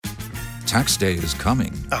Tax day is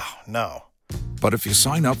coming. Oh, no. But if you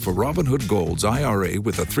sign up for Robinhood Gold's IRA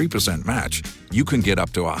with a 3% match, you can get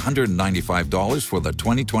up to $195 for the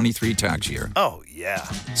 2023 tax year. Oh, yeah.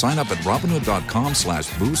 Sign up at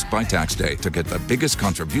Robinhood.com/boost by tax day to get the biggest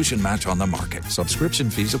contribution match on the market. Subscription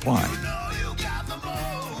fees apply.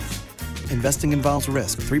 Investing involves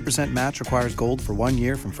risk. 3% match requires gold for 1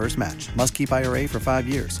 year from first match. Must keep IRA for 5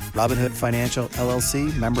 years. Robinhood Financial,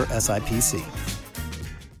 LLC, member SIPC.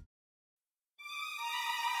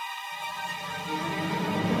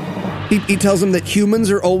 He tells him that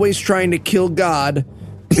humans are always trying to kill God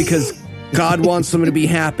because God wants them to be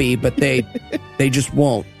happy, but they just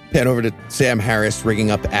won't. Pan over to Sam Harris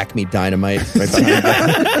rigging up Acme Dynamite right behind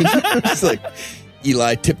God. It's like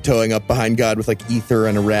Eli tiptoeing up behind God with like ether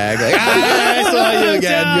and a rag. Like, I saw you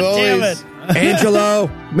again. You always...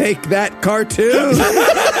 Angelo, make that cartoon.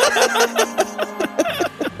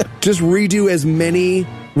 Just redo as many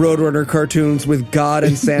Roadrunner cartoons with God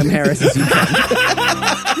and Sam Harris as you can.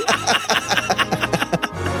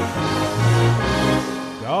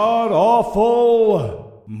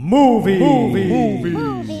 God-awful movies.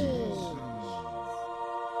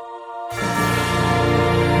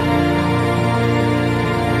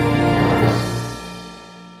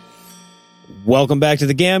 Welcome back to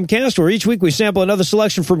the Gamcast, where each week we sample another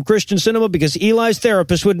selection from Christian cinema because Eli's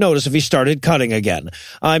therapist would notice if he started cutting again.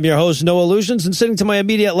 I'm your host, Noah Illusions, and sitting to my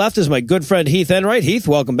immediate left is my good friend Heath Enright. Heath,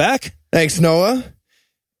 welcome back. Thanks, Noah.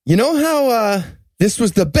 You know how this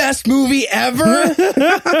was the best movie ever? Me too.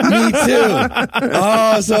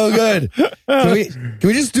 Oh, so good. Can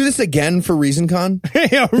we just do this again for ReasonCon?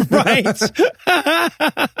 Yeah, right.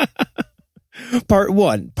 Part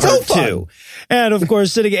 1, Part 2. And, of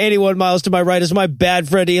course, sitting 81 miles to my right is my bad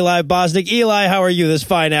friend Eli Bosnick. Eli, how are you this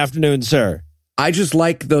fine afternoon, sir? I just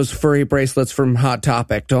like those furry bracelets from Hot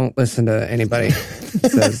Topic. Don't listen to anybody who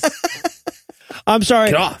says... I'm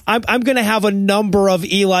sorry. I'm going to have a number of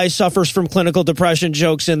Eli suffers from clinical depression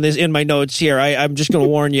jokes in my notes here. I'm just going to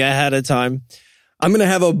warn you ahead of time. I'm going to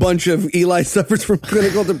have a bunch of Eli suffers from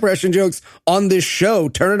clinical depression jokes on this show.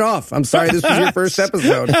 Turn it off. I'm sorry this was your first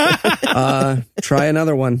episode. Try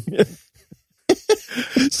another one.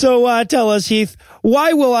 So tell us, Heath,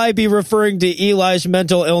 why will I be referring to Eli's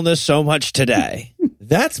mental illness so much today?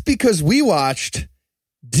 That's because we watched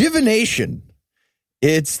Divination.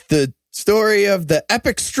 It's the story of the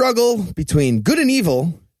epic struggle between good and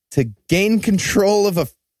evil to gain control of a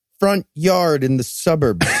front yard in the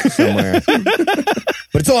suburbs somewhere.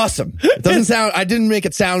 But it's awesome. It doesn't sound, I didn't make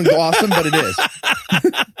it sound awesome, but it is.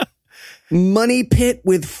 Money pit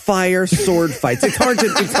with fire sword fights. It's hard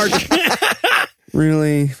to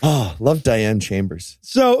really. Oh, love Diane Chambers.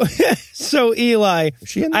 So Eli, was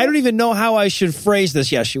she in I don't even know how I should phrase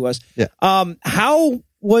this. Yes, she was. Yeah. How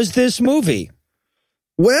was this movie?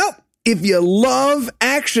 Well, if you love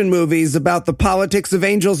action movies about the politics of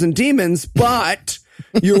angels and demons, but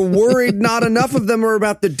you're worried not enough of them are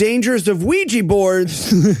about the dangers of Ouija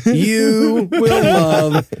boards, you will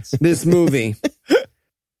love this movie.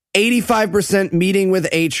 85% meeting with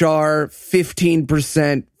HR,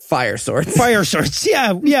 15% fire swords. Fire swords,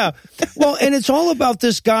 yeah. Well, and it's all about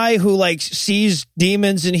this guy who like sees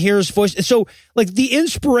demons and hears voices. So like the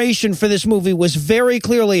inspiration for this movie was very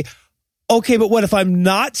clearly, okay, but what if I'm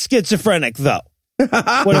not schizophrenic, though?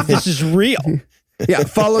 What if this is real? Yeah,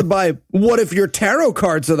 followed by, what if your tarot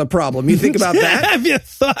cards are the problem? You think about that? Have you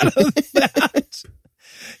thought of that?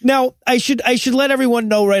 Now, I should let everyone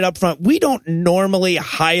know right up front, we don't normally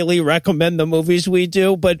highly recommend the movies we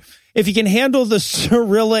do, but if you can handle the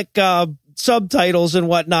Cyrillic subtitles and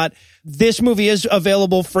whatnot, this movie is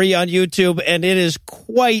available free on YouTube, and it is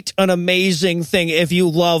quite an amazing thing if you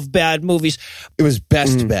love bad movies. It was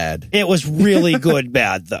best bad. It was really good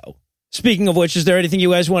bad, though. Speaking of which, is there anything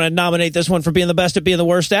you guys want to nominate this one for being the best at being the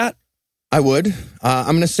worst at? I would. I'm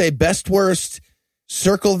going to say best worst,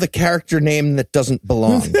 circle the character name that doesn't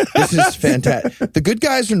belong. This is fantastic. The good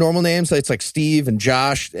guys are normal names. It's like Steve and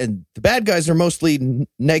Josh, and the bad guys are mostly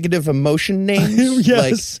negative emotion names,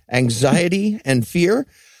 yes, like anxiety and fear.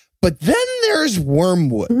 But then there's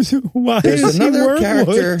Wormwood. Why there's is another he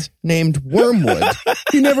character named Wormwood.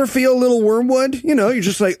 You never feel a little wormwood? You know, you're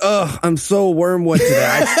just like, ugh, I'm so wormwood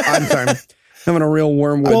today. I'm sorry. I'm having a real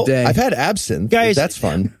wormwood day. I've had absinthe. Guys, that's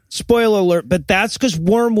fun. Spoiler alert, but that's because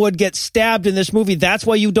Wormwood gets stabbed in this movie. That's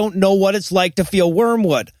why you don't know what it's like to feel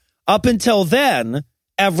wormwood. Up until then,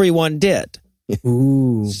 everyone did.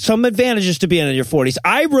 Ooh. Some advantages to being in your 40s.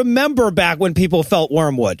 I remember back when people felt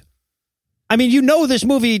wormwood. I mean, you know this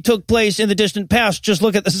movie took place in the distant past. Just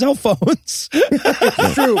look at the cell phones.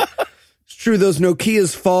 It's True, those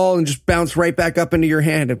Nokias fall and just bounce right back up into your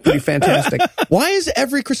hand. It's pretty fantastic. Why is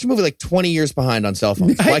every Christian movie like 20 years behind on cell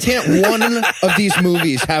phones? Why can't one of these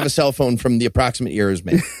movies have a cell phone from the approximate year it was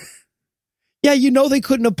made? Yeah, you know they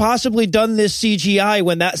couldn't have possibly done this CGI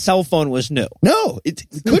when that cell phone was new. No, it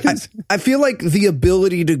couldn't. I feel like the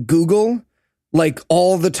ability to Google like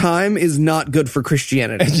all the time is not good for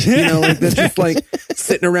Christianity. You know, like that's just like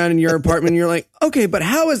sitting around in your apartment and you're like, okay, but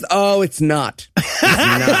how is, oh, it's not. It's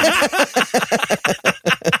not.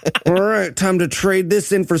 All right, time to trade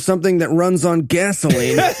this in for something that runs on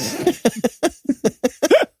gasoline.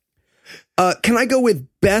 Can I go with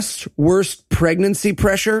best, worst pregnancy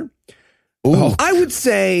pressure? Ooh. I would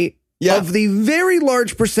say of the very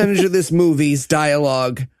large percentage of this movie's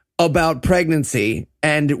dialogue about pregnancy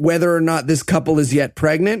and whether or not this couple is yet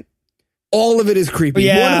pregnant, all of it is creepy.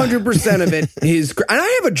 Yeah. 100% of it is. And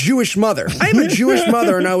I have a Jewish mother.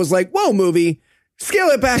 And I was like, whoa, movie, scale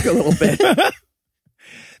it back a little bit.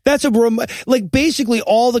 That's like basically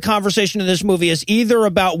all the conversation in this movie is either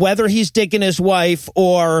about whether he's digging his wife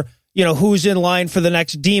or, you know, who's in line for the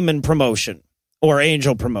next demon promotion or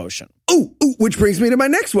angel promotion. Ooh, which brings me to my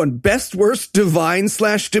next one. Best, worst,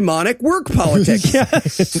 divine/demonic work politics.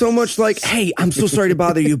 Yes. So much like, hey, I'm so sorry to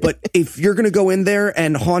bother you, but if you're going to go in there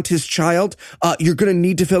and haunt his child, you're going to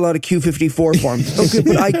need to fill out a Q54 form. Okay,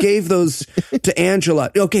 but I gave those to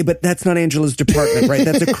Angela. Okay, but that's not Angela's department, right?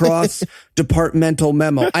 That's a cross-departmental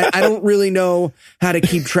memo. I don't really know how to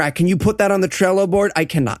keep track. Can you put that on the Trello board? I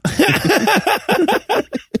cannot.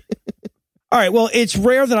 All right, well, it's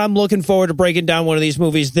rare that I'm looking forward to breaking down one of these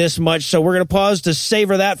movies this much, so we're going to pause to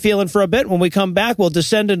savor that feeling for a bit. When we come back, we'll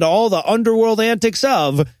descend into all the underworld antics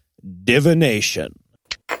of Divination.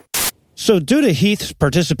 So due to Heath's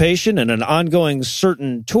participation in an ongoing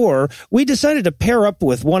certain tour, we decided to pair up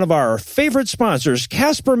with one of our favorite sponsors,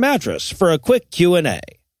 Casper Mattress, for a quick Q&A.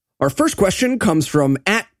 Our first question comes from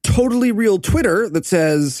 @TotallyReal Twitter that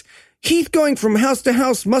says, Heath going from house to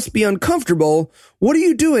house must be uncomfortable. What are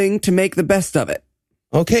you doing to make the best of it?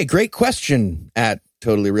 Okay, great question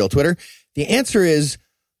 @TotallyReal Twitter. The answer is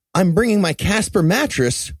I'm bringing my Casper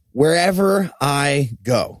mattress wherever I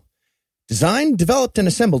go. Designed, developed, and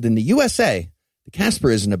assembled in the USA, the Casper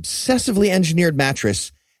is an obsessively engineered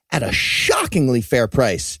mattress at a shockingly fair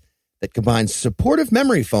price that combines supportive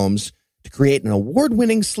memory foams to create an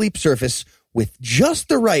award-winning sleep surface with just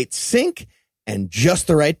the right sink and just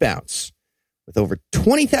the right bounce. With over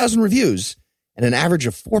 20,000 reviews and an average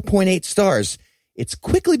of 4.8 stars, it's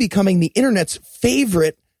quickly becoming the internet's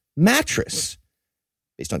favorite mattress,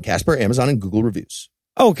 based on Casper, Amazon, and Google reviews.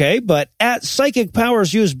 Okay, but @Psychic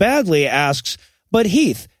Powers Used Badly asks, but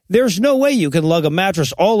Heath, there's no way you can lug a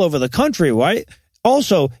mattress all over the country, right?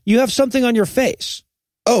 Also, you have something on your face.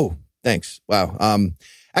 Oh, thanks. Wow.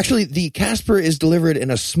 Actually, the Casper is delivered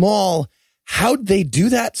in a small, how'd they do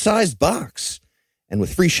that sized box? And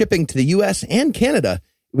with free shipping to the US and Canada,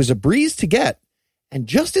 it was a breeze to get and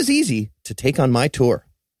just as easy to take on my tour.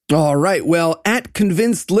 All right. Well,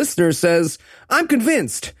 @Convinced Listener says, I'm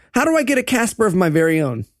convinced. How do I get a Casper of my very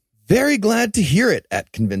own? Very glad to hear it,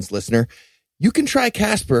 @Convinced Listener. You can try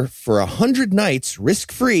Casper for 100 nights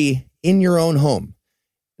risk-free in your own home.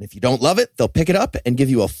 And if you don't love it, they'll pick it up and give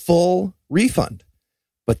you a full refund.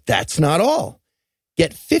 But that's not all.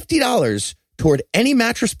 Get $50 toward any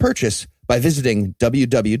mattress purchase by visiting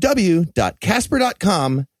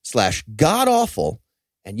www.casper.com/godawful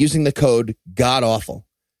and using the code GODAWFUL.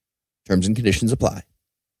 Terms and conditions apply.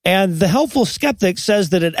 And the helpful skeptic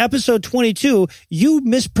says that at episode 22, you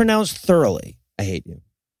mispronounced thoroughly. I hate you.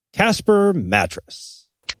 Casper Mattress.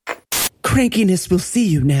 Crankiness will see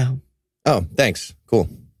you now. Oh, thanks. Cool.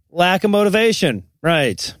 Lack of motivation.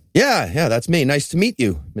 Right. Yeah, that's me. Nice to meet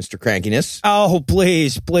you, Mr. Crankiness. Oh,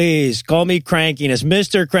 please. Call me Crankiness.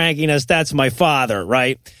 Mr. Crankiness, that's my father,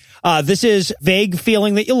 right? This is vague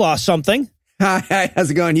feeling that you lost something. Hi,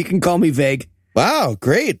 how's it going? You can call me Vague. Wow,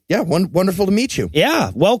 great. Yeah, wonderful to meet you.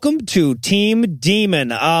 Yeah, welcome to Team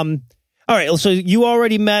Demon. All right, so you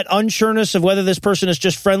already met unsureness of whether this person is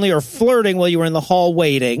just friendly or flirting while you were in the hall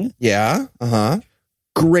waiting. Yeah,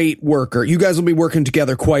 Great worker. You guys will be working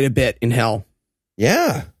together quite a bit in hell.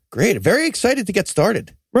 Yeah, great. Very excited to get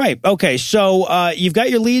started. Right, okay, so you've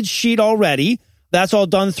got your lead sheet already. That's all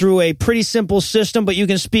done through a pretty simple system, but you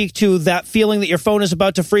can speak to that feeling that your phone is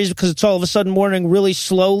about to freeze because it's all of a sudden morning really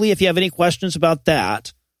slowly if you have any questions about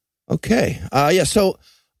that. Okay. So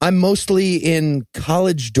I'm mostly in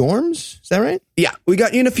college dorms. Is that right? Yeah, we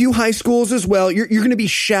got you in a few high schools as well. You're going to be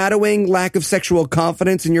shadowing lack of sexual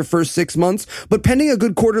confidence in your first 6 months, but pending a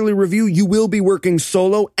good quarterly review, you will be working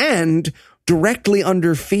solo and directly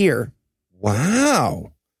under fear.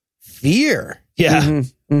 Wow. Fear. Yeah.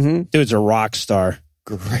 Dude's a rock star.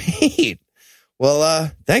 Great.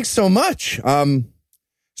 Well, thanks so much. Just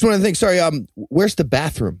one other thing. Sorry. Where's the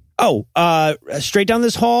bathroom? Oh, straight down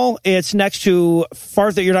this hall. It's next to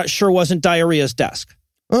fart that you're not sure wasn't diarrhea's desk.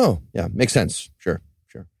 Oh, yeah. Makes sense. Sure.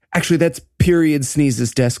 Actually, that's Period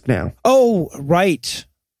Sneeze's desk now. Oh, right.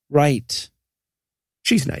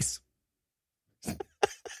 She's nice.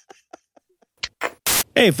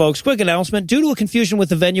 Hey, folks, quick announcement. Due to a confusion with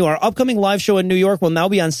the venue, our upcoming live show in New York will now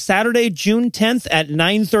be on Saturday, June 10th at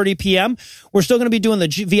 9:30 p.m. We're still going to be doing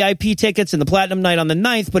the VIP tickets and the Platinum Night on the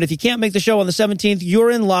 9th, but if you can't make the show on the 17th,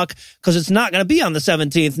 you're in luck because it's not going to be on the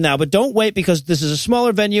 17th now. But don't wait because this is a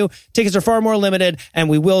smaller venue. Tickets are far more limited, and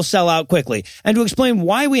we will sell out quickly. And to explain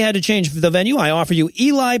why we had to change the venue, I offer you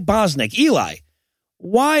Eli Bosnick. Eli,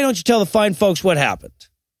 why don't you tell the fine folks what happened?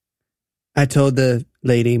 I told the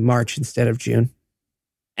lady March instead of June.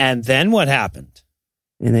 And then what happened?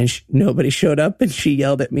 And then nobody showed up and she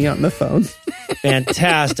yelled at me on the phone.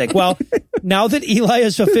 Fantastic. Well, now that Eli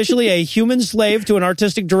is officially a human slave to an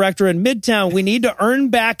artistic director in Midtown, we need to earn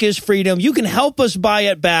back his freedom. You can help us buy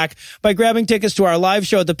it back by grabbing tickets to our live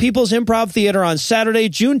show at the People's Improv Theater on Saturday,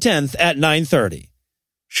 June 10th at 9:30.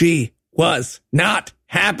 She was not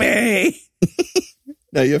happy.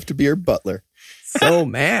 Now you have to be her butler. So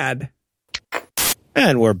mad.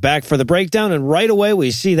 And we're back for the breakdown, and right away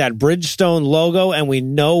we see that Bridgestone logo, and we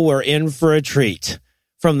know we're in for a treat.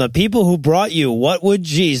 From the people who brought you What Would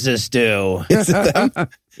Jesus Do? Is it them?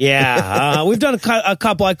 Yeah, we've done a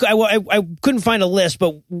couple. I couldn't find a list,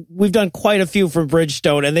 but we've done quite a few from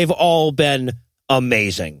Bridgestone, and they've all been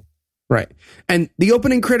amazing. Right. And the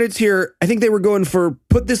opening credits here, I think they were going for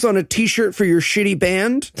put this on a t-shirt for your shitty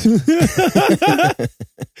band.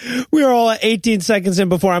 We were all at 18 seconds in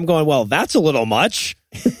before I'm going, well, that's a little much.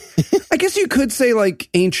 I guess you could say like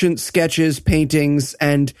ancient sketches, paintings,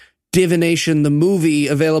 and Divination, the movie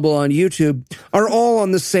available on YouTube, are all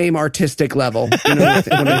on the same artistic level. You know,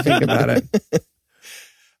 when I think about it.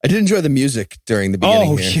 I did enjoy the music during the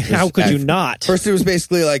beginning. Oh, here. how could you not? First, it was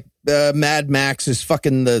basically like Mad Max is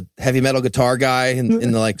fucking the heavy metal guitar guy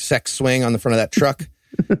in the like sex swing on the front of that truck.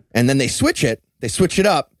 And then they switch it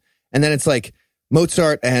up. And then it's like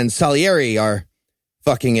Mozart and Salieri are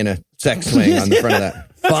fucking in a sex swing on the front of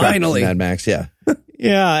that. Finally. Mad Max, yeah.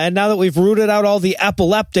 Yeah, and now that we've rooted out all the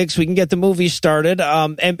epileptics, we can get the movie started.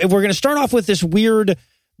 And we're going to start off with this weird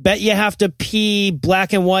bet you have to pee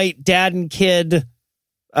black and white dad and kid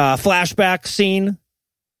flashback scene.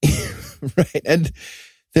 Right. And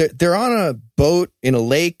they're on a boat in a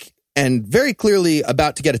lake and very clearly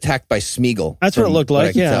about to get attacked by Smeagol. That's what it looked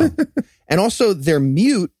like, yeah. And also they're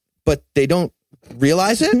mute, but they don't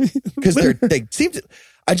realize it because they seem to.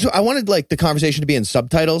 I wanted like the conversation to be in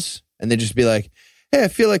subtitles and they just be like, hey, I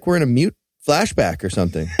feel like we're in a mute flashback or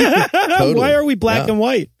something. Totally. Why are we black and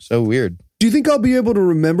white? So weird. Do you think I'll be able to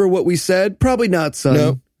remember what we said? Probably not, son.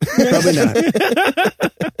 No. Probably not.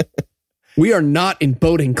 We are not in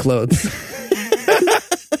boating clothes.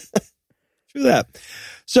 True that.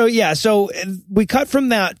 So, yeah, so we cut from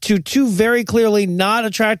that to two very clearly not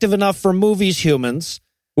attractive enough for movies humans.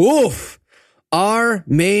 Oof. Our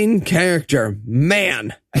main character,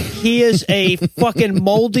 man. He is a fucking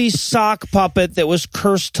moldy sock puppet that was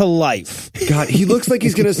cursed to life. God, he looks like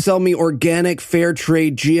he's going to sell me organic, fair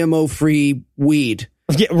trade, GMO-free weed.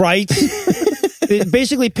 Yeah, right?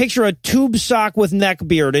 Basically, picture a tube sock with neck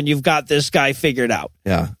beard, and you've got this guy figured out.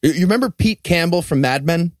 Yeah. You remember Pete Campbell from Mad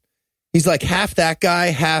Men? He's like half that guy,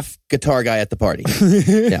 half guitar guy at the party.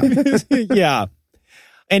 Yeah. Yeah.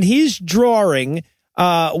 And he's drawing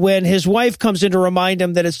when his wife comes in to remind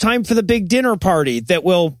him that it's time for the big dinner party that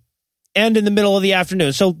will end in the middle of the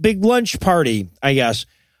afternoon. So big lunch party, I guess.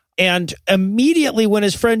 And immediately when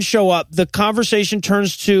his friends show up, the conversation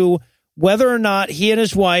turns to whether or not he and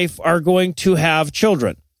his wife are going to have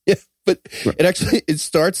children. Yeah, but it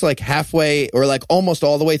starts like halfway or like almost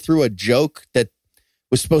all the way through a joke that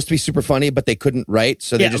was supposed to be super funny, but they couldn't write,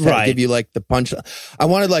 so they just had to give you like the punch. I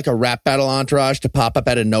wanted like a rap battle entourage to pop up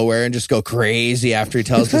out of nowhere and just go crazy after he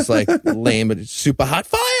tells this like lame but super hot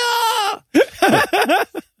fire.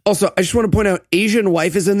 Also, I just want to point out, Asian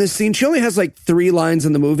wife is in this scene. She only has like 3 lines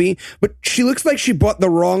in the movie, but she looks like she bought the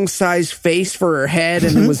wrong size face for her head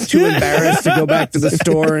and was too embarrassed to go back to the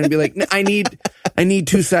store and be like, I need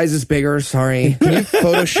 2 sizes bigger. Sorry. Can you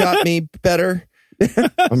Photoshop me better?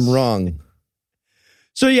 I'm wrong.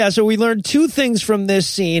 So we learned 2 things from this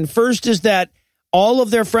scene. First is that all of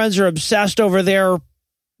their friends are obsessed over their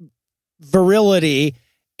virility.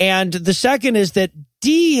 And the second is that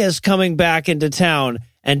D is coming back into town.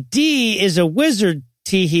 And D is a wizard,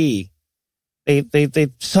 tee-hee. They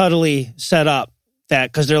subtly set up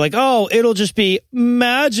that because they're like, oh, it'll just be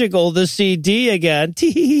magical to see Dee again.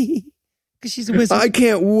 Because she's a wizard. I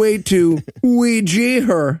can't wait to Ouija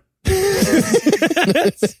her.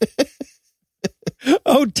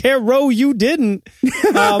 Oh, Tarot, you didn't.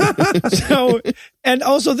 So, and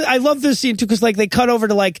also, I love this scene too because like they cut over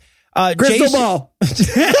to like Crystal Jason. ball.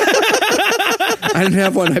 I didn't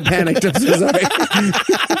have one. I panicked. I'm so sorry.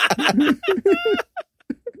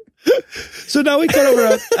 So now we cut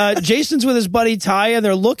over. Jason's with his buddy Ty, and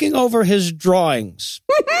they're looking over his drawings.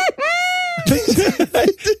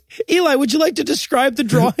 Eli, would you like to describe the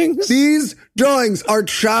drawings? These drawings are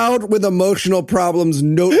child with emotional problems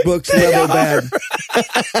notebooks level bad.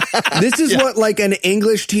 This is what like an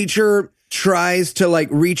English teacher tries to like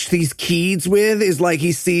reach these kids with, is like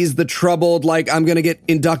he sees the troubled, like I'm going to get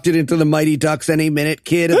inducted into the Mighty Ducks any minute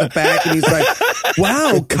kid at the back. And he's like,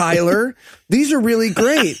 wow, Kyler, these are really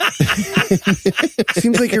great.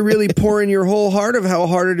 Seems like you're really pouring your whole heart of how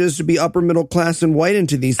hard it is to be upper middle class and white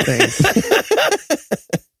into these things.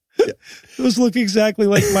 Those look exactly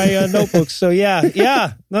like my notebooks. So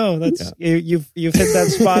yeah. No, that's you've hit that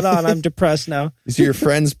spot on. I'm depressed now. These are your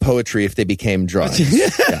friends' poetry if they became drawings.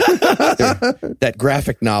 That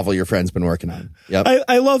graphic novel your friend's been working on. Yep.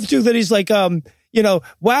 I love too that he's like,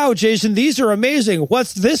 wow, Jason, these are amazing.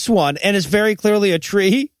 What's this one? And it's very clearly a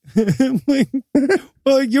tree. Like,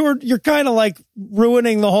 well, you're kind of like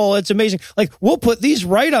ruining the whole. It's amazing. Like, we'll put these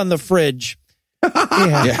right on the fridge.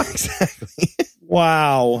 Yeah, exactly.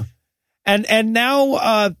 Wow. And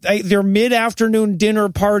now their mid-afternoon dinner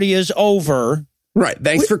party is over. Right.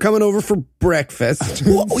 Thanks for coming over for breakfast.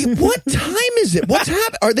 What time is it? What's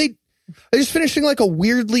happening? Are they just finishing like a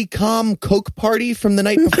weirdly calm Coke party from the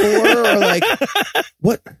night before? Or like,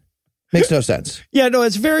 what? Makes no sense. Yeah, no,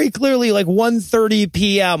 it's very clearly like 1:30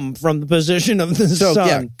 p.m. from the position of the sun.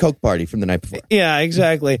 Yeah, Coke party from the night before. Yeah,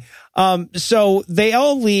 exactly. So they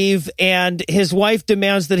all leave, and his wife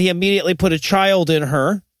demands that he immediately put a child in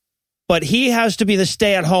her, but he has to be the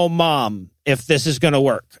stay-at-home mom if this is going to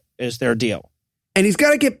work, is their deal. And he's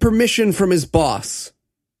got to get permission from his boss.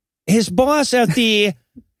 His boss at the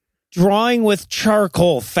drawing with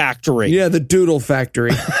charcoal factory. Yeah, the doodle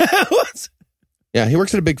factory. Yeah, he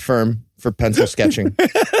works at a big firm for pencil sketching.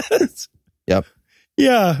 Yep.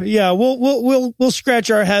 Yeah. We'll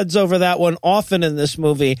scratch our heads over that one often in this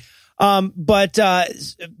movie. But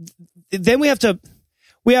then we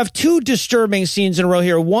have two disturbing scenes in a row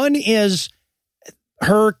here. One is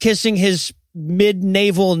her kissing his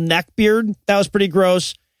mid-navel neckbeard. That was pretty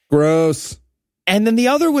gross. Gross. And then the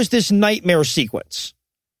other was this nightmare sequence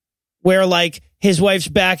where like his wife's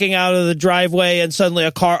backing out of the driveway and suddenly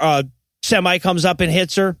a semi comes up and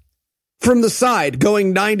hits her. From the side,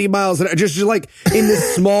 going 90 miles an hour, just like in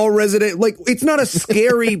this small resident, like it's not a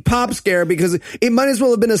scary pop scare because it might as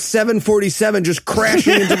well have been a 747 just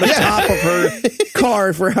crashing into the top of her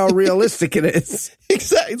car for how realistic it is.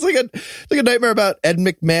 Exactly. It's like a nightmare about Ed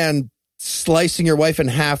McMahon slicing your wife in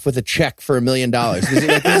half with a check for $1 million. This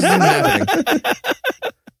isn't happening.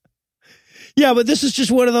 Yeah, but this is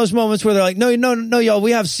just one of those moments where they're like, no, y'all,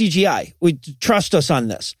 we have CGI. We trust us on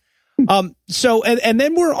this. So, and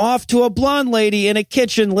then we're off to a blonde lady in a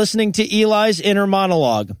kitchen listening to Eli's inner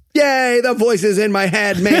monologue. Yay, the voices in my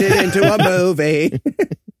head made it into a movie.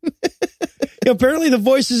 Apparently the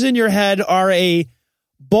voices in your head are a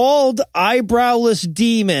bald, eyebrowless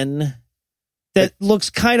demon that looks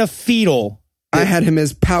kind of fetal. I had him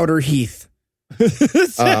as Powder Heath.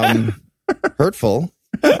 Hurtful.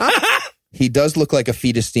 He does look like a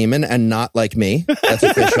fetus demon and not like me. That's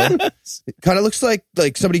official. It kind of looks like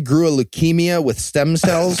somebody grew a leukemia with stem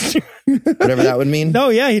cells, whatever that would mean. No,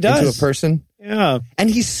 yeah, he does. Into a person. Yeah. And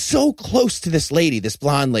he's so close to this lady, this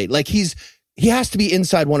blonde lady. Like he has to be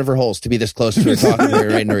inside one of her holes to be this close to her, talking to her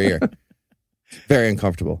right in her ear. Very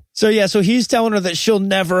uncomfortable. So he's telling her that she'll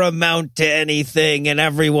never amount to anything and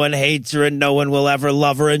everyone hates her and no one will ever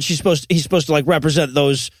love her. And he's supposed to like represent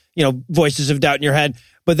those, voices of doubt in your head.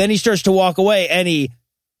 But then he starts to walk away and he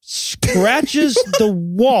scratches the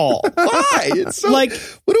wall. Why? It's so, like,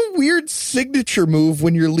 what a weird signature move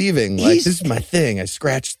when you're leaving. Like, this is my thing. I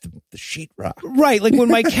scratched the sheetrock. Right. Like when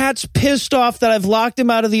my cat's pissed off that I've locked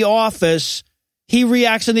him out of the office, he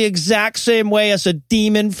reacts in the exact same way as a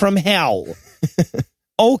demon from hell.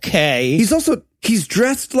 Okay. He's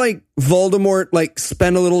dressed like Voldemort, like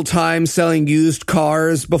spent a little time selling used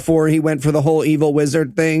cars before he went for the whole evil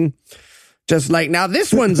wizard thing. Just like, now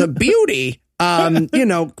this one's a beauty.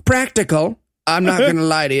 Practical. I'm not going to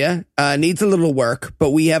lie to you. Needs a little work, but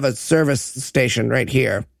we have a service station right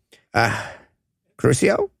here.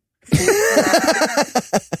 Crucio?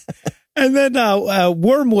 And then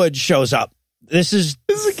Wormwood shows up. This is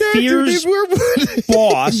There's a character Fear's named Wormwood.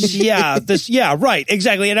 boss. Yeah, right,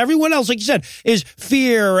 exactly. And everyone else, like you said, is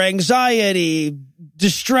fear, anxiety,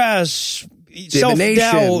 distress,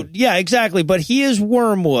 self-doubt. Yeah, exactly. But he is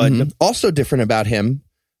Wormwood. Mm-hmm. Also different about him,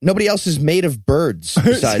 nobody else is made of birds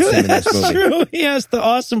besides him in this movie. True. He has the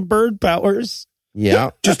awesome bird powers. Yeah.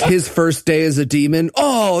 Just his first day as a demon.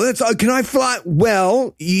 Oh, that's can I fly?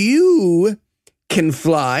 Well, you can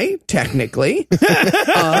fly technically.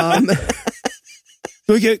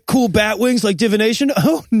 Do we get cool bat wings like Divination?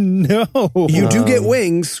 Oh no. You do get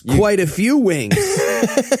wings, quite a few wings.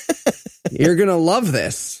 You're gonna love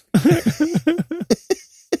this.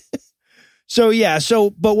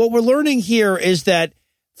 But what we're learning here is that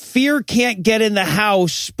Fear can't get in the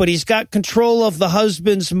house, but he's got control of the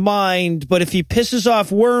husband's mind. But if he pisses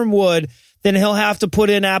off Wormwood, then he'll have to put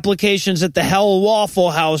in applications at the Hell Waffle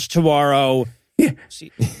House tomorrow. Yeah.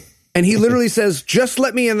 And he literally says, just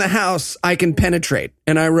let me in the house, I can penetrate.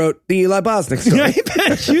 And I wrote the Eli Bosnick story. I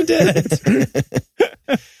bet you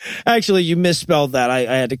did. Actually, you misspelled that. I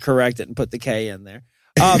had to correct it and put the K in there.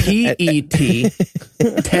 P-E-T,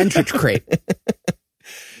 Tentrich crate.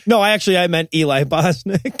 No, I meant Eli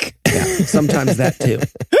Bosnick. Yeah, sometimes that too.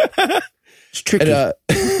 It's tricky. And,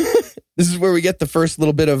 this is where we get the first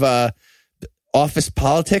little bit of office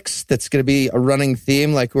politics that's going to be a running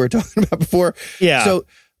theme like we were talking about before. Yeah. So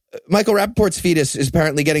Michael Rappaport's fetus is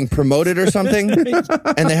apparently getting promoted or something, and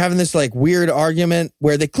they're having this like weird argument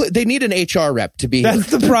where they need an HR rep to be.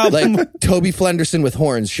 That's the problem. Like Toby Flenderson with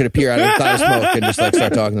horns should appear out of a cloud of smoke and just like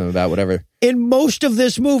start talking to them about whatever. In most of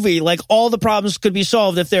this movie, like all the problems could be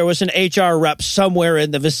solved if there was an HR rep somewhere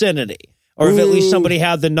in the vicinity, or if at least somebody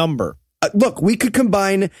had the number. Look, we could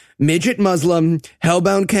combine midget Muslim,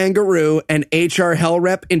 hellbound kangaroo, and HR hell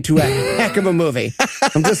rep into a heck of a movie.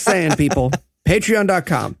 I'm just saying, people.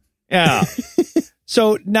 Patreon.com. Yeah.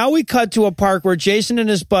 So now we cut to a park where Jason and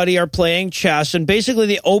his buddy are playing chess, and basically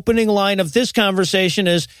the opening line of this conversation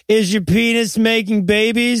is your penis making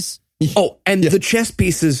babies? Oh, and the chess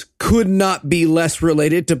pieces could not be less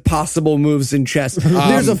related to possible moves in chess.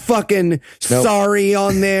 There's a fucking sorry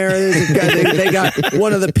on there. There's a guy, they got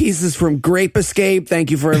one of the pieces from Grape Escape. Thank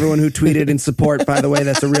you for everyone who tweeted in support, by the way.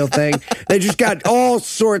 That's a real thing. They just got all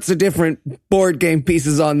sorts of different board game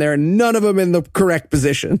pieces on there, none of them in the correct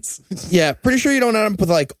positions. Yeah, pretty sure you don't end up with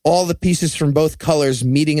like all the pieces from both colors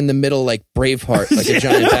meeting in the middle like Braveheart, like a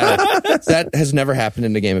giant battle. That has never happened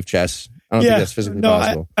in a game of chess. I don't think that's physically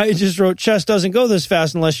possible. I just wrote chess doesn't go this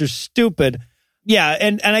fast unless you're stupid. Yeah,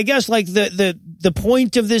 and I guess like the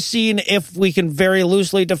point of this scene, if we can very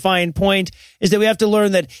loosely define point, is that we have to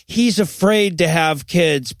learn that he's afraid to have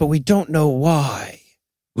kids, but we don't know why.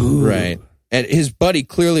 Ooh. Right. And his buddy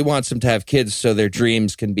clearly wants him to have kids so their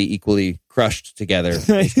dreams can be equally crushed together.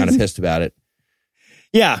 He's kind of pissed about it.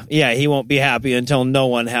 Yeah, he won't be happy until no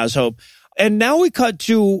one has hope. And now we cut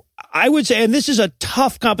to, I would say, and this is a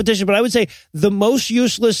tough competition, but I would say the most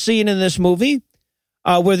useless scene in this movie,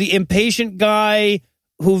 where the impatient guy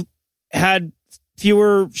who had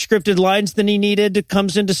fewer scripted lines than he needed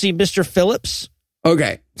comes in to see Mr. Phillips.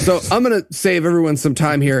 Okay, so I'm going to save everyone some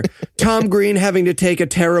time here. Tom Green having to take a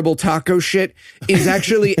terrible taco shit is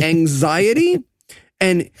actually anxiety,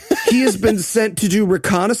 and he has been sent to do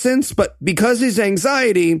reconnaissance, but because his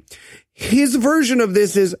anxiety, his version of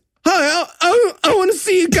this is, hi, I want to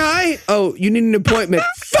see a guy. Oh, you need an appointment.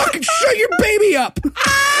 Fucking shut your baby up. He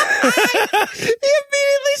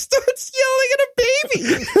immediately starts yelling at a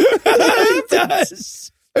baby. He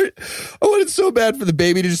does. I wanted so bad for the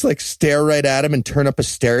baby to just like stare right at him and turn up a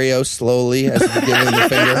stereo slowly as he gave him the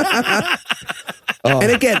finger. Oh.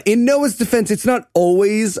 And again, in Noah's defense, it's not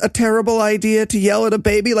always a terrible idea to yell at a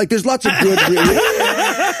baby. Like, there's lots of good.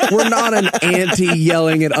 We're not an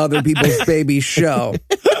anti-yelling at other people's babies show.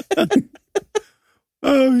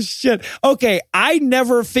 Oh, shit. Okay, I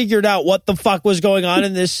never figured out what the fuck was going on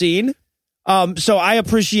in this scene. So I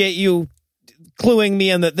appreciate you cluing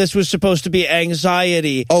me in that this was supposed to be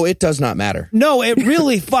anxiety. Oh, it does not matter. No, it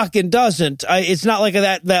really fucking doesn't. It's not like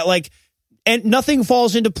that like, and nothing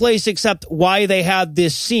falls into place except why they had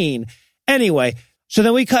this scene. Anyway, so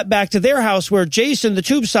then we cut back to their house where Jason, the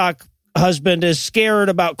tube sock husband, is scared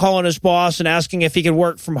about calling his boss and asking if he can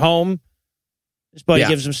work from home. His buddy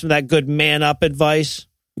gives him some of that good man up advice.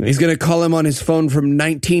 He's going to call him on his phone from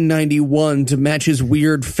 1991 to match his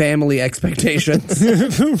weird family expectations.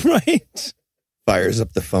 Right. Fires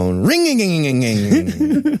up the phone.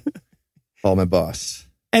 Ring. Call my boss.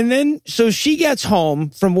 And then, so she gets home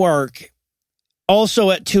from work also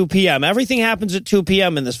at 2 p.m. Everything happens at 2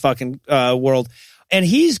 p.m. in this fucking world. And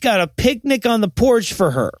he's got a picnic on the porch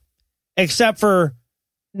for her, except for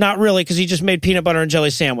Not really, because he just made peanut butter and jelly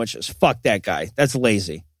sandwiches. Fuck that guy. That's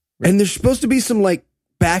lazy. And there's supposed to be some like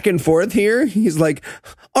back and forth here. He's like,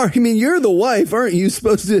 I mean, you're the wife, aren't you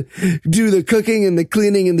supposed to do the cooking and the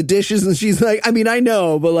cleaning and the dishes? And she's like, I mean, I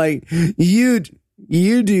know, but like you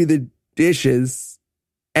do the dishes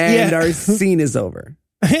and our scene is over.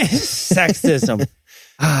 Sexism.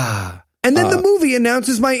 And then the movie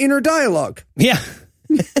announces my inner dialogue. Yeah.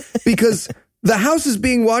 Because the house is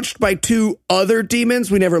being watched by two other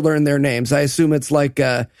demons. We never learn their names. I assume it's like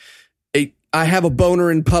I have a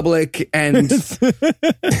boner in public and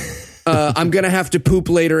I'm going to have to poop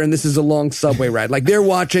later and this is a long subway ride. Like they're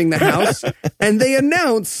watching the house and they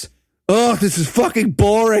announce, oh, this is fucking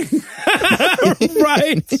boring.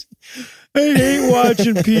 Right. I hate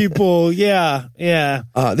watching people. Yeah.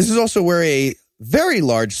 This is also where a very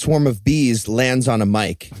large swarm of bees lands on a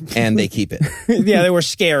mic and they keep it. Yeah, they were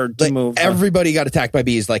scared to move. Everybody got attacked by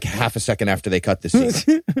bees like half a second after they cut the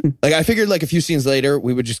scene. Like I figured like a few scenes later,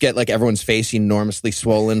 we would just get like everyone's face enormously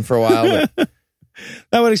swollen for a while. But...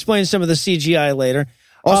 That would explain some of the CGI later.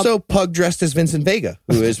 Also, Pug dressed as Vincent Vega,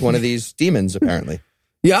 who is one of these demons, apparently.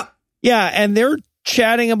 Yeah. Yeah, and they're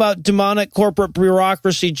chatting about demonic corporate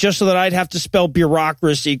bureaucracy just so that I'd have to spell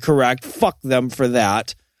bureaucracy correct. Fuck them for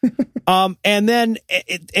that. And then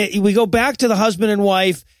we go back to the husband and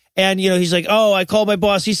wife, and he's like, oh, I called my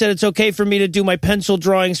boss. He said it's okay for me to do my pencil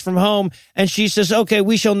drawings from home. And she says, okay,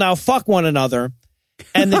 we shall now fuck one another.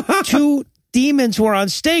 And the two demons who are on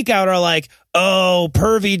stakeout are like, oh,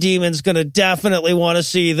 pervy demon's gonna definitely want to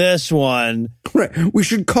see this one. Right. We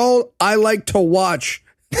should call I Like to Watch.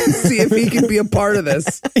 See if he can be a part of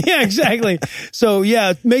this. Yeah, exactly. So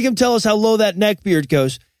yeah, make him tell us how low that neck beard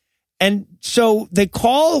goes. And so they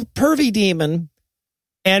call Pervy Demon,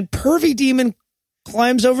 and Pervy Demon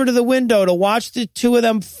climbs over to the window to watch the two of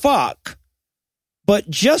them fuck. But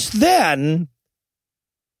just then,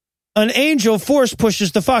 an angel force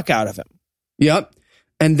pushes the fuck out of him. Yep.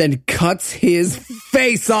 And then cuts his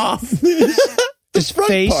face off. His front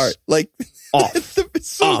face part. Like, off. It's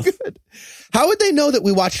so good. How would they know that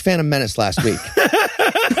we watched Phantom Menace last week?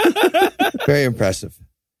 Very impressive.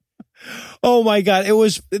 Oh my God. It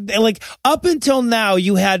was like up until now,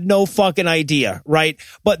 you had no fucking idea, right?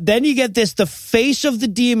 But then you get this, the face of the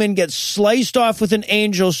demon gets sliced off with an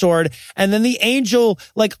angel sword. And then the angel,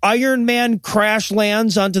 like Iron Man, crash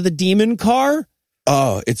lands onto the demon car.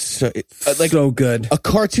 Oh, it's like so good. A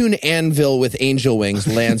cartoon anvil with angel wings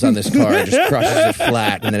lands on this car and just crushes it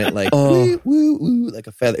flat. And then it like, woo, woo, woo, like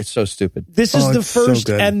a feather. It's so stupid. This is the first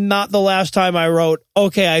so and not the last time I wrote,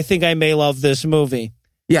 okay, I think I may love this movie.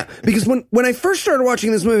 Yeah, because when I first started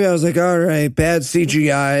watching this movie, I was like, all right, bad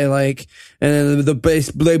CGI, like, and then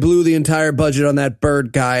they blew the entire budget on that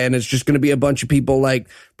bird guy, and it's just going to be a bunch of people, like,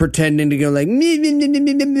 pretending to go, like,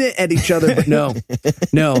 at each other, but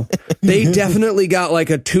no, they definitely got, like,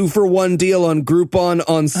 a 2-for-1 deal on Groupon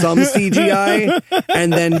on some CGI,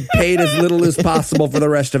 and then paid as little as possible for the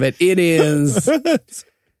rest of it.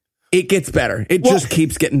 It gets better. It just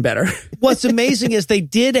keeps getting better. What's amazing is they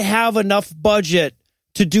did have enough budget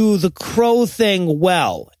to do the crow thing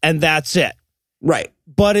well, and that's it. Right.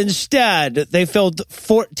 But instead, they filled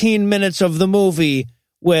 14 minutes of the movie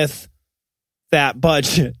with that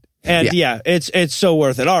budget. And yeah, it's so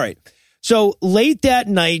worth it. All right. So late that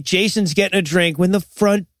night, Jason's getting a drink when the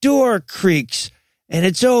front door creaks, and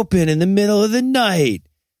it's open in the middle of the night.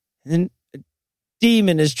 And a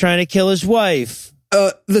demon is trying to kill his wife.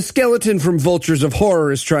 The skeleton from Vultures of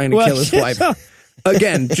Horror is trying to kill his wife.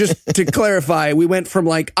 Again, just to clarify, we went from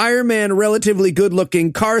like Iron Man, relatively good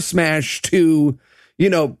looking car smash to,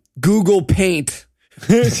 Google Paint.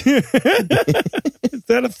 Is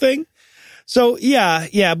that a thing? So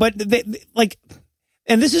yeah, but they, like,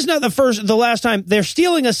 and this is not the last time they're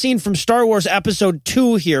stealing a scene from Star Wars Episode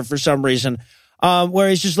 2 here for some reason, where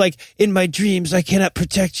he's just like, in my dreams, I cannot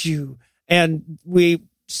protect you. And we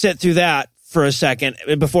sit through that for a second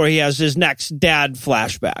before he has his next dad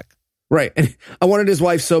flashback. Right. And I wanted his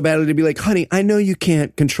wife so badly to be like, honey, I know you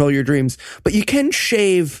can't control your dreams, but you can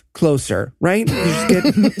shave closer, right?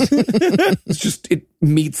 You just get, it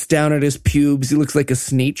meets down at his pubes. He looks like a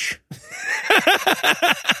sneetch.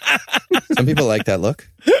 Some people like that look.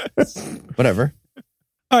 Whatever.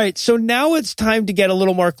 All right. So now it's time to get a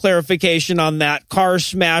little more clarification on that car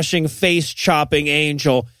smashing, face chopping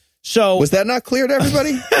angel. So was that not clear to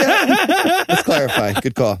everybody? Yeah. Let's clarify.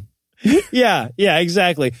 Good call. Yeah,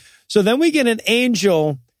 exactly. So then we get an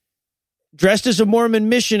angel dressed as a Mormon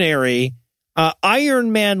missionary,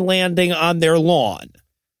 Iron Man landing on their lawn.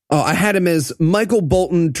 Oh, I had him as Michael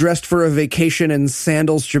Bolton dressed for a vacation in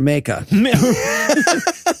Sandals, Jamaica.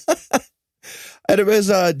 And it was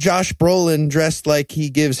Josh Brolin dressed like he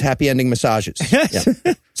gives happy ending massages. Yeah.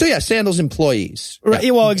 So yeah, Sandals employees. Right.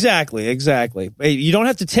 Yeah. Well, exactly. Hey, you don't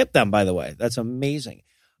have to tip them, by the way. That's amazing.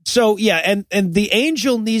 So yeah, and the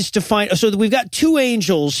angel needs to find. So we've got two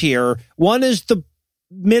angels here. One is the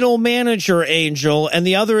middle manager angel, and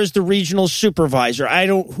the other is the regional supervisor.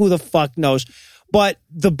 Who the fuck knows? But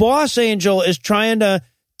the boss angel is trying to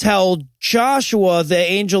tell Joshua, the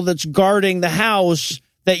angel that's guarding the house,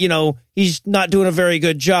 that, he's not doing a very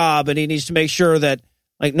good job, and he needs to make sure that,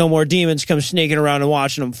 like, no more demons come sneaking around and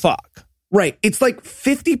watching him fuck. Right. It's like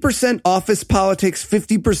 50% office politics,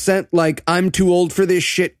 50% like I'm too old for this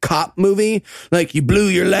shit cop movie. Like, you blew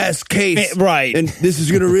your last case. Right. And this is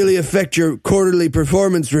going to really affect your quarterly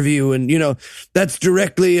performance review. And, that's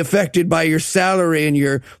directly affected by your salary and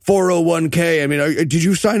your 401k. I mean, did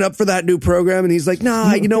you sign up for that new program? And he's like, nah,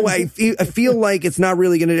 I feel like it's not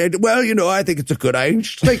really going to. Well, I think it's a good idea.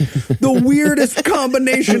 It's like the weirdest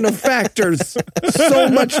combination of factors. So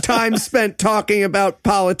much time spent talking about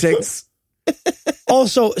politics.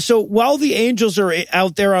 Also, so while the angels are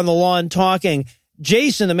out there on the lawn talking,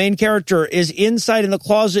 Jason, the main character, is inside in the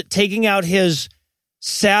closet taking out his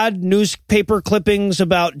sad newspaper clippings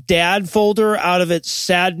about dad folder out of its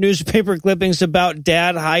sad newspaper clippings about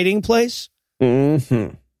dad hiding place.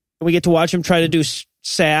 Mm-hmm. We get to watch him try to do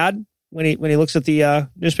sad when he looks at the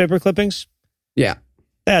newspaper clippings. Yeah.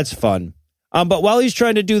 That's fun. But while he's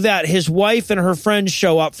trying to do that, his wife and her friends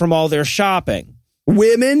show up from all their shopping.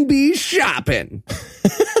 Women be shopping.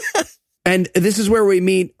 And this is where we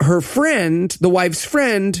meet her friend, the wife's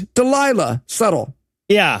friend, Delilah. Subtle.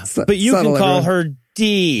 Yeah, but you can call her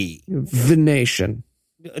Divination.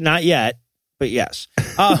 Not yet, but yes.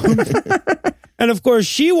 And of course,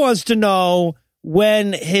 she wants to know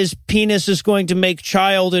when his penis is going to make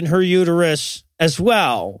child in her uterus as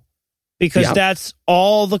well, because that's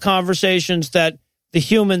all the conversations that the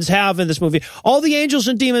humans have in this movie. All the angels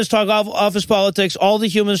and demons talk office politics. All the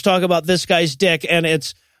humans talk about this guy's dick and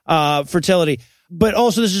its fertility. But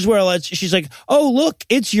also, this is where she's like, oh, look,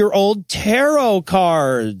 it's your old tarot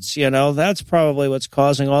cards. That's probably what's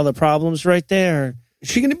causing all the problems right there. Is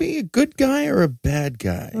she going to be a good guy or a bad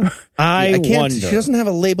guy? I wonder. She doesn't have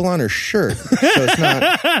a label on her shirt, so it's not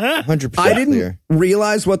 100% I didn't clear.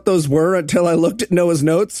 realize what those were until I looked at Noah's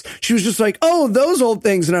notes. She was just like, oh, those old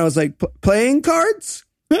things. And I was like, playing cards?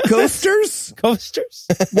 Coasters? Coasters?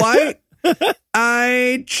 Why?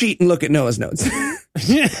 I cheat and look at Noah's notes.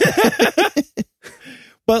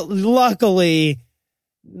 But luckily,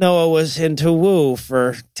 Noah was into woo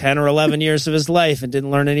for 10 or 11 years of his life and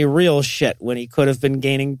didn't learn any real shit when he could have been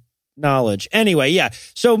gaining knowledge. Anyway, yeah.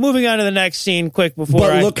 So moving on to the next scene quick before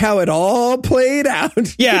But look how it all played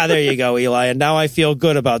out. Yeah, there you go, Eli. And now I feel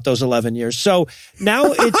good about those 11 years. So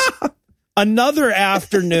now it's another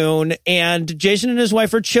afternoon, and Jason and his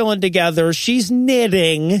wife are chilling together. She's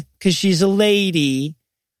knitting because she's a lady,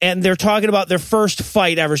 and they're talking about their first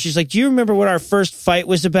fight ever. She's like, do you remember what our first fight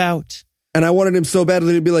was about? And I wanted him so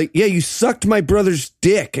badly to be like, yeah, you sucked my brother's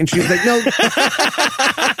dick. And she was like, no,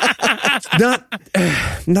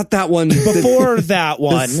 not that one. Before that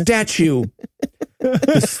one. The statue.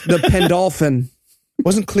 The Pendolphin.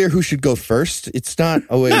 Wasn't clear who should go first. It's not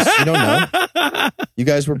always, you don't know. You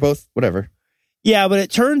guys were both, whatever. Yeah, but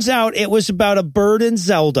it turns out it was about a bird in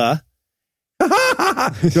Zelda.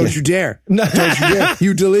 Don't you dare. Don't you dare.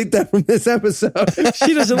 You delete that from this episode.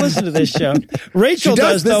 She doesn't listen to this show. Rachel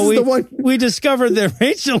does, though. We discovered that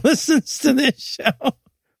Rachel listens to this show.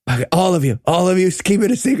 Okay, all of you, keep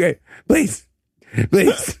it a secret. Please.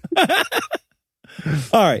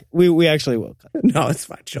 All right. We actually will cut. No, it's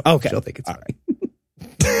fine. She'll think it's fine.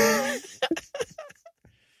 Right.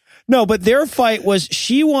 No, but their fight was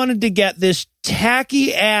she wanted to get this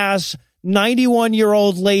tacky ass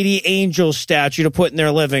 91-year-old lady angel statue to put in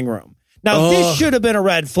their living room. Now, this should have been a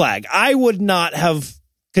red flag. I would not have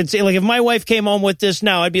considered, like, if my wife came home with this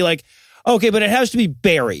now, I'd be like, okay, but it has to be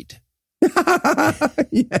buried.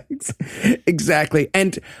 Yeah, exactly.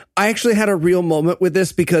 And I actually had a real moment with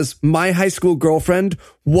this because my high school girlfriend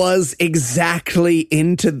was exactly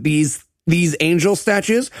into these angel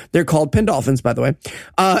statues. They're called Pendolphins, by the way.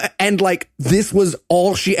 And like, this was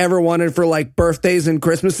all she ever wanted for like birthdays and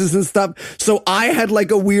Christmases and stuff. So I had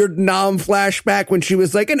like a weird Nam flashback when she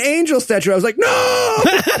was like an angel statue. I was like, no,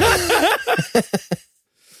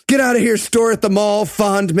 get out of here. Store at the mall,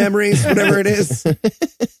 fond memories, whatever it is.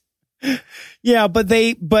 Yeah,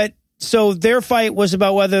 but so their fight was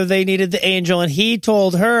about whether they needed the angel, and he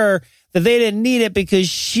told her that they didn't need it because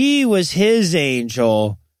she was his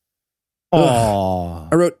angel. Oh,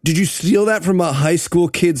 I wrote, did you steal that from a high school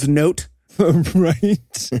kid's note?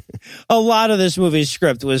 Right. A lot of this movie's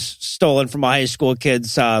script was stolen from a high school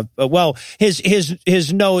kid's,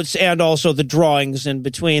 his notes and also the drawings in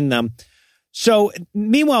between them. So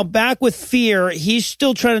meanwhile, back with Fear, he's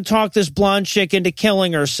still trying to talk this blonde chick into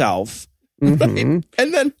killing herself. Mm-hmm.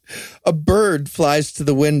 And then a bird flies to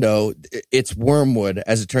the window. It's Wormwood,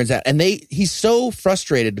 as it turns out. And he's so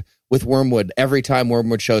frustrated with Wormwood every time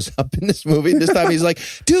Wormwood shows up in this movie. This time he's like,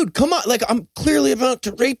 dude, come on. Like, I'm clearly about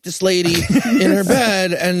to rape this lady in her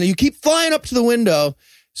bed, and you keep flying up to the window.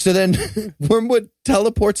 So then Wormwood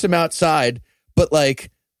teleports him outside, but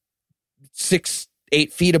like 6-8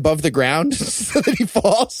 feet above the ground so that he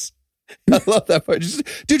falls. I love that part.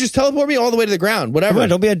 Just teleport me all the way to the ground. Whatever. Come on,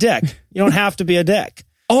 don't be a dick. You don't have to be a dick.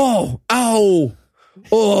 Oh, ow.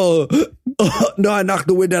 Oh, no, I knocked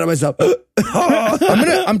the wind out of myself.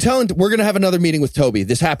 I'm telling, we're going to have another meeting with Toby.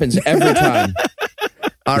 This happens every time.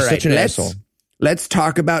 All He's right, such an asshole. Let's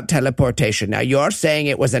talk about teleportation. Now, you're saying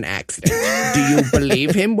it was an accident. Do you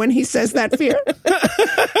believe him when he says that, Fear?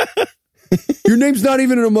 Your name's not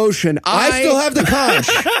even an emotion. I still have the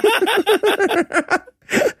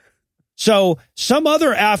conch. So some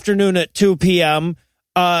other afternoon at 2 p.m.,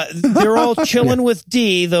 they're all chilling with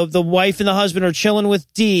Dee. The wife and the husband are chilling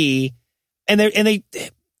with Dee, and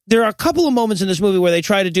there are a couple of moments in this movie where they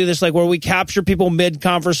try to do this, like where we capture people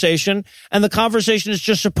mid-conversation, and the conversation is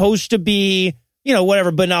just supposed to be,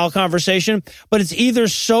 whatever, banal conversation, but it's either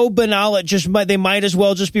so banal they might as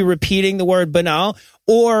well just be repeating the word banal,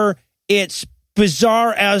 or it's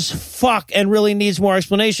bizarre as fuck and really needs more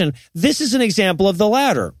explanation. This is an example of the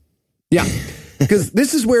latter. Yeah, because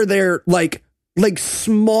this is where they're like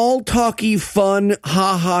small talky, fun,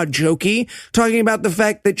 ha-ha, jokey, talking about the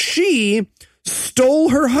fact that she stole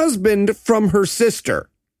her husband from her sister.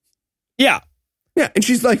 Yeah. Yeah, and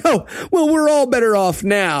she's like, oh, well, we're all better off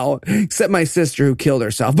now, except my sister who killed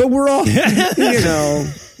herself. But we're all,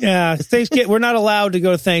 Yeah, Thanksgiving. We're not allowed to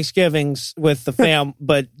go to Thanksgivings with the fam,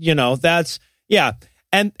 but, that's, yeah.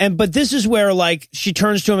 But this is where, like, she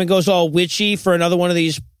turns to him and goes all witchy for another one of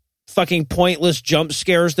these fucking pointless jump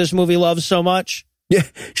scares this movie loves so much. Yeah,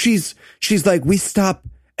 she's like, we stop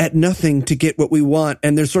at nothing to get what we want,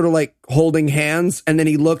 and they're sort of like holding hands, and then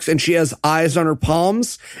he looks and she has eyes on her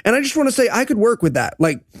palms, and I just want to say I could work with that.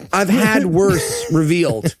 Like, I've had worse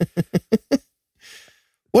revealed.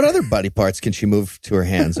 What other body parts can she move to her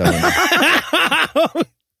hands?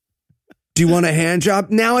 Do you want a hand job?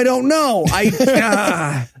 Now I don't know.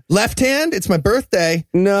 Left hand? It's my birthday.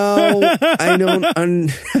 No, I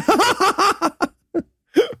don't.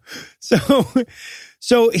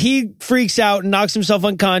 So he freaks out and knocks himself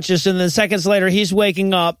unconscious, and then seconds later he's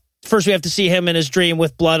waking up. First we have to see him in his dream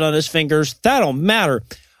with blood on his fingers. That don't matter.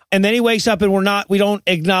 And then he wakes up and we don't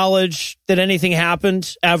acknowledge that anything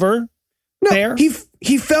happened ever. No, there.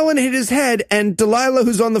 He fell and hit his head, and Delilah,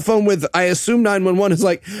 who's on the phone with, I assume, 911, is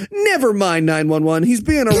like, never mind 911. He's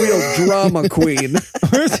being a real drama queen.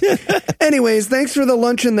 Anyways, thanks for the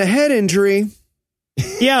lunch in the head injury.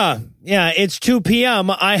 Yeah, it's 2 p.m.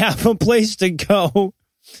 I have a place to go.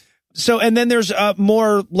 So, and then there's a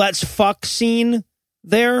more let's fuck scene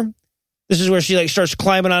there. This is where she like starts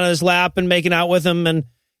climbing on his lap and making out with him, and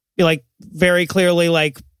like very clearly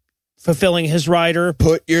like fulfilling his rider.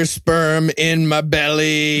 Put your sperm in my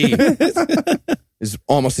belly. Is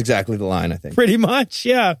almost exactly the line, I think. Pretty much,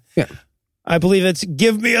 yeah. I believe it's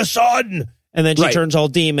give me a son. And then she turns all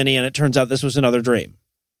demon-y, and it turns out this was another dream.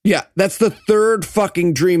 Yeah, that's the third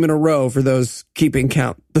fucking dream in a row for those keeping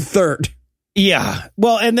count. The third. Yeah.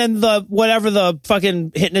 Well, and then whatever the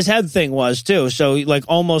fucking hitting his head thing was, too. So, like,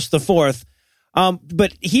 almost the fourth.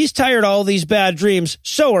 But he's tired of all these bad dreams.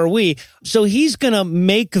 So are we. So he's going to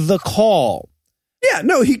make the call. Yeah,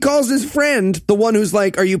 no, he calls his friend, the one who's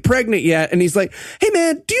like, are you pregnant yet? And he's like, hey,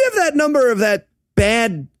 man, do you have that number of that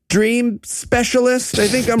bad dream specialist? I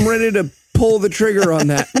think I'm ready to pull the trigger on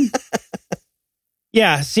that.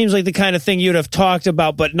 Yeah, seems like the kind of thing you'd have talked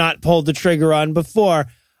about but not pulled the trigger on before.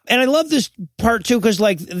 And I love this part, too, because,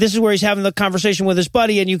 like, this is where he's having the conversation with his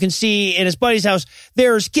buddy, and you can see in his buddy's house,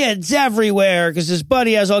 there's kids everywhere, because his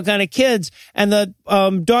buddy has all kind of kids. And the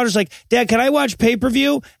daughter's like, Dad, can I watch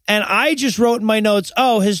pay-per-view? And I just wrote in my notes,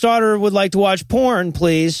 oh, his daughter would like to watch porn,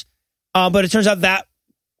 please. But it turns out that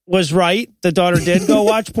was right. The daughter did go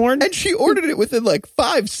watch porn. And she ordered it within, like,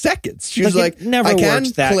 5 seconts. She was like, never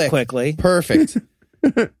works that quickly. Perfect.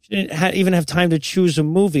 She didn't even have time to choose a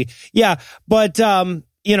movie. Yeah, but...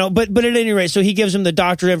 but at any rate, so he gives him the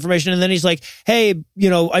doctor information, and then he's like, hey,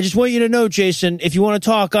 I just want you to know, Jason, if you want to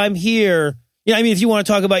talk, I'm here. Yeah, I mean, if you want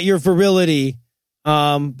to talk about your virility. But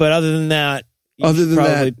other than that, you should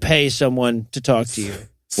probably pay someone to talk to you.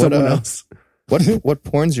 Someone else. What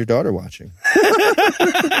porn's your daughter watching?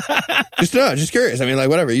 Just curious. I mean, like,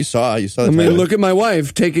 whatever you saw the title. Look at my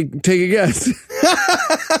wife. Take a guess.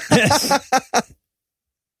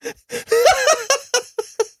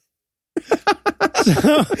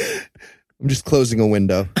 I'm just closing a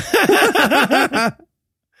window.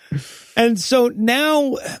 And so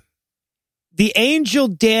now the angel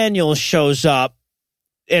Daniel shows up,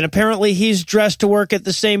 and apparently he's dressed to work at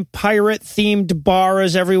the same pirate-themed bar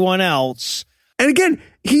as everyone else. And again,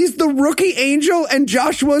 he's the rookie angel, and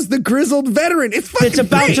Joshua's the grizzled veteran. It's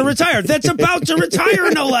about to retire. That's about to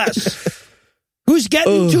retire, no less. Who's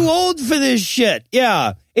getting too old for this shit?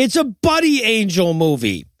 Yeah, it's a buddy angel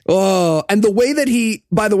movie. Oh, and the way that he,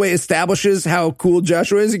 by the way, establishes how cool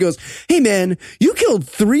Joshua is, he goes, hey, man, you killed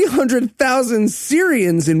 300,000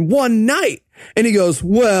 Syrians in one night. And he goes,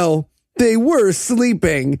 well, they were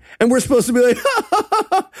sleeping. And we're supposed to be like,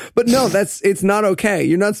 but no, it's not okay.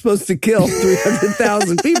 You're not supposed to kill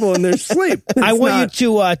 300,000 people in their sleep. I want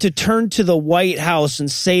you to turn to the White House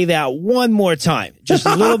and say that one more time, just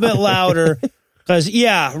a little bit louder. Because,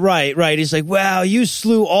 yeah, right. He's like, wow, you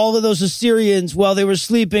slew all of those Assyrians while they were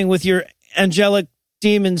sleeping with your angelic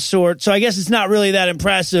demon sword. So I guess it's not really that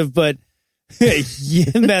impressive, but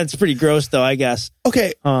yeah, that's pretty gross, though, I guess.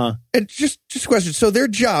 Okay, and just a question. So their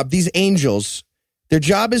job, these angels, their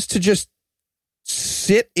job is to just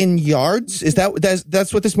sit in yards?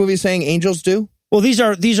 That's what this movie is saying angels do? Well, these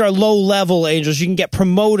are low-level angels. You can get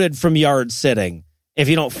promoted from yard sitting if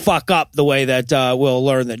you don't fuck up the way that we'll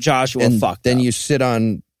learn that Joshua fucked then up. You sit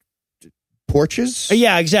on porches?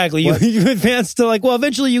 Yeah, exactly. You advance to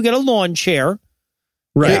eventually you get a lawn chair.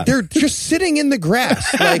 Right. They're just sitting in the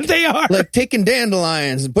grass. Like they are. Like taking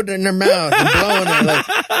dandelions and putting it in their mouth and blowing it. Like,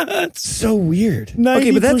 it's so weird. 90%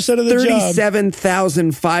 okay, but that's of the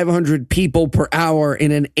 37,500 people per hour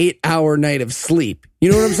in an 8-hour night of sleep.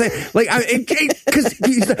 You know what I'm saying? Like, because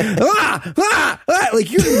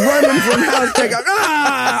like you're running from house to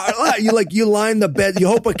you line the bed. You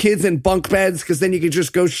hope a kid's in bunk beds because then you can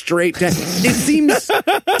just go straight down. It seems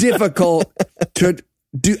difficult to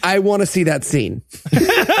do. I want to see that scene.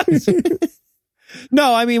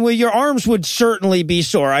 No, I mean, well, your arms would certainly be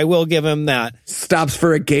sore. I will give him that. Stops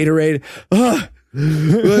for a Gatorade. Well,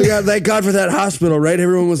 thank God for that hospital, right?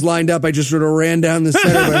 Everyone was lined up. I just sort of ran down the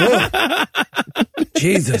center.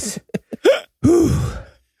 Jesus.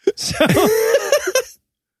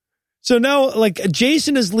 So now, like,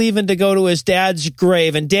 Jason is leaving to go to his dad's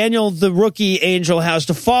grave, and Daniel, the rookie angel, has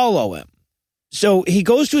to follow him. So he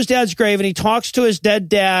goes to his dad's grave, and he talks to his dead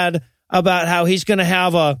dad about how he's going to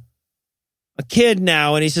have a kid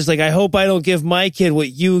now, and he says, like, I hope I don't give my kid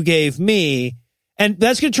what you gave me. And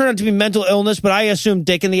that's going to turn out to be mental illness, but I assume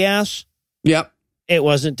dick in the ass. Yep. It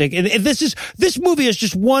wasn't dick. This movie is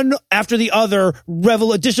just one after the other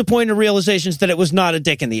disappointing realizations that it was not a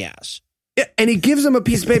dick in the ass. Yeah, and he gives him a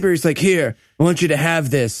piece of paper. He's like, here, I want you to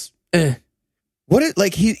have this.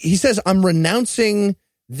 He says, I'm renouncing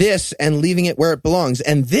this and leaving it where it belongs.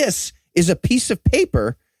 And this is a piece of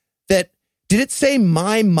paper that, did it say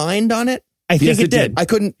my mind on it? I think it did. I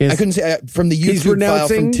couldn't say from the YouTube file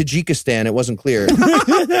from Tajikistan. It wasn't clear.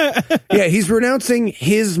 Yeah, he's renouncing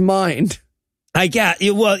his mind. I got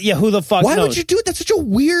it. Well, yeah. Who the fuck? Why knows? would you do it? That's such a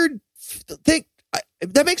weird thing.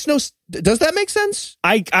 That makes no. Does that make sense?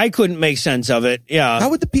 I couldn't make sense of it. Yeah. How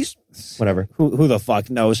would the piece? Whatever. Who the fuck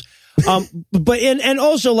knows? But and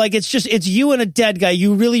also, like, it's you and a dead guy.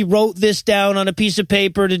 You really wrote this down on a piece of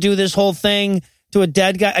paper to do this whole thing to a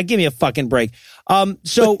dead guy? Give me a fucking break.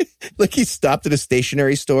 So like he stopped at a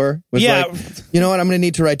stationery store. Was like, you know what? I'm going to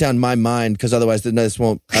need to write down my mind because otherwise this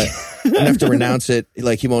won't. I'm going to have to renounce it.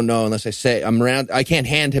 Like he won't know unless I say I can't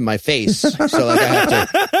hand him my face. So like I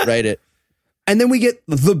have to write it. And then we get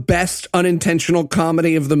the best unintentional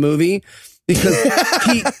comedy of the movie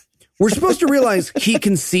because we're supposed to realize he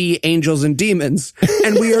can see angels and demons.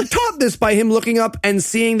 And we are taught this by him looking up and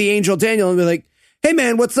seeing the angel Daniel and be like, hey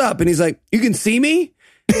man, what's up? And he's like, you can see me?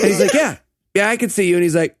 And he's like, yeah, I can see you. And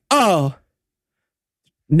he's like, oh,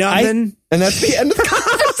 nothing. And that's the end of the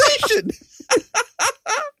conversation.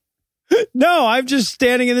 No, I'm just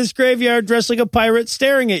standing in this graveyard dressed like a pirate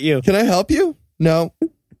staring at you. Can I help you? No.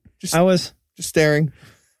 I was just staring.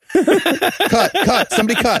 Cut.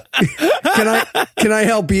 Somebody cut. Can I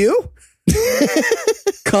help you?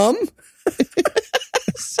 Come.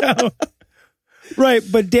 So, right,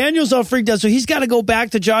 but Daniel's all freaked out, so he's got to go back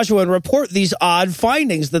to Joshua and report these odd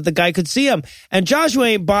findings that the guy could see him. And Joshua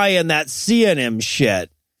ain't buying that seeing him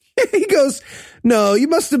shit. He goes, no, you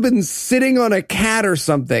must have been sitting on a cat or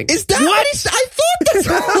something. Is that what he said? I thought that's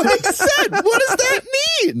what he said. What does that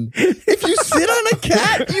mean? If you sit on a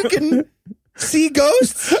cat, you can see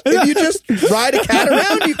ghosts? If you just ride a cat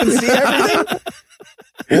around, you can see everything.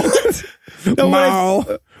 What? No,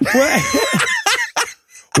 Mow.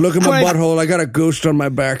 Look at my butthole. I got a ghost on my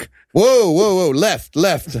back. Whoa. Left.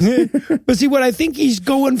 But see, what I think he's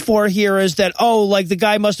going for here is that, like the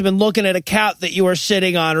guy must have been looking at a cat that you were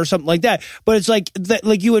sitting on or something like that. But it's like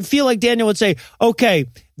you would feel like Daniel would say, okay,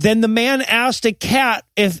 then the man asked a cat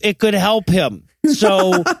if it could help him.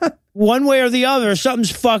 So one way or the other,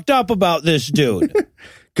 something's fucked up about this dude.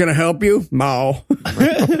 Can I help you? Mow.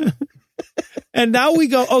 And now we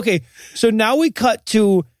go, okay, so now we cut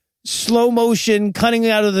to slow motion cutting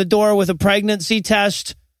out of the door with a pregnancy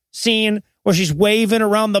test scene where she's waving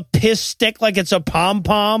around the piss stick like it's a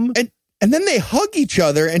pom-pom. And then they hug each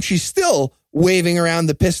other and she's still waving around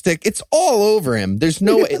the piss stick. It's all over him. There's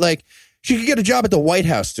no way, like, she could get a job at the White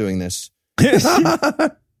House doing this.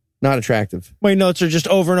 Not attractive. My notes are just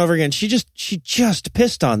over and over again. She just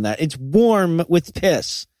pissed on that. It's warm with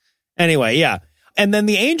piss. Anyway, yeah. And then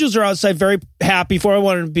the angels are outside very happy for. I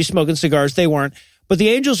wanted to be smoking cigars. They weren't. But the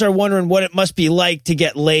angels are wondering what it must be like to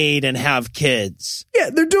get laid and have kids. Yeah,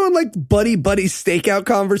 they're doing like buddy stakeout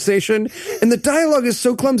conversation. And the dialogue is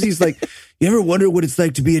so clumsy. He's like, you ever wonder what it's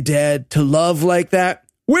like to be a dad, to love like that?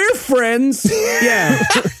 We're friends. Yeah.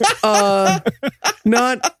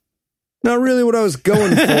 Not really what I was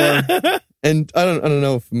going for. And I don't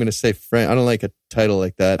know if I'm going to say friend. I don't like a title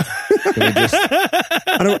like that. Can we just...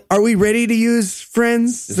 Are we ready to use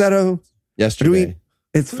friends? Is that a... Yesterday.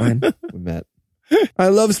 It's fine. We met. I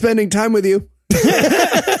love spending time with you.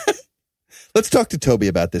 Let's talk to Toby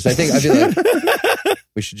about this. I feel like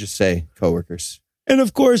we should just say coworkers. And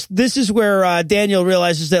of course, this is where Daniel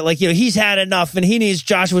realizes that, he's had enough and he needs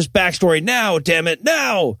Joshua's backstory now. Damn it,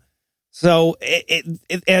 now. So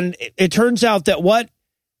it turns out that what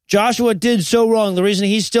Joshua did so wrong, the reason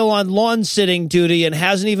he's still on lawn sitting duty and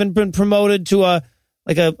hasn't even been promoted to a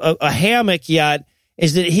hammock yet,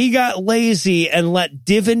 is that he got lazy and let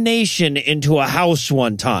divination into a house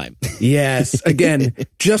one time. Yes. Again,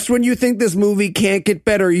 just when you think this movie can't get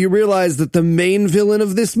better, you realize that the main villain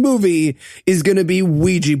of this movie is going to be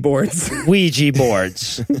Ouija boards. Ouija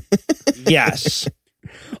boards. Yes.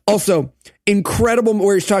 Also, incredible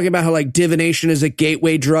where he's talking about how like divination is a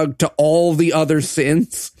gateway drug to all the other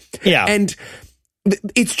sins. Yeah. And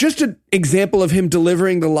it's just an example of him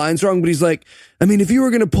delivering the lines wrong, but he's like, I mean, if you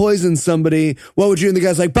were going to poison somebody, what would you? And the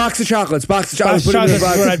guy's like, box of chocolates. Box of chocolates is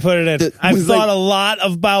what I'd put it in. I've thought a lot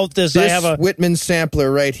about this. I have a Whitman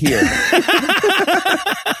sampler right here.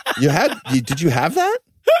 Did you have that?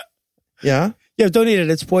 Yeah. Yeah, don't eat it.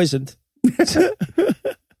 It's poisoned.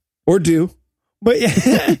 Or do. But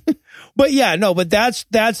that's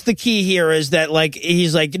the key here is that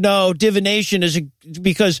he's like, no, divination is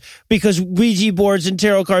because Ouija boards and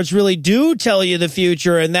tarot cards really do tell you the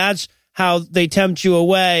future, and that's how they tempt you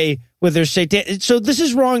away with their satan. So this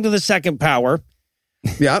is wrong to the second power.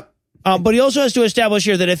 Yeah. But he also has to establish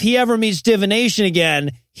here that if he ever meets divination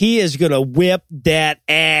again, he is going to whip that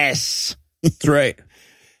ass. That's right.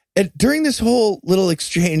 And during this whole little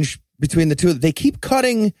exchange between the two, they keep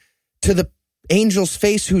cutting to the angel's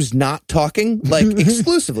face who's not talking,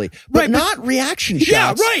 exclusively, but not reaction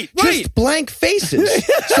shots. Yeah, right. Just blank faces.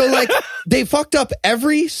 So they fucked up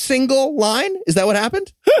every single line. Is that what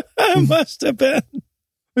happened? It must have been. It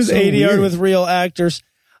was so 80 yard with real actors.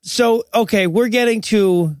 So, okay, we're getting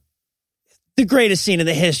to the greatest scene in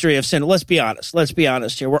the history of cinema. Let's be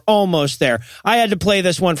honest here. We're almost there. I had to play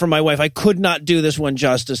this one for my wife. I could not do this one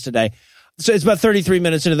justice today. So it's about 33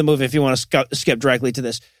 minutes into the movie if you want to skip directly to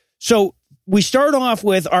this. So we start off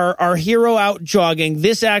with our hero out jogging.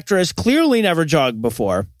 This actress clearly never jogged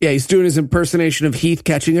before. Yeah, he's doing his impersonation of Heath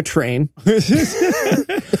catching a train. I'm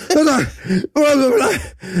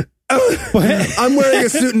wearing a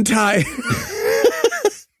suit and tie.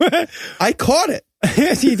 I caught it.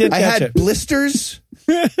 He did. I had blisters.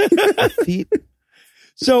 Feet.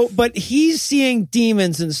 So, but he's seeing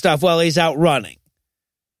demons and stuff while he's out running,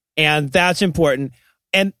 and that's important.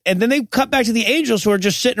 And then they cut back to the angels who are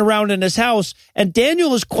just sitting around in his house. And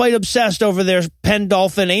Daniel is quite obsessed over their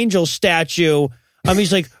Pendolphin angel statue.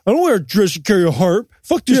 He's like, I don't wear a dress to carry a harp.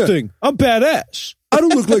 Fuck this thing. I'm badass. I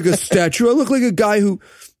don't look like a statue. I look like a guy who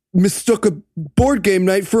mistook a board game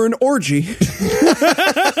night for an orgy.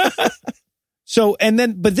 So,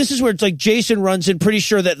 but this is where it's like Jason runs in pretty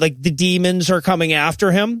sure that the demons are coming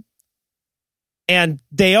after him. And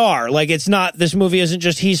they are. It's not, this movie isn't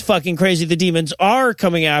just he's fucking crazy. The demons are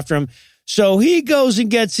coming after him. So he goes and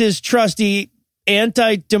gets his trusty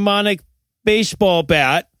anti-demonic baseball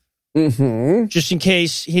bat. Mm-hmm. Just in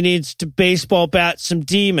case he needs to baseball bat some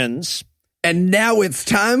demons. And now it's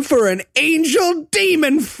time for an angel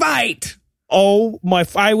demon fight.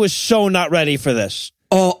 I was so not ready for this.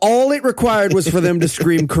 All it required was for them to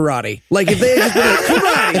scream karate. Like if they had just been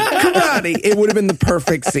like karate, it would have been the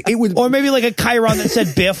perfect scene. Or maybe like a chyron that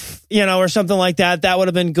said Biff, or something like that. That would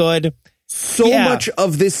have been good. So much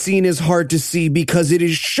of this scene is hard to see because it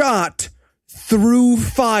is shot through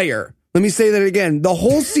fire. Let me say that again. The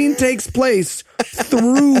whole scene takes place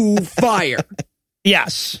through fire.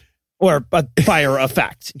 Yes. Or a fire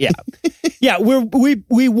effect. Yeah. Yeah.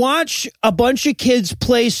 We watch a bunch of kids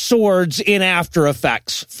play swords in After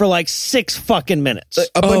Effects for like 6 fucking minutes.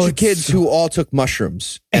 A bunch of kids who all took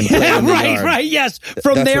mushrooms and played in the yard. Right. Yes.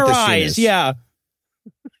 From That's their what this scene eyes. is. Yeah.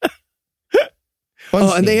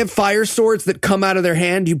 And they have fire swords that come out of their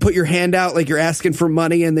hand. You put your hand out like you're asking for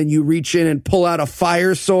money, and then you reach in and pull out a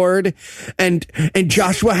fire sword. And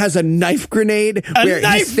Joshua has a knife grenade where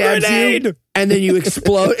he stabs you, and then you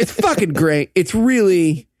explode. It's fucking great. It's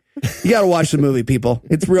really, you got to watch the movie, people.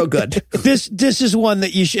 It's real good. This is one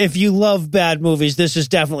that you should, if you love bad movies, this is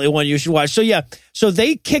definitely one you should watch. So yeah, so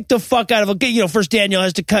they kick the fuck out of first Daniel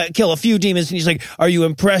has to kill a few demons, and he's like, "Are you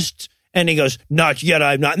impressed?" And he goes, "Not yet,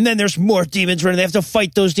 I'm not." And then there's more demons running. They have to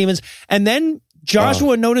fight those demons. And then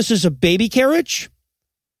Joshua notices a baby carriage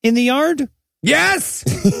in the yard. Yes.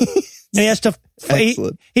 And he has to fight.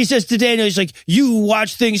 He says to Daniel, he's like, "You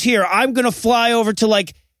watch things here. I'm going to fly over to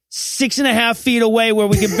like 6.5 feet away where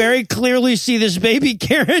we can very clearly see this baby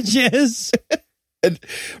carriage is."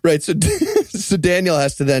 Right. So Daniel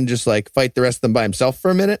has to then just like fight the rest of them by himself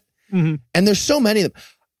for a minute. Mm-hmm. And there's so many of them.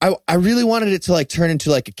 I really wanted it to like turn into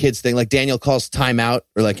like a kid's thing. Like Daniel calls timeout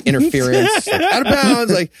or like interference, like, out of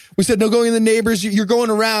bounds. Like we said, no going in the neighbors. You're going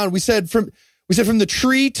around. We said from the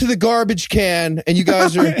tree to the garbage can, and you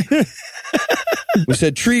guys are. We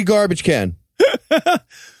said tree, garbage can. But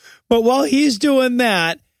while he's doing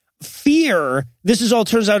that, Fear,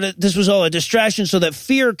 turns out this was all a distraction so that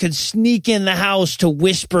Fear could sneak in the house to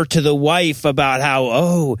whisper to the wife about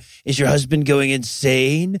how, is your husband going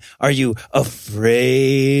insane? Are you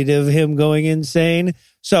afraid of him going insane?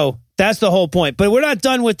 So that's the whole point. But we're not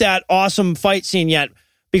done with that awesome fight scene yet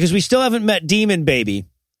because we still haven't met Demon Baby.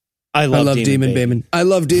 I love Demon Baby. I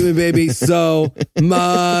love Demon Baby so much.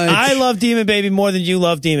 I love Demon Baby more than you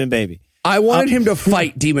love Demon Baby. I wanted him to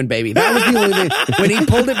fight Demon Baby. That was the only thing. When he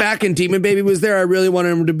pulled it back and Demon Baby was there, I really wanted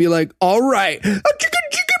him to be like, "All right,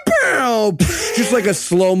 pow!" Just like a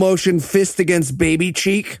slow motion fist against baby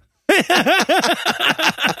cheek.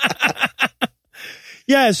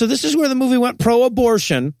 Yeah, so this is where the movie went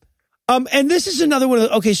pro-abortion. And this is another one.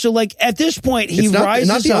 Okay, so like at this point, he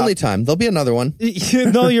rises up. Not the only time. There'll be another one.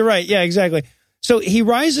 No, you're right. Yeah, exactly. So he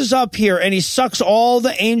rises up here and he sucks all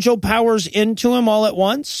the angel powers into him all at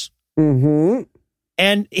once. Mm-hmm.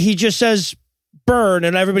 And he just says, "Burn,"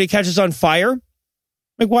 and everybody catches on fire.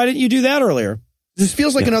 Like, why didn't you do that earlier? This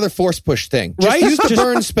feels like another force push thing. Just Right? use the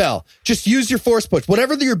burn spell. Just use your force push.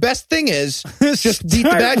 Whatever your best thing is, just beat the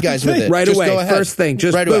bad guys with it. Right just away. Go ahead. First thing.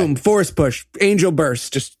 Just right boom. Away. Force push. Angel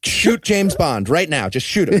burst. Just shoot James Bond right now. Just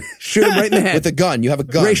shoot him. Shoot him right in the head. With a gun. You have a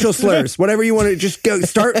gun. Racial slurs. Whatever you want to just go.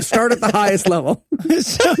 Start at the highest level.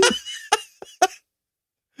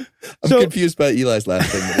 I'm confused by Eli's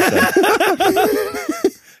last thing.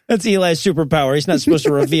 That's Eli's superpower. He's not supposed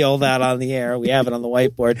to reveal that on the air. We have it on the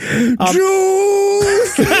whiteboard.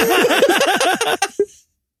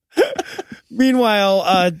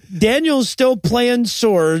 Meanwhile, Daniel's still playing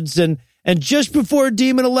swords, and just before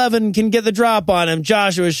Demon 11 can get the drop on him,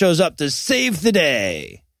 Joshua shows up to save the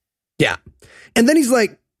day. Yeah. And then he's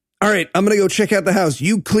like, "All right, I'm going to go check out the house.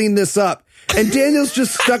 You clean this up." And Daniel's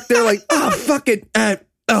just stuck there like, "Oh, fuck it.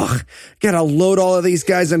 Gotta load all of these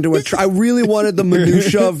guys into a I really wanted the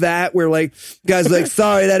minutia of that where like guys like,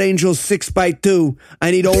 "Sorry, that angel's 6x2.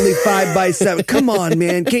 I need only 5x7. Come on,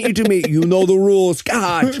 man. Can't you do me? You know the rules.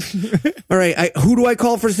 God. All right. Who do I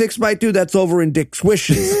call for 6x2? That's over in Dick's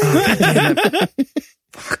Wishes."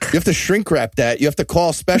 You have to shrink wrap that. You have to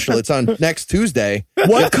call special. It's on next Tuesday.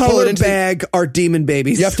 What color bag are Demon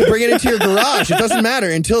Babies? You have to bring it into your garage. It doesn't matter.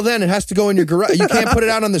 Until then, it has to go in your garage. You can't put it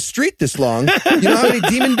out on the street this long. You know how many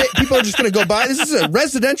people are just going to go by? This is a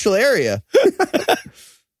residential area.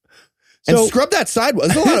 And scrub that sidewalk.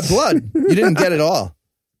 There's a lot of blood. You didn't get it all.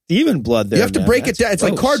 Demon blood there. You have to break it down. It's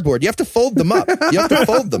like cardboard. You have to fold them up. You have to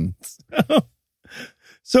fold them.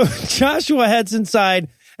 So Joshua heads inside.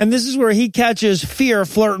 And this is where he catches Fear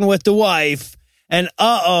flirting with the wife. And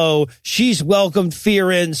she's welcomed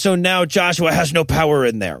Fear in. So now Joshua has no power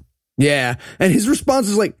in there. Yeah. And his response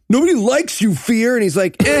is like, "Nobody likes you, Fear." And he's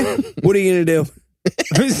like, what are you going to do?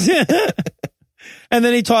 And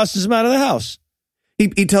then he tosses him out of the house.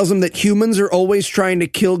 He tells him that humans are always trying to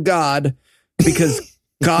kill God because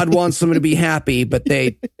God wants them to be happy, but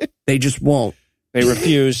they just won't. They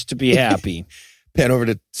refuse to be happy. Pan over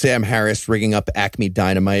to Sam Harris rigging up Acme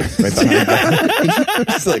Dynamite right behind God.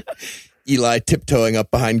 It's like Eli tiptoeing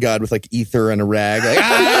up behind God with like ether and a rag. Like,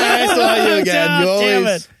 I saw you again. You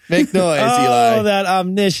always make noise, Eli. Oh, that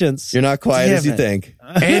omniscience. You're not quiet as you think.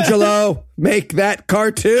 Angelo, make that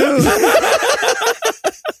cartoon.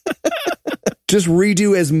 Just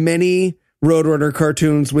redo as many Roadrunner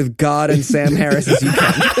cartoons with God and Sam Harris as you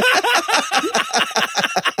can.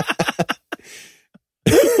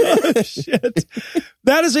 Oh, shit.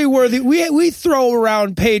 That is a worthy. We throw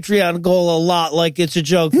around Patreon goal a lot like it's a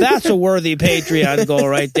joke. That's a worthy Patreon goal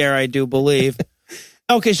right there, I do believe.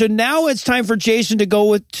 Okay, so now it's time for Jason to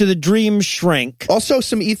go to the dream shrink. Also,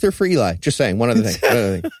 some ether for Eli. Just saying. One other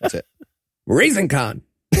thing. That's it. Raisin Con.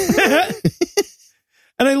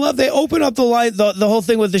 And I love they open up the whole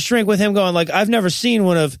thing with the shrink with him going like, I've never seen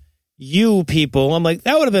one of you people. I'm like,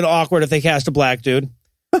 that would have been awkward if they cast a black dude.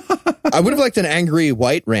 I would have liked an angry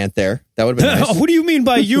white rant there. That would have been nice. What do you mean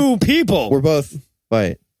by you people? We're both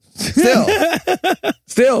white.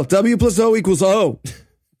 Still, W plus O equals O.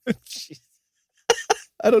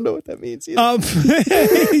 I don't know what that means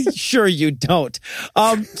either. Sure you don't.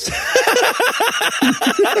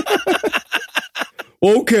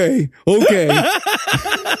 Okay.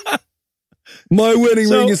 My wedding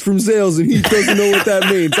ring is from Zales and he doesn't know what that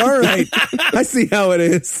means. All right. I see how it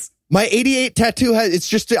is. My 88 tattoo it's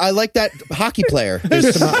just, I like that hockey player.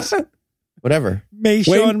 There's some, whatever.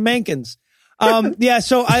 Mayshawn Mankins. Yeah,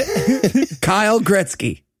 so Kyle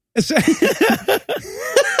Gretzky.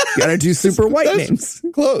 Gotta do super white names.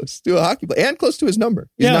 Close to a hockey player and close to his number.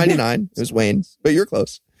 He's 99. It was Wayne, but you're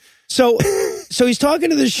close. So he's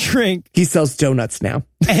talking to the shrink. He sells donuts now.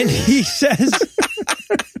 And he says...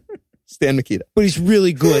 Stan Mikita. But he's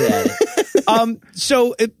really good at it.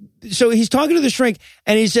 So he's talking to the shrink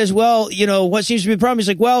and he says, well, what seems to be the problem? He's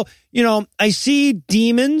like, well, I see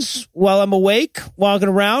demons while I'm awake, walking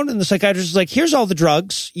around. And the psychiatrist is like, here's all the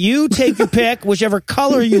drugs. You take your pick, whichever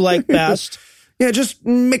color you like best. Yeah, just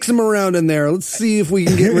mix them around in there. Let's see if we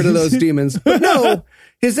can get rid of those demons. But no,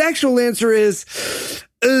 his actual answer is,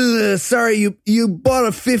 sorry, you bought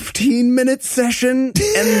a 15-minute session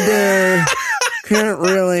and can't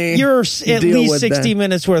really. You're at least 60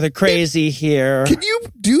 minutes worth of crazy here. Can you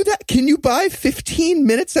do that? Can you buy 15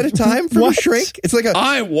 minutes at a time from a shrink? It's like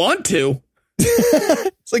I want to.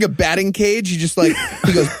 It's like a batting cage. You just like,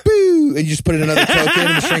 he goes, boo, and you just put in another token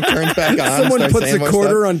and the shrink turns back on. Someone puts a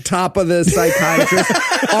quarter on top of the psychiatrist.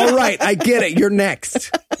 All right, I get it. You're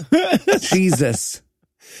next. Jesus.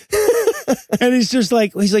 And he's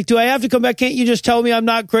like, do I have to come back? Can't you just tell me I'm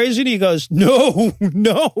not crazy? And he goes, no,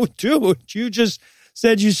 dude, you just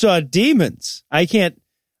said you saw demons. I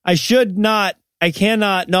cannot,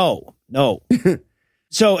 no.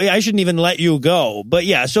 So I shouldn't even let you go. But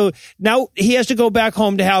yeah, so now he has to go back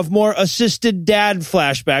home to have more assisted dad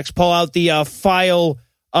flashbacks, pull out the file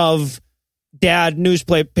of dad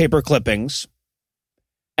newspaper clippings.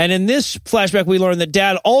 And in this flashback, we learn that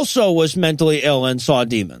dad also was mentally ill and saw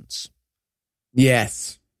demons.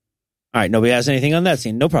 Yes. All right, nobody has anything on that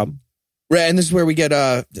scene. No problem. Right, and this is where we get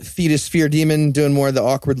fetus fear demon doing more of the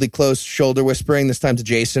awkwardly close shoulder whispering, this time to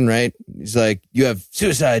Jason, right? He's like, you have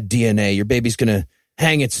suicide DNA. Your baby's going to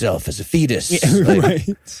hang itself as a fetus. Yeah, like, right.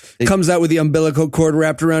 Comes out with the umbilical cord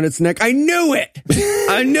wrapped around its neck. I knew it.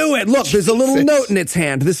 Look, there's a little note in its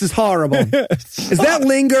hand. This is horrible. Is that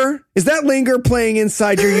linger? Is that linger playing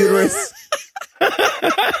inside your uterus?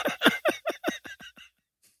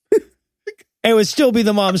 It would still be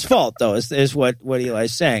the mom's fault, though, is what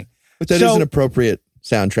Eli's saying. But that is an appropriate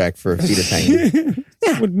soundtrack for a fetus hanging.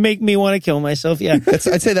 Would make me want to kill myself, yeah.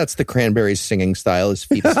 I'd say that's the Cranberries singing style, is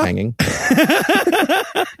fetus hanging.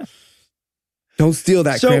 Don't steal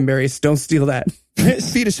that, Cranberries. Don't steal that.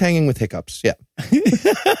 Fetus hanging with hiccups, yeah.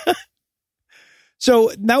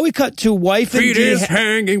 So now we cut to wife and fetus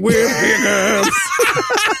hanging with hiccups.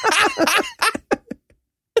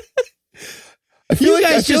 I feel like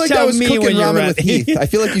that was me cooking when you're ramen with ready. Heath. I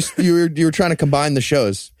feel like you were trying to combine the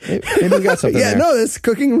shows. Maybe we got something there. No, it's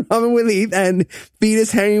cooking ramen with Heath and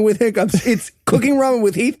fetus hanging with hiccups. It's cooking ramen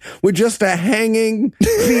with Heath with just a hanging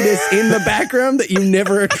fetus in the background that you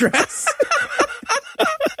never address.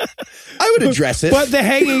 I would address it. But the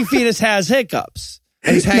hanging fetus has hiccups.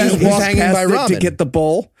 And he's hanging by ramen. To get the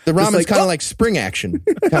bowl. The ramen's kind of like spring action,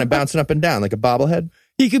 kind of bouncing up and down like a bobblehead.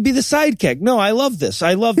 He could be the sidekick. No, I love this.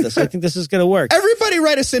 I think this is going to work. Everybody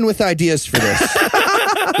write us in with ideas for this.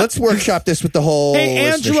 Let's workshop this with the whole Hey,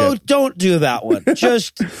 Angelo, don't do that one.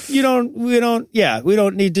 Just, we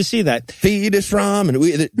don't need to see that. Fetus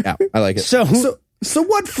ramen. Yeah, I like it. So So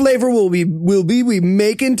what flavor will we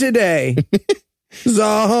making today?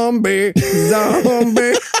 Zombie.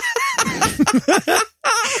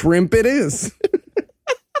 Shrimp it is.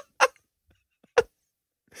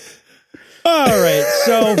 All right,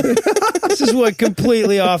 so this is what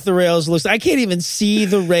completely off the rails looks. I can't even see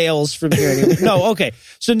the rails from here anymore. No, okay.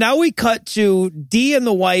 So now we cut to Dee and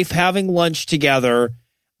the wife having lunch together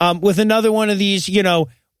with another one of these,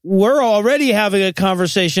 we're already having a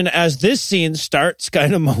conversation as this scene starts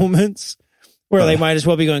kind of moments where they might as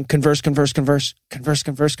well be going converse.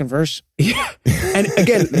 Yeah. And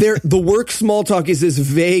again, the work small talk is as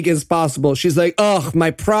vague as possible. She's like, "Oh,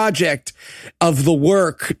 my project of the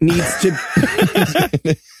work needs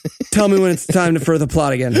to tell me when it's time for the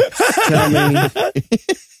plot again. Tell me."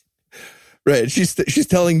 Right. She's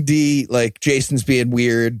telling Dee like Jason's being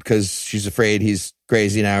weird because she's afraid he's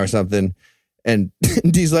crazy now or something. And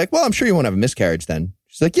Dee's like, "Well, I'm sure you won't have a miscarriage then."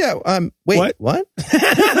 She's like, "Yeah, wait, what?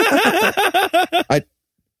 I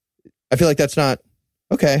feel like that's not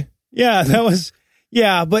okay." Yeah, that was,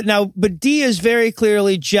 but Dee is very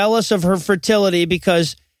clearly jealous of her fertility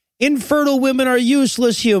because infertile women are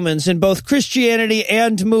useless humans in both Christianity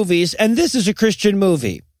and movies, and this is a Christian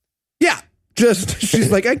movie. Yeah.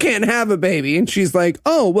 She's like, "I can't have a baby." And she's like,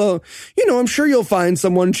 "Oh, well, I'm sure you'll find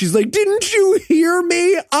someone." She's like, "Didn't you hear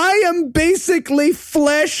me? I am basically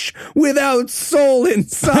flesh without soul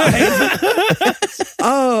inside."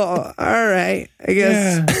 Oh, all right. I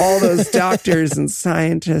guess all those doctors and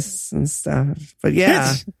scientists and stuff. But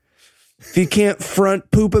yeah, if you can't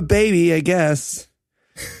front poop a baby, I guess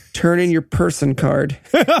turn in your person card.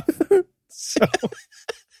 So...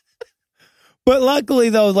 But luckily,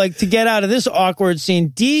 though, like to get out of this awkward scene,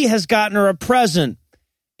 Dee has gotten her a present.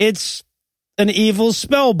 It's an evil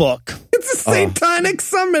spell book. It's a satanic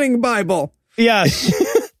summoning Bible. Yes.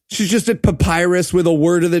 She's just a papyrus with a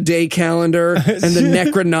word of the day calendar and the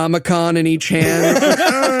Necronomicon in each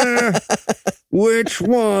hand. Which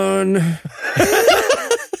one? I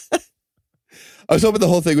was hoping the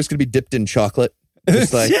whole thing was going to be dipped in chocolate.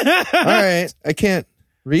 Just like, all right, I can't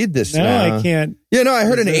read this. No, now. I can't. Yeah, no, I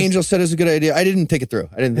heard an angel said it was a good idea. I didn't think it through.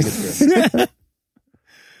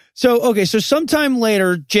 So sometime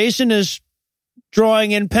later, Jason is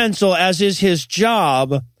drawing in pencil, as is his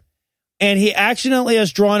job, and he accidentally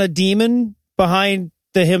has drawn a demon behind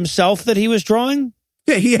the himself that he was drawing.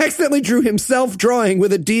 Yeah, he accidentally drew himself drawing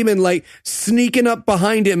with a demon like sneaking up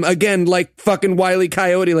behind him again, like fucking Wile E.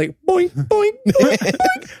 Coyote, like boing, boing, boing,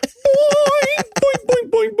 boing, boing, boing,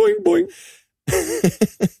 boing, boing, boing.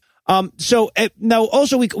 So now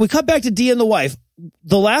also we cut back to Dee and the wife.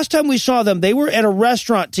 The last time we saw them, they were at a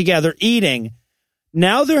restaurant together eating.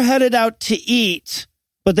 Now they're headed out to eat,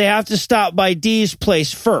 but they have to stop by Dee's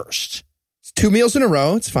place first. It's 2 meals in a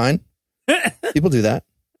row. It's fine. People do that.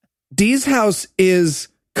 Dee's house is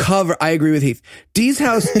covered. I agree with Heath. Dee's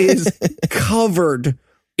house is covered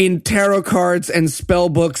in tarot cards and spell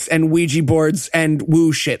books and Ouija boards and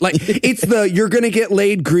woo shit. Like it's the you're gonna get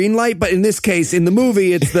laid green light, but in this case, in the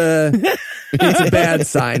movie, it's a bad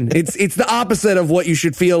sign. It's the opposite of what you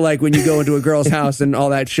should feel like when you go into a girl's house and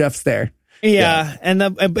all that chef's there. Yeah. And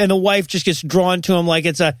the wife just gets drawn to him like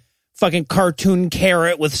it's a fucking cartoon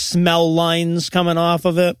carrot with smell lines coming off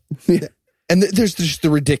of it. Yeah. And there's just the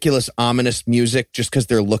ridiculous, ominous music just because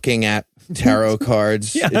they're looking at tarot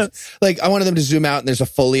cards. Yeah. Like, I wanted them to zoom out and there's a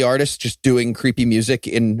Foley artist just doing creepy music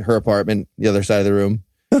in her apartment, the other side of the room.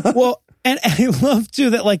 Well, and I love, too,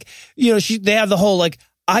 that, like, they have the whole, like,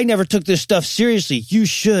 I never took this stuff seriously. You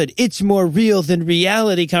should. It's more real than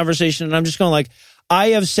reality conversation. And I'm just going like, I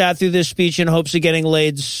have sat through this speech in hopes of getting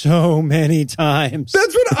laid so many times.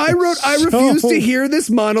 That's what I wrote. I refuse to hear this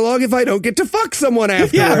monologue if I don't get to fuck someone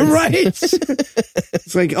afterwards. Yeah, right.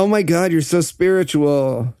 It's like, oh my God, you're so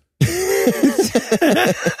spiritual. By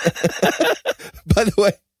the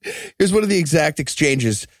way, here's one of the exact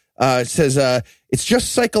exchanges. It says, it's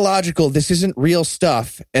just psychological. This isn't real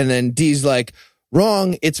stuff. And then Dee's like,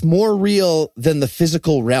 wrong. It's more real than the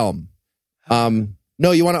physical realm.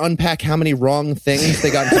 No, you want to unpack how many wrong things they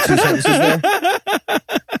got into 2 sentences there?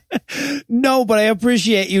 No, but I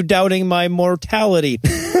appreciate you doubting my mortality.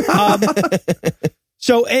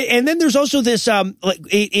 So, and then there's also this,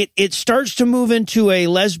 it starts to move into a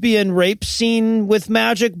lesbian rape scene with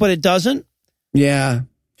magic, but it doesn't. Yeah.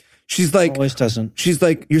 She's like, always doesn't. She's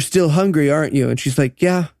like, you're still hungry, aren't you? And she's like,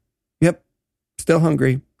 yeah, yep, still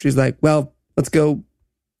hungry. She's like, well, let's go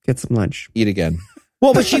get some lunch. Eat again.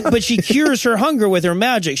 Well, but she cures her hunger with her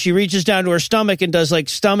magic. She reaches down to her stomach and does like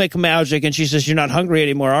stomach magic. And she says, you're not hungry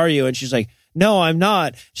anymore, are you? And she's like, no, I'm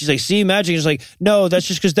not. She's like, see, magic. She's like, no, that's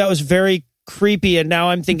just because that was very creepy. And now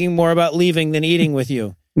I'm thinking more about leaving than eating with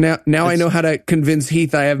you. Now I know how to convince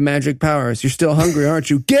Heath I have magic powers. You're still hungry, aren't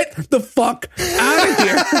you? Get the fuck out of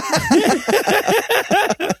here.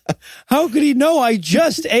 How could he know? I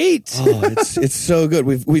just ate. Oh, it's so good.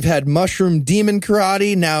 We've had mushroom demon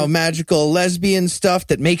karate, now magical lesbian stuff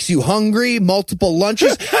that makes you hungry, multiple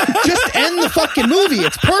lunches. Just end the fucking movie.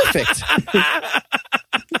 It's perfect.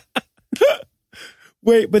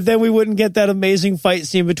 Wait, but then we wouldn't get that amazing fight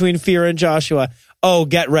scene between Fear and Joshua. Oh,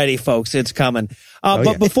 get ready, folks. It's coming.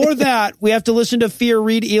 But before that, we have to listen to Fear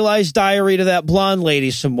read Eli's diary to that blonde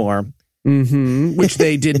lady some more. Mm-hmm. Which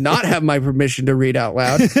they did not have my permission to read out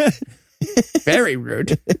loud. Very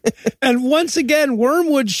rude. And once again,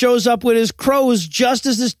 Wormwood shows up with his crows just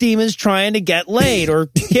as this demon's trying to get laid or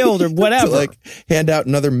killed or whatever. To, like, hand out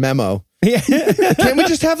another memo. Yeah. Can't we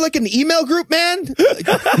just have like an email group, man?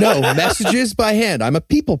 No, messages by hand. I'm a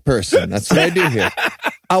people person. That's what I do here.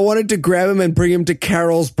 I wanted to grab him and bring him to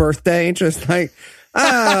Carol's birthday. Just like,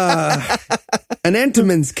 an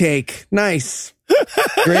Entenmann's cake. Nice.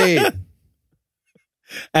 Great.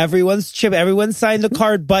 Everyone's signed the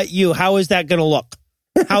card but you. How is that going to look?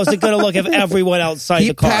 How's it going to look if everyone else signed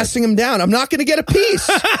the card? Keep passing him down. I'm not going to get a piece.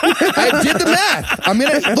 I did the math. I'm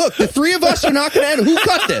going to look. The three of us are not going to end. Who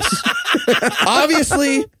cut this?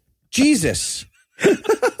 Obviously, Jesus. We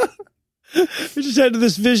just had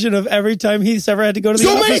this vision of every time Heath's ever had to go to the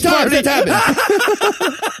office. So many times it's happened.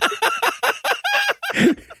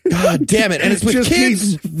 God damn it. And it's with just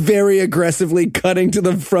kids. Very aggressively cutting to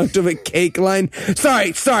the front of a cake line.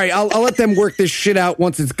 Sorry. I'll let them work this shit out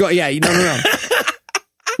once it's gone. Yeah, no.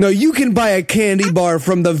 No, you can buy a candy bar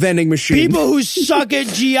from the vending machine. People who suck at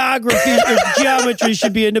geometry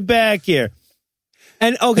should be in the back here.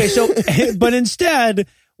 And okay, but instead,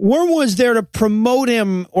 Wormwood's there to promote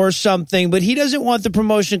him or something, but he doesn't want the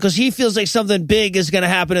promotion because he feels like something big is going to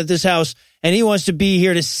happen at this house, and he wants to be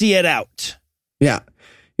here to see it out. Yeah.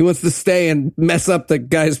 He wants to stay and mess up the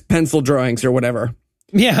guy's pencil drawings or whatever.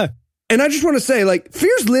 Yeah. And I just want to say, like,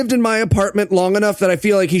 Fear's lived in my apartment long enough that I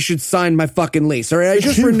feel like he should sign my fucking lease. All right, I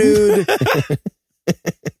just renewed.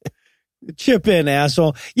 Chip in,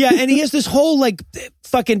 asshole. Yeah, and he has this whole, like,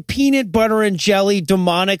 fucking peanut butter and jelly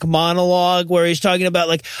demonic monologue where he's talking about,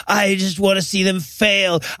 like, I just want to see them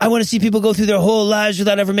fail. I want to see people go through their whole lives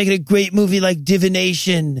without ever making a great movie like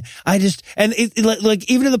Divination. And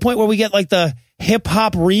like, even to the point where we get, like, the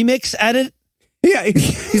hip-hop remix edit. Yeah,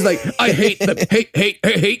 he's like, I hate them,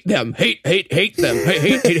 hate them, hate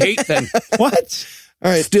them. What?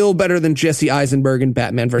 All right, still better than Jesse Eisenberg and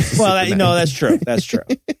Batman versus Superman. No, that's true. That's true.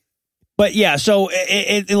 But yeah, so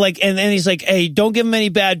and then he's like, hey, don't give him any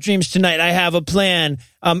bad dreams tonight. I have a plan.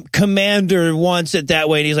 Commander wants it that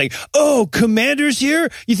way. And he's like, oh, Commander's here?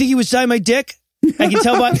 You think he would sign my dick? I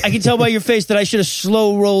can tell by your face that I should have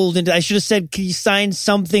slow rolled and I should have said, can you sign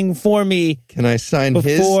something for me? Can I sign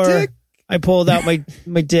his dick? I pulled out my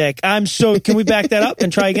dick. Can we back that up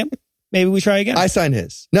and try again? Maybe we try again. I signed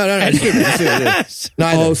his. No. Let's do it.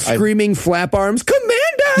 No, screaming flap arms, Commander!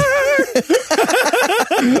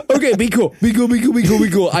 Okay, be cool.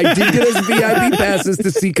 I did get us VIP passes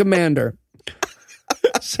to see Commander.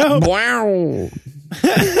 So, wow.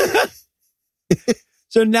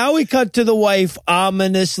 So now we cut to the wife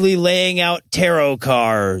ominously laying out tarot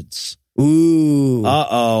cards. Ooh.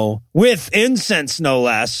 Uh-oh. With incense, no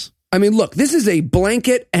less. I mean, look, this is a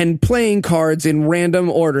blanket and playing cards in random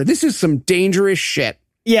order. This is some dangerous shit.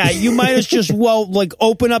 Yeah, you might as just,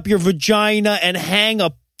 open up your vagina and hang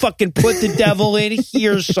a fucking put the devil in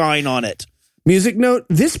here sign on it. Music note,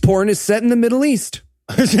 this porn is set in the Middle East.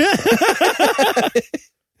 Just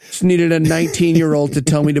needed a 19-year-old to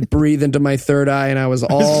tell me to breathe into my third eye, and I was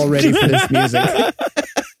all ready for this music.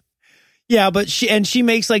 Yeah, but she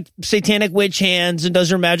makes like satanic witch hands and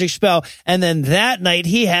does her magic spell. And then that night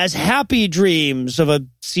he has happy dreams of a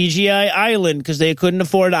CGI island because they couldn't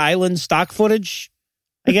afford island stock footage,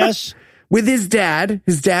 I guess. With his dad.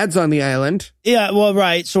 His dad's on the island. Yeah, well,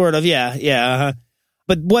 right, sort of. Yeah. Uh-huh.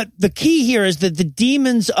 But what the key here is that the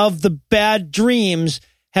demons of the bad dreams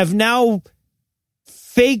have now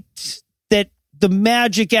faked that the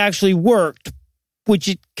magic actually worked, which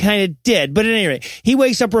it kind of did. But at any rate, he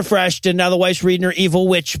wakes up refreshed, and now the wife's reading her evil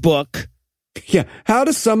witch book. Yeah. How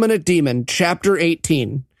to Summon a Demon, Chapter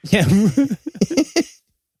 18. Yeah.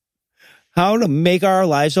 How to Make Our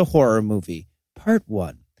Lives a Horror Movie, Part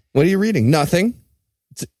 1. What are you reading? Nothing.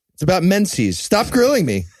 It's about menses. Stop grilling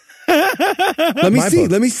me. Let me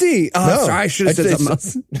see. Oh, no, sorry, I should have said something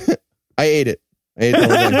else. I ate it. The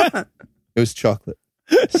whole thing. It was chocolate.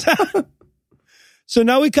 So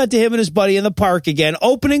now we cut to him and his buddy in the park again.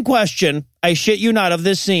 Opening question, I shit you not, of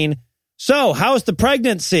this scene. So, how's the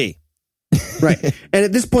pregnancy? Right. And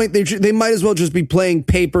at this point, they might as well just be playing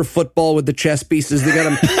paper football with the chess pieces. They got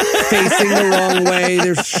them facing the wrong way.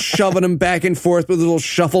 They're shoving them back and forth with little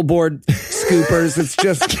shuffleboard scoopers. It's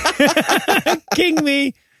just... King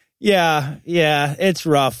me. Yeah, it's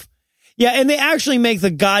rough. Yeah, and they actually make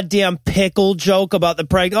the goddamn pickle joke about the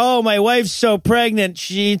oh, my wife's so pregnant,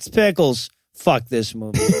 she eats pickles. Fuck this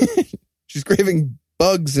movie. She's craving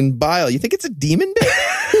bugs and bile. You think it's a demon baby?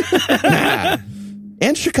 Nah.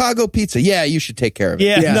 And Chicago pizza. Yeah, you should take care of it.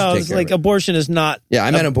 Yeah, no, it's like abortion is not... Yeah,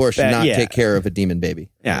 I meant abortion, not take care of a demon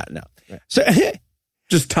baby. Yeah, no. Right. So,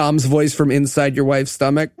 just Tom's voice from inside your wife's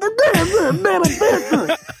stomach.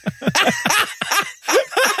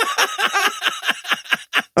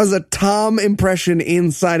 That was a Tom impression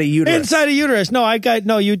inside a uterus. Inside a uterus.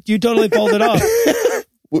 No, you totally pulled it off.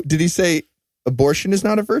 Did he say abortion is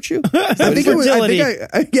not a virtue? I think fertility.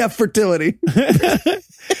 Yeah, fertility.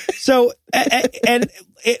 So, and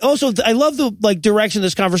also, I love the direction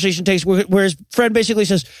this conversation takes, where his friend basically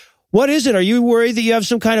says, "What is it? Are you worried that you have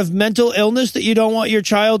some kind of mental illness that you don't want your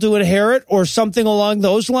child to inherit, or something along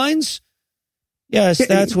those lines?" Yes,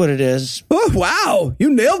 that's what it is. Oh, wow, you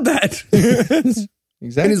nailed that.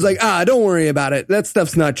 Exactly. And he's like, don't worry about it. That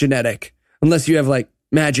stuff's not genetic, unless you have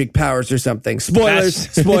magic powers or something.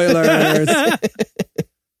 Spoilers.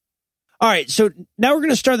 All right, so now we're going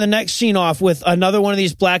to start the next scene off with another one of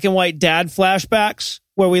these black and white dad flashbacks,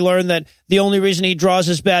 where we learn that the only reason he draws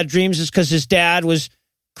his bad dreams is because his dad was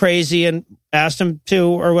crazy and asked him to,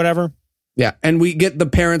 or whatever. Yeah, and we get the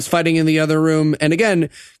parents fighting in the other room. And again,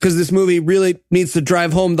 because this movie really needs to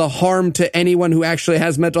drive home the harm to anyone who actually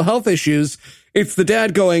has mental health issues, it's the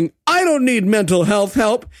dad going, "I don't need mental health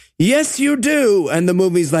help." "Yes, you do." And the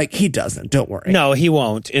movie's like, he doesn't. Don't worry. No, he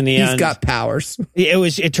won't. In the end, he's got powers.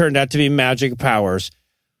 It turned out to be magic powers.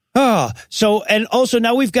 So, and also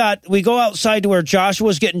now we go outside to where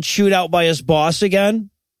Joshua's getting chewed out by his boss again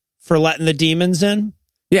for letting the demons in.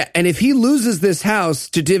 Yeah, and if he loses this house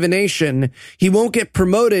to divination, he won't get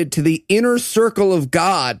promoted to the inner circle of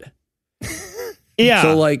God. Yeah.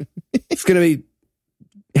 So it's going to be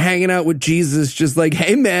hanging out with Jesus, just like,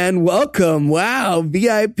 "Hey man, welcome. Wow,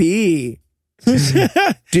 VIP.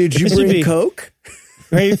 Did you bring Coke?"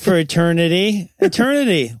 Ready for eternity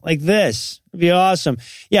like this. It'd be awesome.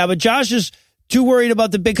 Yeah, but Josh is too worried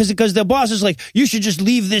about because the boss is like, "You should just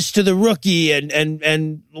leave this to the rookie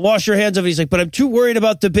and wash your hands of it." He's like, "But I'm too worried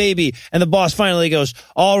about the baby." And the boss finally goes,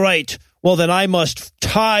 "All right, well then I must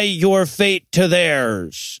tie your fate to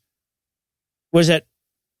theirs." What does that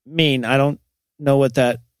mean? I don't know what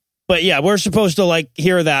that, but yeah, we're supposed to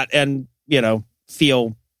hear that and,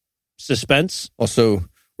 feel suspense. Also,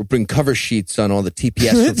 we'll bring cover sheets on all the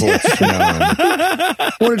TPS reports from now on.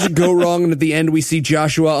 What did you go wrong? And at the end, we see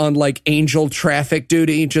Joshua on angel traffic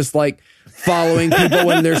duty, just following people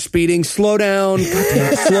when they're speeding. Slow down.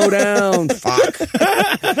 Slow down. Fuck.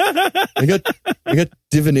 I got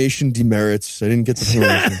divination demerits. I didn't get the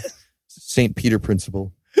promotion. St. Peter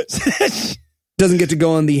principle. Doesn't get to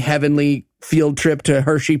go on the heavenly field trip to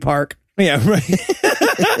Hershey Park. Yeah, right.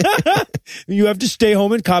 You have to stay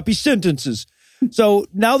home and copy sentences. So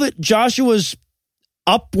now that Joshua's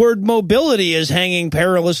upward mobility is hanging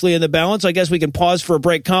perilously in the balance, I guess we can pause for a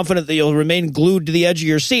break, confident that you'll remain glued to the edge of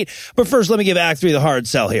your seat. But first, let me give Act 3 the hard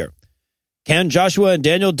sell here. Can Joshua and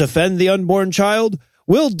Daniel defend the unborn child?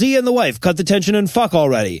 Will Dee and the wife cut the tension and fuck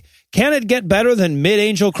already? Can it get better than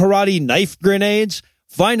mid-angel karate knife grenades?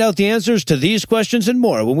 Find out the answers to these questions and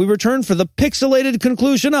more when we return for the pixelated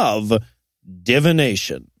conclusion of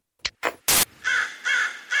Divination.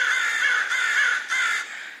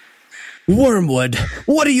 Wormwood,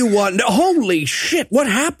 what do you want? Holy shit, what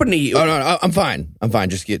happened to you? Oh, no, I'm fine.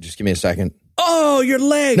 Just give me a second. Oh, your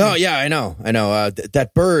leg. No, yeah, I know.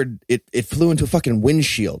 That bird, it flew into a fucking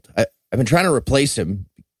windshield. I've been trying to replace him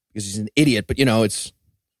because he's an idiot, but it's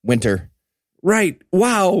winter. Right.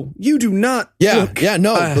 Wow. You do not. Yeah.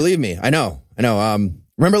 Believe me. I know.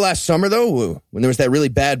 Remember last summer though, when there was that really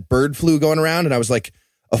bad bird flu going around and I was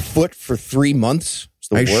afoot for 3 months? It's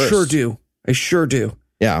the worst. I sure do.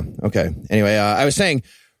 Yeah. Okay. Anyway, I was saying,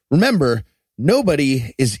 remember,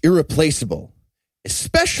 nobody is irreplaceable,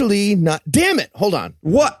 especially not. Damn it. Hold on.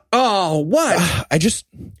 What? Oh, what? I just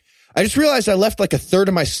realized I left a third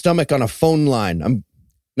of my stomach on a phone line. I'm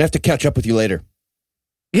gonna have to catch up with you later.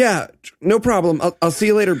 Yeah, no problem. I'll see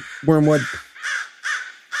you later, Wormwood.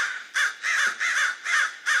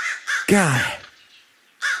 God.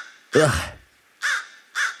 Ugh.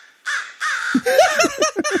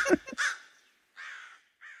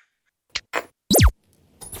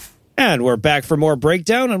 And we're back for more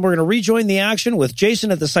breakdown, and we're going to rejoin the action with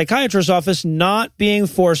Jason at the psychiatrist's office not being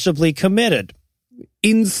forcibly committed.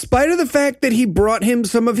 in spite of the fact that he brought him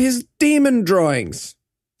some of his demon drawings.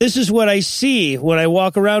 This is what I see when I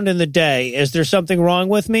walk around in the day. Is there something wrong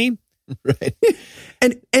with me? Right.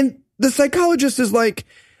 And the psychologist is like,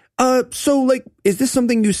 so like, is this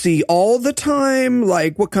something you see all the time?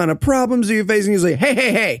 Like, what kind of problems are you facing? He's like,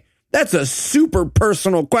 hey, that's a super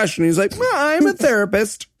personal question. He's like, well, I'm a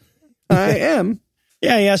therapist. I am.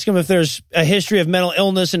 Yeah, he asked him if there's a history of mental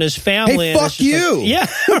illness in his family. Hey, and fuck you. Like, yeah.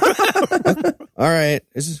 All right.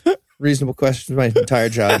 This is a reasonable question. My entire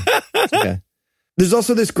job. Okay. There's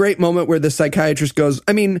also this great moment where the psychiatrist goes,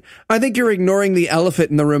 I mean, I think you're ignoring the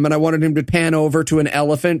elephant in the room, and I wanted him to pan over to an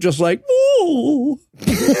elephant just like, oh, we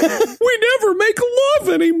never make love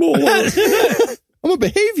anymore. I'm a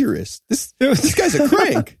behaviorist. This guy's a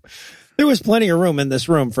crank. There was plenty of room in this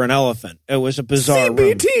room for an elephant. It was a bizarre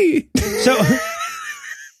CBT.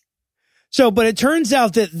 room. But it turns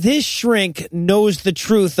out that this shrink knows the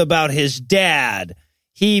truth about his dad.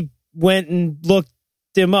 He went and looked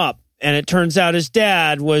him up. And it turns out his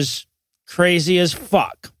dad was crazy as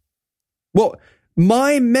fuck. Well,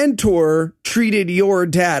 my mentor treated your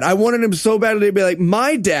dad. I wanted him so badly to be like,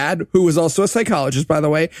 my dad, who was also a psychologist, by the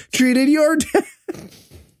way, treated your dad.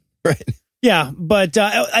 Right. Yeah, but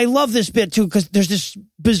I love this bit, too, because there's this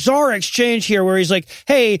bizarre exchange here where he's like,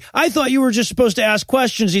 hey, I thought you were just supposed to ask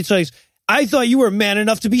questions. He's like, I thought you were man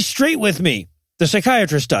enough to be straight with me. The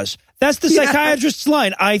psychiatrist does. That's the psychiatrist's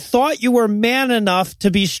line. I thought you were man enough to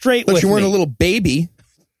be straight with me. But you weren't a little baby.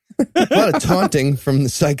 A lot of taunting from the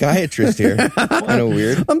psychiatrist here. Kind of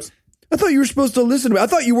weird. I thought you were supposed to listen to me. I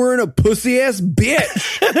thought you weren't a pussy-ass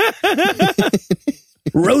bitch.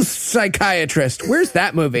 Roast psychiatrist. Where's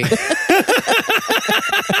that movie?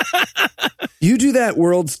 You do that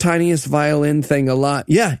world's tiniest violin thing a lot.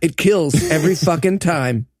 Yeah, it kills every fucking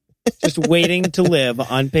time. Just waiting to live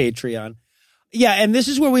on Patreon. Yeah, and this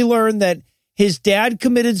is where we learn that his dad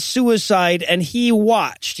committed suicide and he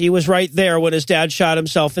watched. He was right there when his dad shot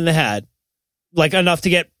himself in the head. Like enough to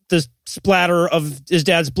get the splatter of his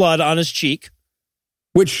dad's blood on his cheek.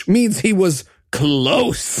 Which means he was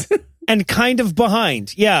close. And kind of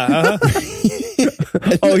behind. Yeah.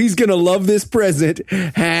 Uh-huh. Oh, he's going to love this present.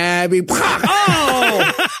 Happy.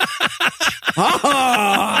 Oh!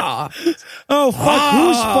 Oh, fuck.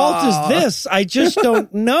 Whose fault is this? I just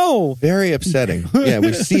don't know. Very upsetting. Yeah,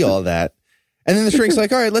 we see all that. And then the shrink's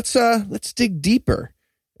like, all right, let's dig deeper.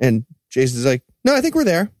 And Jason's like, no, I think we're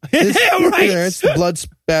there. Right. We're there. It's the blood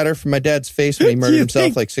spatter from my dad's face when he murdered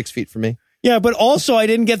himself like 6 feet from me. Yeah, but also I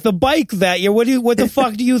didn't get the bike that year. What the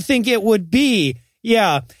fuck do you think it would be?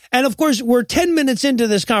 Yeah. And of course, we're 10 minutes into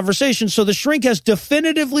this conversation, so the shrink has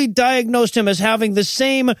definitively diagnosed him as having the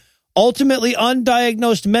same ultimately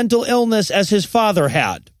undiagnosed mental illness as his father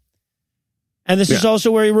had. And this is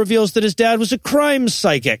also where he reveals that his dad was a crime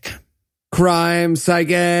psychic. Crime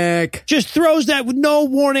psychic. Just throws that with no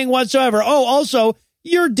warning whatsoever. Oh, also,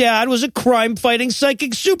 your dad was a crime-fighting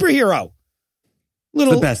psychic superhero.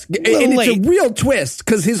 The best. And it's a real twist,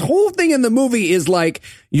 because his whole thing in the movie is like,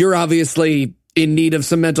 you're obviously in need of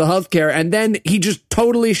some mental health care. And then he just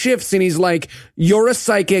totally shifts and he's like, you're a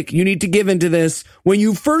psychic. You need to give into this. When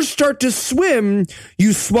you first start to swim,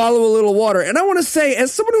 you swallow a little water. And I want to say,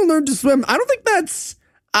 as someone who learned to swim,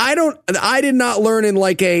 I did not learn in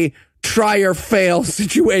like a try or fail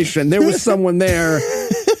situation. There was someone there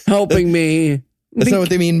helping me. That's not what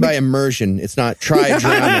they mean by immersion. It's not try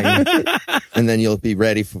drowning and then you'll be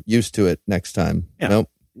used to it next time. Yeah. Nope.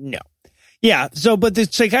 No. Yeah. So, but the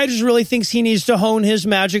psychiatrist really thinks he needs to hone his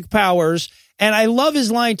magic powers. And I love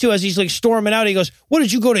his line too, as he's like storming out. He goes, what,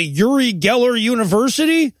 did you go to Uri Geller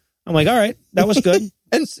University? I'm like, all right, that was good.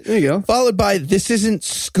 And there you go. Followed by, this isn't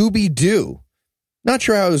Scooby-Doo. Not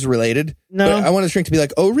sure how it was related. No. But I want the shrink to be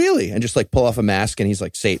like, oh, really? And just like pull off a mask and he's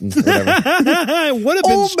like Satan or whatever. It would have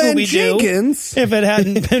been Old Man Scooby-Doo Jenkins. if it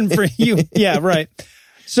hadn't been for you. Yeah, right.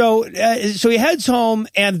 So he heads home,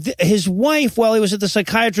 and his wife, while he was at the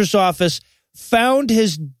psychiatrist's office, found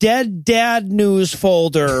his dead dad news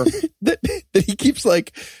folder. that he keeps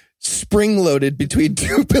like spring-loaded between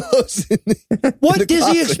two pillows. What does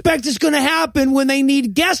he expect is going to happen when they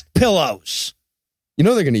need guest pillows? You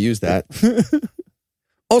know they're going to use that.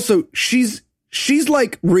 Also, she's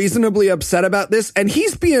like reasonably upset about this, and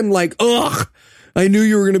he's being like, ugh, I knew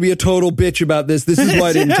you were going to be a total bitch about this. This is why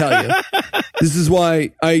I didn't tell you. This is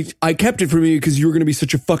why I kept it from you, because you were going to be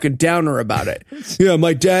such a fucking downer about it. Yeah,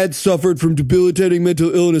 my dad suffered from debilitating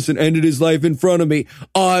mental illness and ended his life in front of me.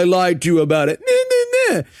 I lied to you about it.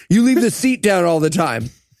 Nah, nah, nah. You leave the seat down all the time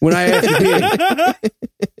when I have to pee.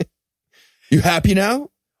 You happy now?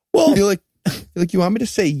 Well, I feel like you want me to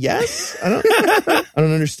say yes? I don't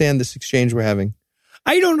understand this exchange we're having.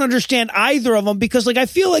 I don't understand either of them because, like, I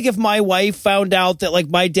feel like if my wife found out that, like,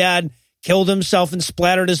 my dad killed himself and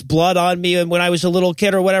splattered his blood on me and when I was a little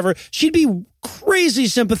kid or whatever, she'd be crazy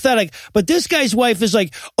sympathetic. But this guy's wife is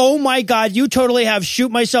like, oh my God, you totally have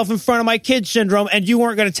shoot myself in front of my kid syndrome and you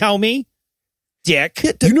weren't going to tell me? Dick.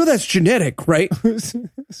 You know that's genetic, right?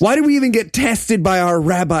 Why do we even get tested by our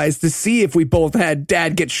rabbis to see if we both had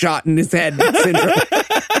dad get shot in his head syndrome?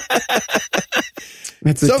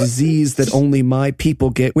 That's a disease that only my people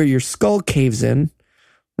get, where your skull caves in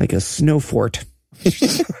like a snow fort.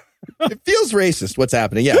 It feels racist what's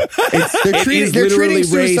happening. Yeah. They're treating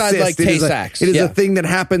suicide like Tay-Sachs. It is a thing that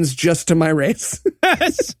happens just to my race.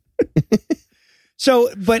 So,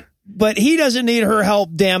 but he doesn't need her help,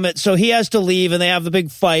 damn it. So he has to leave and they have the big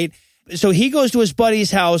fight. So he goes to his buddy's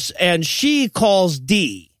house and she calls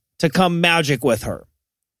Dee to come magic with her.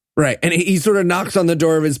 Right. And he sort of knocks on the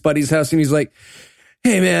door of his buddy's house and he's like,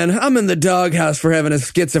 hey, man, I'm in the doghouse for having a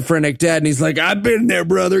schizophrenic dad. And he's like, I've been there,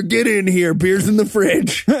 brother. Get in here. Beer's in the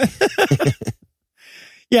fridge.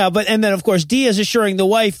 Yeah, and then, of course, Dee is assuring the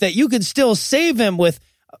wife that you can still save him with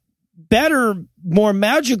better, more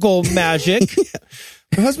magical magic.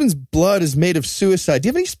 Her husband's blood is made of suicide. Do you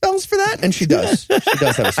have any spells for that? And she does. She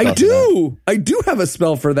does have a spell. I do. I do have a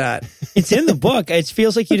spell for that. It's in the book. It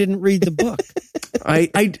feels like you didn't read the book.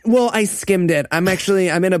 I skimmed it. I'm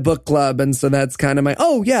in a book club, and so that's kind of my.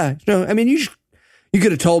 Oh yeah, no. I mean, you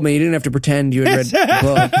could have told me. You didn't have to pretend you had read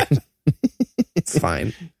the book. It's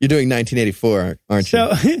fine. You're doing 1984, aren't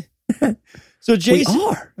you? So Jason. We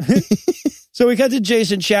are. So we cut to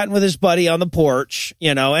Jason chatting with his buddy on the porch,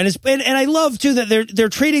 and I love too that they're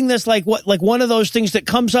treating this like one of those things that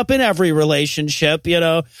comes up in every relationship,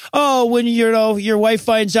 Oh, when your wife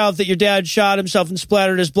finds out that your dad shot himself and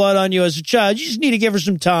splattered his blood on you as a child, you just need to give her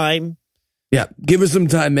some time. Yeah, give her some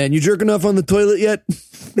time, man. You jerking off on the toilet yet?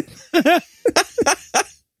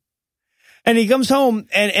 And he comes home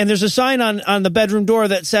and there's a sign on the bedroom door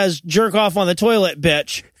that says "Jerk off on the toilet,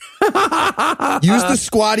 bitch." Use the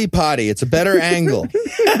squatty potty. It's a better angle.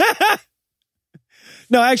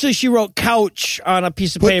 No, actually, she wrote couch on a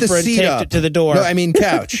piece of paper and taped it to the door. No, I mean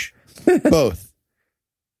couch. Both.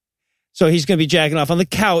 So he's going to be jacking off on the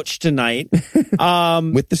couch tonight.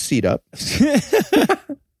 With the seat up. The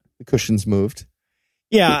cushion's moved.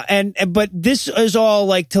 Yeah, but this is all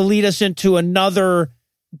like to lead us into another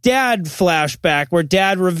dad flashback where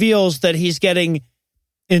dad reveals that he's getting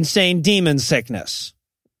insane demon sickness.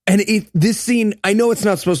 And this scene, I know it's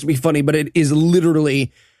not supposed to be funny, but it is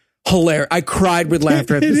literally hilarious. I cried with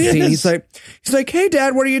laughter at this scene. He's like, hey,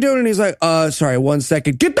 Dad, what are you doing? And he's like, sorry, 1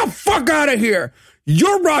 second. Get the fuck out of here.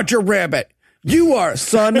 You're Roger Rabbit. You are,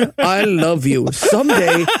 son. I love you.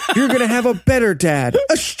 Someday you're going to have a better dad,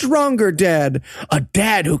 a stronger dad, a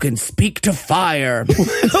dad who can speak to fire.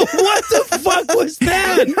 What the fuck was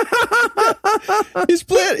that? His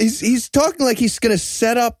plan, he's talking like he's going to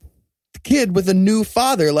set up kid with a new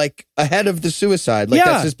father, like ahead of the suicide. Like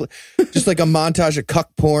that's his just like a montage of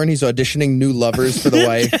cuck porn. He's auditioning new lovers for the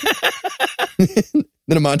wife.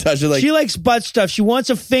 Then a montage of like she likes butt stuff. She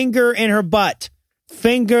wants a finger in her butt.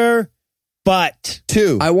 Finger, butt.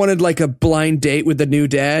 2. I wanted like a blind date with the new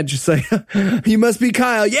dad. Just like, you must be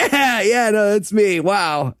Kyle. Yeah, no, that's me.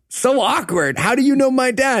 Wow. So awkward. How do you know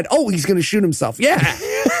my dad? Oh, he's going to shoot himself. Yeah.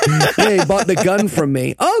 Yeah, he bought the gun from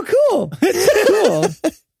me. Oh, cool.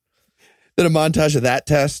 Cool. Then a montage of that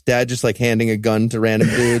test. Dad just like handing a gun to random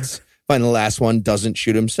dudes. Find the last one doesn't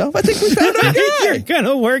shoot himself. I think we found our guy. You're going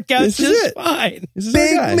to work out just fine.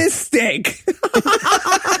 Big mistake.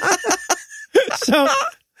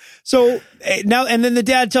 So now, and then the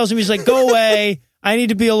dad tells him, he's like, go away. I need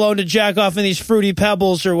to be alone to jack off in these fruity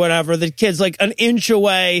pebbles or whatever. The kid's like an inch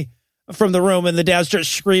away from the room and the dad starts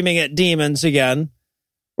screaming at demons again.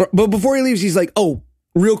 But before he leaves, he's like, oh,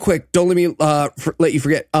 real quick, don't let me let you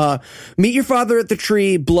forget. Meet your father at the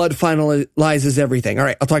tree. Blood finalizes everything. All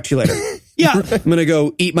right, I'll talk to you later. Yeah. I'm going to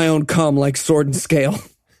go eat my own cum like Sword and Scale.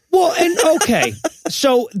 Well, and okay,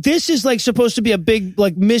 so this is like supposed to be a big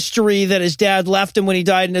like mystery that his dad left him when he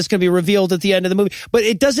died, and it's going to be revealed at the end of the movie. But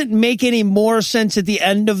it doesn't make any more sense at the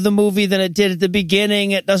end of the movie than it did at the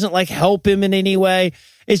beginning. It doesn't like help him in any way.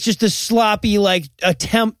 It's just a sloppy like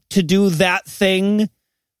attempt to do that thing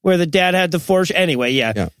where the dad had to force. Anyway,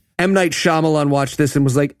 yeah. M. Night Shyamalan watched this and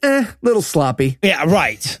was like, little sloppy. Yeah,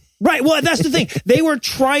 right. Right. Well, that's the thing. They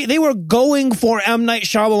were going for M. Night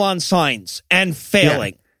Shyamalan signs and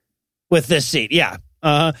failing. With this scene, yeah.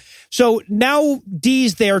 So now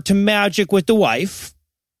Dee's there to magic with the wife.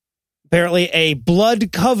 Apparently a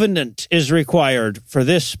blood covenant is required for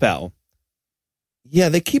this spell. Yeah,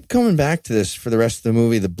 they keep coming back to this for the rest of the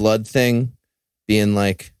movie, the blood thing being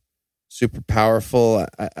like super powerful.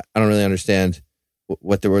 I don't really understand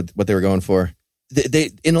what they were going for.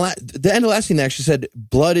 They in the end of last scene, they actually said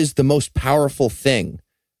blood is the most powerful thing.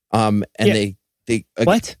 And they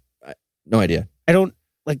what? No idea. I don't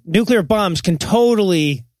like nuclear bombs can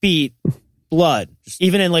totally beat blood,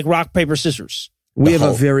 even in like rock, paper, scissors. We have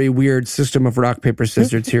a very weird system of rock, paper,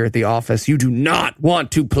 scissors here at the office. You do not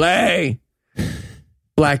want to play.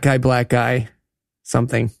 Black guy,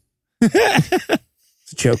 something.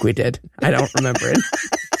 It's a joke we did. I don't remember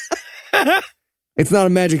it. It's not a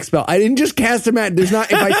magic spell. I didn't just cast a magic. There's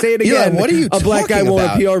not. If I say it again, what are you a black guy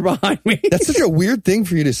won't appear behind me. That's such a weird thing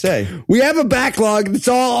for you to say. We have a backlog. It's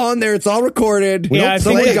all on there. It's all recorded. Yeah,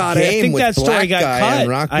 someone got it. I think that story got cut.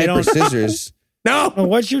 Rock, paper, scissors. No. Oh,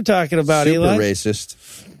 what you're talking about, Super Eli? racist.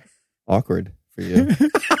 Awkward for you.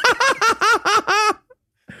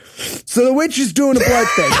 So the witch is doing a blood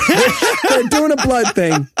thing. They're doing a blood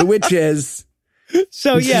thing. The witch is.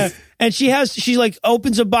 So yeah, and she like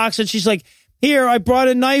opens a box and she's like, "Here, I brought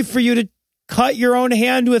a knife for you to cut your own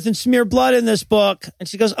hand with and smear blood in this book." And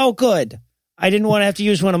she goes, "Oh, good. I didn't want to have to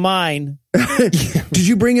use one of mine." Did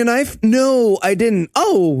you bring a knife? No, I didn't.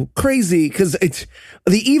 Oh, crazy. Because it's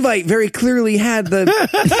the Evite very clearly had the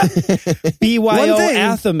BYO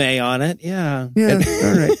Athame on it. Yeah. Yeah.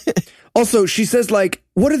 All right. Also, she says, like,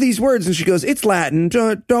 what are these words? And she goes, it's Latin.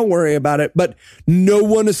 Don't worry about it. But no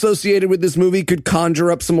one associated with this movie could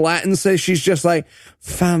conjure up some Latin. So she's just like,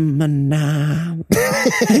 famina.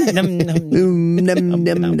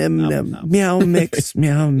 Meow mix,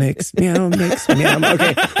 meow mix, meow mix, meow.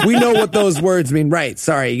 Okay, we know what those words mean. Right.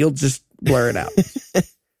 Sorry, you'll just blur it out.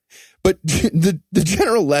 But the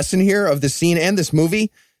general lesson here of the scene and this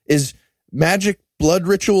movie is magic blood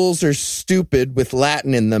rituals are stupid with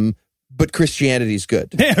Latin in them, but Christianity's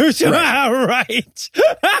good. Right.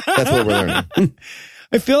 That's what we're learning.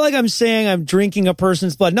 I feel like I'm saying I'm drinking a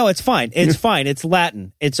person's blood. No, it's fine. It's fine. It's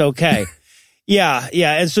Latin. It's okay. Yeah.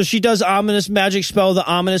 And so she does the ominous magic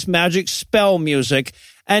spell music.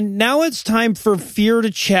 And now it's time for Fear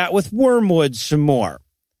to chat with Wormwood some more.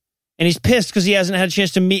 And he's pissed because he hasn't had a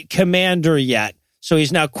chance to meet Commander yet. So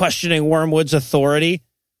he's now questioning Wormwood's authority.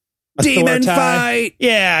 Demon fight!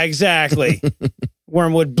 Yeah, exactly.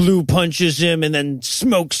 Wormwood blue punches him and then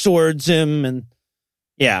smoke swords him. And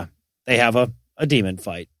yeah, they have a demon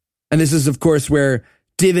fight. And this is, of course, where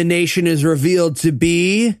divination is revealed to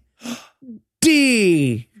be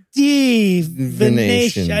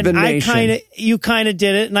Divination. You kind of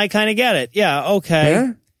did it, and I kind of get it. Yeah,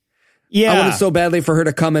 okay. Yeah. I wanted so badly for her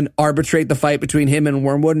to come and arbitrate the fight between him and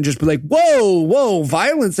Wormwood and just be like, whoa,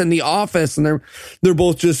 violence in the office. And they're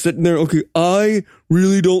both just sitting there. Okay, I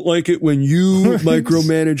really don't like it when you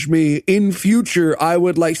micromanage me. In future, I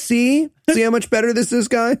would like, see how much better this is,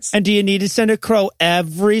 guys? And do you need to send a crow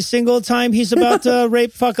every single time he's about to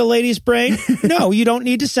fuck a lady's brain? No, you don't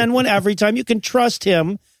need to send one every time. You can trust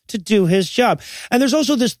him to do his job. And there's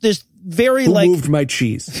also this very Who moved my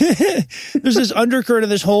cheese? There's this undercurrent of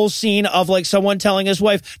this whole scene of like someone telling his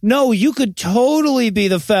wife, no, you could totally be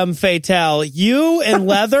the femme fatale. You in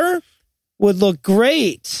leather would look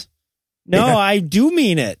great. No, yeah. I do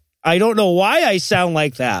mean it. I don't know why I sound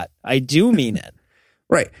like that. I do mean it.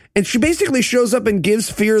 Right. And she basically shows up and gives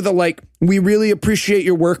Fear the, like, we really appreciate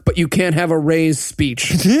your work, but you can't have a raised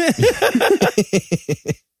speech.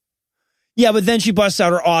 Yeah, but then she busts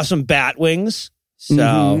out her awesome bat wings.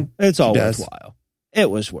 So it's all worthwhile. It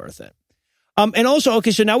was worth it. And also,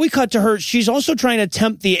 okay, so now we cut to her. She's also trying to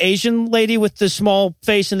tempt the Asian lady with the small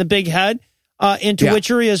face and the big head into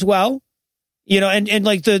witchery as well. You know, and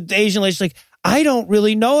like the Asian lady's like, I don't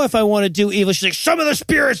really know if I want to do evil. She's like, summon the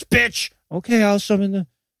spirits, bitch. Okay, I'll summon the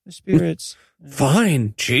spirits.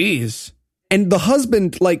 Fine. Jeez. And the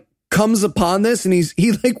husband, like, comes upon this and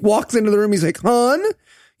he like walks into the room. He's like, hon,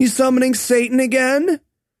 you summoning Satan again?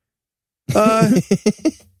 I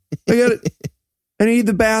need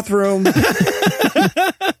the bathroom.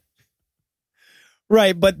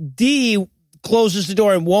 Right, but Dee closes the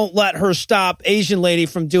door and won't let her stop Asian lady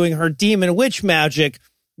from doing her demon witch magic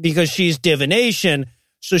because she's divination.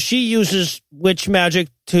 So she uses witch magic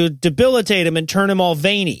to debilitate him and turn him all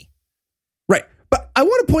veiny. Right. But I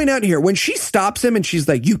want to point out here, when she stops him and she's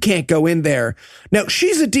like, you can't go in there. Now,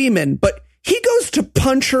 she's a demon, but he goes to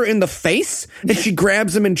punch her in the face and she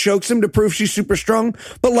grabs him and chokes him to prove she's super strong.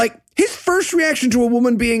 But like his first reaction to a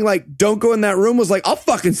woman being like, don't go in that room was like, I'll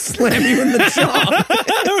fucking slam you in the jaw.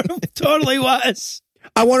 Totally was.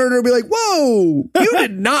 I wanted her to be like, whoa, you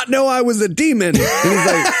did not know I was a demon. And he's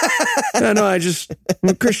like, no, I'm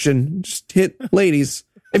a Christian. Just hit ladies.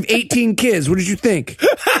 I have 18 kids. What did you think?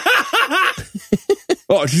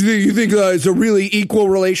 Oh, you think it's a really equal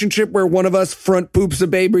relationship where one of us front poops a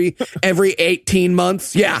baby every 18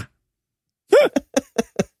 months? Yeah.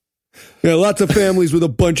 Yeah, lots of families with a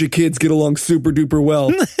bunch of kids get along super duper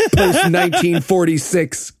well post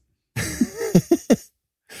 1946.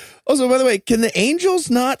 Also, by the way, can the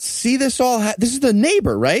angels not see this all? This is the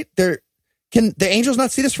neighbor, right? Can the angels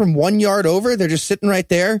not see this from 1 yard over? They're just sitting right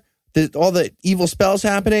there. All the evil spells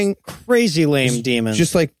happening. Crazy lame demons.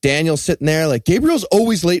 Just like Daniel sitting there, like Gabriel's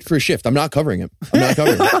always late for a shift. I'm not covering him.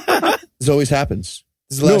 This always happens.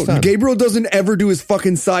 This is the last time. Gabriel doesn't ever do his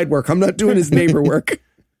fucking side work. I'm not doing his neighbor work.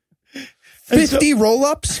 50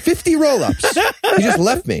 roll-ups? 50 roll-ups. He just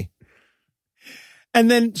left me. And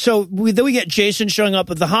then, then we get Jason showing up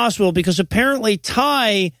at the hospital because apparently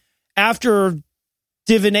Ty, after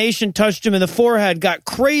divination touched him in the forehead, got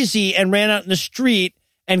crazy and ran out in the street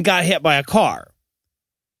and got hit by a car.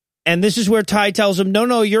 And this is where Ty tells him,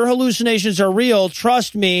 no, your hallucinations are real.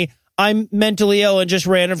 Trust me, I'm mentally ill and just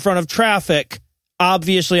ran in front of traffic.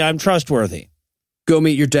 Obviously, I'm trustworthy. Go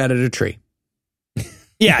meet your dad at a tree.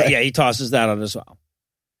 Yeah, he tosses that on as well.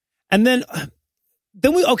 And then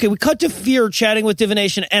we cut to Fear chatting with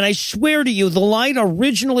Divination, and I swear to you, the line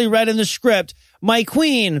originally read in the script, "My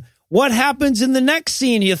queen, what happens in the next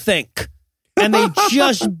scene, you think?" And they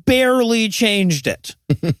just barely changed it.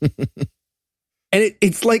 And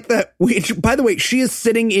it's like that, which, by the way, she is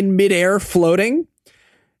sitting in midair floating,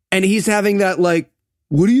 and he's having that, like,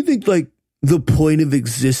 what do you think, like, the point of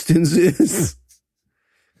existence is?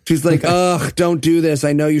 She's like, ugh, don't do this.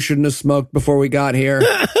 I know you shouldn't have smoked before we got here.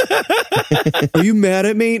 Are you mad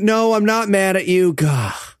at me? No, I'm not mad at you.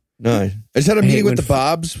 God. No, I just had a meeting with the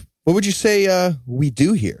Bobs. What would you say we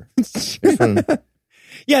do here?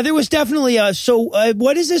 Yeah, there was definitely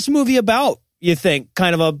what is this movie about, you think?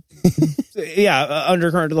 Kind of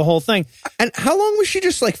undercurrent to the whole thing. And how long was she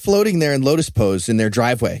just like floating there in lotus pose in their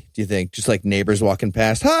driveway, do you think? Just like neighbors walking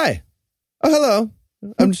past. Hi. Oh, hello.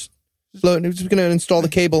 I'm just floating. I'm just going to install the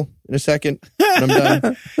cable in a second. And I'm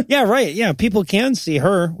done. Yeah, right. Yeah, people can see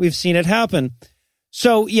her. We've seen it happen.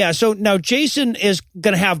 So now Jason is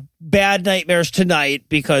going to have bad nightmares tonight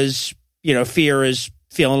because, Fear is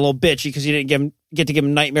feeling a little bitchy because he didn't get to give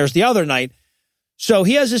him nightmares the other night. So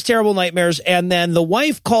he has his terrible nightmares, and then the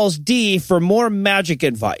wife calls Dee for more magic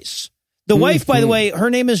advice. The wife, by the way, her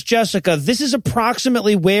name is Jessica. This is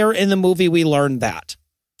approximately where in the movie we learned that.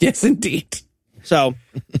 Yes, indeed. So,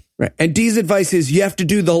 right. And Dee's advice is you have to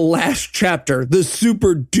do the last chapter, the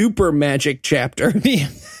super duper magic chapter.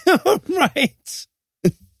 Right.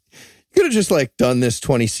 You could have just like done this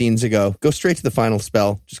 20 scenes ago. Go straight to the final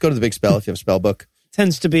spell. Just go to the big spell if you have a spell book.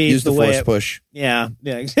 Tends to be use the way force push. Yeah,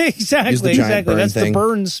 exactly. Use the giant burn That's thing. the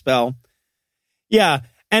burn spell. Yeah.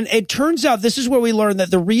 And it turns out this is where we learn that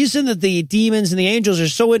the reason that the demons and the angels are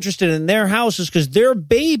so interested in their house is because their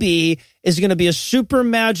baby is going to be a super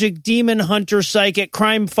magic demon hunter, psychic,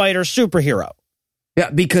 crime fighter superhero.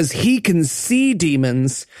 Yeah, because he can see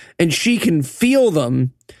demons and she can feel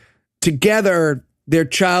them. Together, their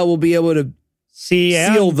child will be able to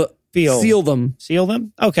seal them. Seal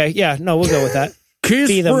them? Okay, yeah, no, we'll go with that. Kiss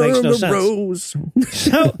See them makes no sense. Rose.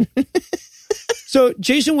 So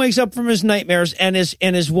Jason wakes up from his nightmares and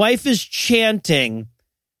his wife is chanting,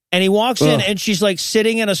 and he walks in and she's like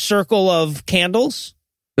sitting in a circle of candles.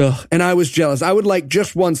 Ugh, and I was jealous. I would like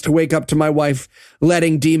just once to wake up to my wife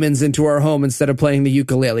letting demons into our home instead of playing the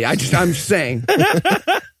ukulele. I'm just saying.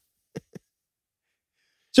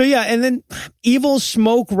 So yeah, and then evil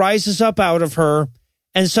smoke rises up out of her,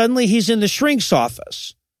 and suddenly he's in the shrink's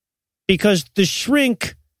office because the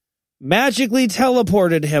shrink magically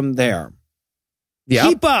teleported him there. Yeah.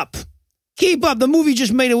 Keep up. The movie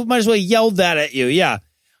just might as well yelled that at you. Yeah.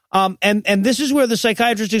 And this is where the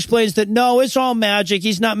psychiatrist explains that no, it's all magic.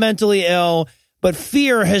 He's not mentally ill, but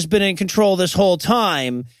Fear has been in control this whole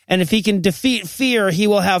time. And if he can defeat Fear, he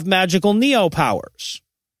will have magical Neo powers.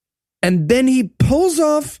 And then he pulls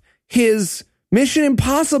off his Mission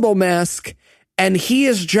Impossible mask, and he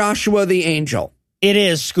is Joshua the Angel. It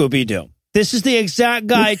is Scooby-Doo. This is the exact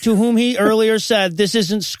guy to whom he earlier said, this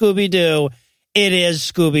isn't Scooby-Doo. It is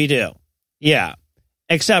Scooby-Doo. Yeah.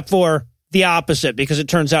 Except for the opposite, because it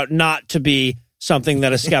turns out not to be something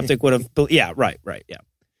that a skeptic would have. Yeah, right. Yeah.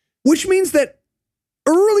 Which means that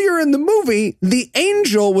earlier in the movie, the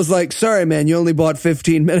angel was like, sorry, man, you only bought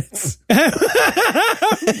 15 minutes.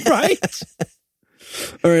 Right.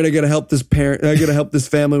 All right, I got to help this parent. I got to help this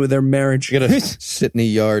family with their marriage. You got to sit in a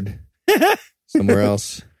yard somewhere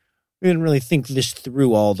else. We didn't really think this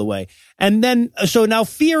through all the way. And then, so now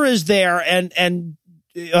Fear is there, and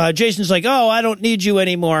Jason's like, oh, I don't need you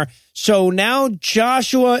anymore. So now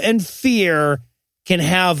Joshua and Fear can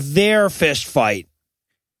have their fist fight.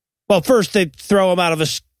 Well, first they throw him out of a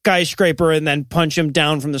skyscraper and then punch him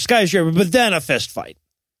down from the skyscraper, but then a fist fight.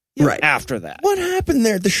 Right. After that. What happened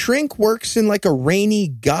there? The shrink works in like a rainy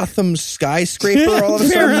Gotham skyscraper all of a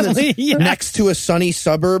sudden that's next to a sunny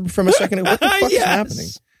suburb from a second. What the fuck is happening?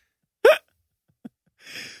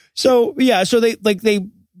 So they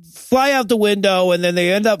fly out the window and then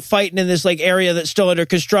they end up fighting in this like area that's still under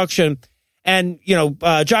construction. And,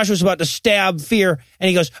 Joshua's about to stab Fear and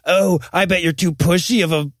he goes, "Oh, I bet you're too pussy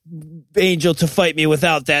of a angel to fight me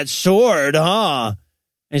without that sword, huh?"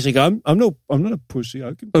 And he's like, I'm not a pussy.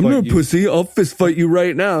 I'm not a pussy. I'll fist fight you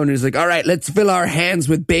right now. And he's like, all right, let's fill our hands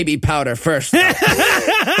with baby powder first. What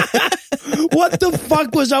the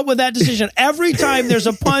fuck was up with that decision? Every time there's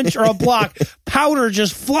a punch or a block, powder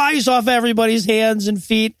just flies off everybody's hands and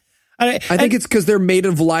feet. I think it's because they're made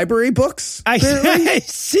of library books. I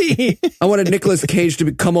see. I wanted Nicolas Cage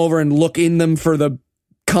to come over and look in them for the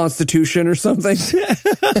Constitution or something.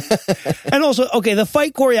 And also, okay, the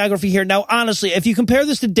fight choreography here. Now, honestly, if you compare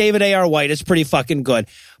this to David A.R. White, it's pretty fucking good.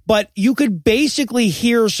 But you could basically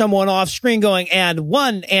hear someone off screen going, and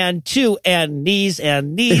 1 and 2 and knees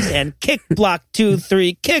and kick block 2,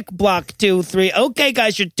 3, kick block 2, 3. Okay,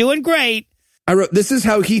 guys, you're doing great. I wrote, this is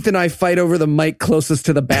how Heath and I fight over the mic closest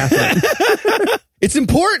to the bathroom. It's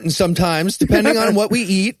important sometimes, depending on what we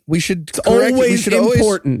eat. We should always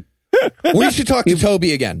important. We should talk to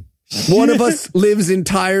Toby again. One of us lives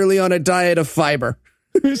entirely on a diet of fiber.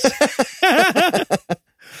 I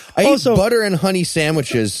eat butter and honey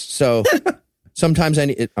sandwiches, so sometimes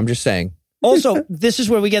I'm just saying. Also, this is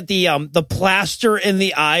where we get the plaster in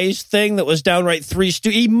the eyes thing that was downright Three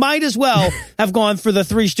Stooges. He might as well have gone for the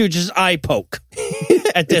Three Stooges eye poke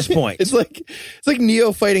at this point. It's like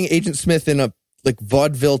Neo fighting Agent Smith in a like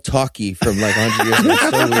vaudeville talkie from like 100 years ago. It's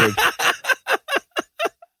so weird.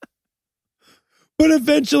 But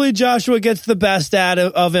eventually Joshua gets the best out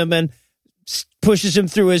of him and pushes him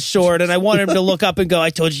through his sword. And I want him to look up and go, "I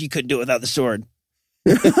told you couldn't do it without the sword."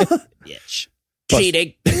 Bitch.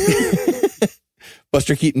 Cheating.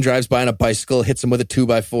 Buster Keaton drives by on a bicycle, hits him with a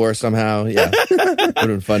 2x4 somehow. Yeah, would have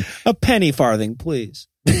been fun. A penny farthing, please.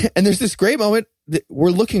 And there's this great moment that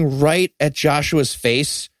we're looking right at Joshua's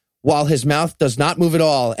face while his mouth does not move at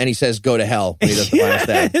all, and he says, "Go to hell," when he does the final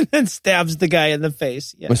stab. And then stabs the guy in the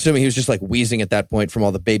face. Yeah. I'm assuming he was just like wheezing at that point from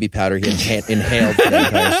all the baby powder he inhaled for the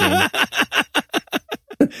entire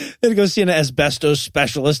scene. Then go see an asbestos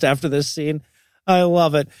specialist after this scene. I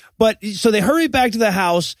love it. But so they hurry back to the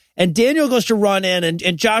house, and Daniel goes to run in,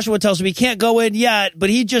 and Joshua tells him he can't go in yet, but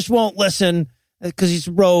he just won't listen because he's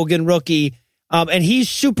rogue and rookie. And he's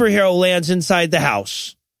superhero lands inside the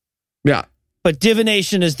house. Yeah. But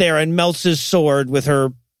Divination is there and melts his sword with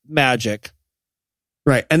her magic.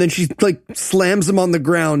 Right. And then she like slams him on the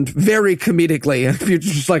ground very comedically. You're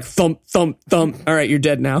just like thump, thump, thump. All right, you're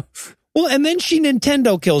dead now. Well, and then she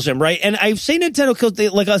Nintendo kills him, right? And I've seen Nintendo kills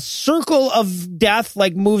like a circle of death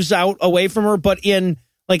like moves out away from her, but in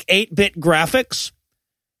like 8-bit graphics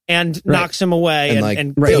and knocks him away.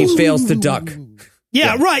 And he fails to duck.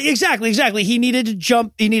 Yeah, right. Exactly. He needed to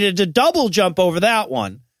jump. He needed to double jump over that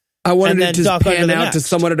one. I wanted it to pan out to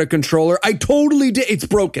someone at a controller. I totally did. It's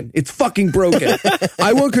broken. It's fucking broken.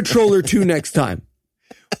 I want controller 2 next time.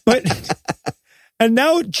 And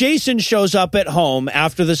now Jason shows up at home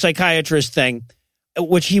after the psychiatrist thing,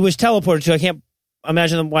 which he was teleported to. I can't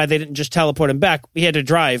imagine why they didn't just teleport him back. He had to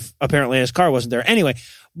drive. Apparently his car wasn't there. Anyway,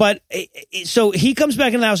 but so he comes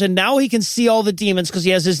back in the house and now he can see all the demons because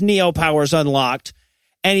he has his Neo powers unlocked.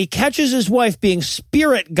 And he catches his wife being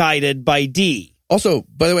spirit guided by D. Also,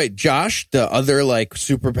 by the way, Josh, the other like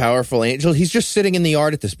super powerful angel, he's just sitting in the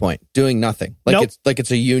yard at this point, doing nothing.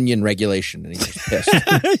 It's a union regulation, and he's just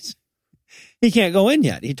pissed. He can't go in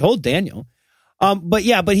yet. He told Daniel. But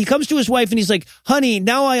he comes to his wife and he's like, "Honey,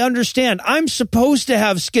 now I understand. I'm supposed to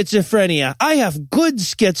have schizophrenia. I have good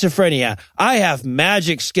schizophrenia. I have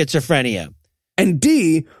magic schizophrenia." And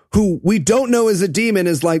D, who we don't know is a demon,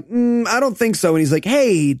 is like, "I don't think so." And he's like,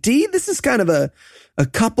 "Hey, D, this is kind of a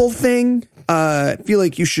couple thing. I feel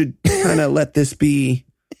like you should kind of let this be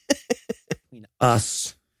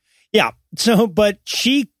us." Yeah. So, but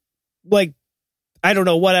she, like, I don't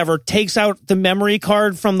know, whatever, takes out the memory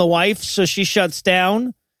card from the wife, so she shuts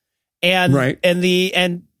down. And right. And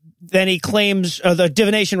then he claims, or the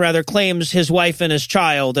divination rather, claims his wife and his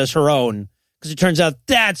child as her own. Because it turns out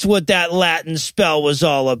that's what that Latin spell was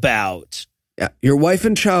all about. Yeah, your wife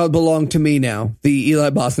and child belong to me now. The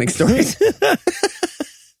Eli Bosnick story.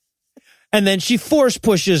 And then she force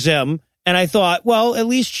pushes him. And I thought, well, at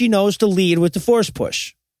least she knows to lead with the force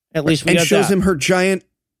push. At least we got that. And shows him her giant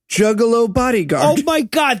Juggalo bodyguard. Oh my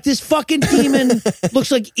God, this fucking demon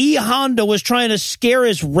looks like E. Honda was trying to scare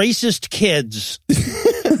his racist kids.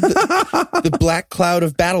 The black cloud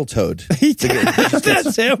of Battletoad.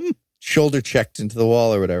 That's him. Shoulder checked into the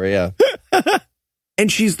wall or whatever, yeah.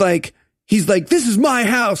 And he's like, this is my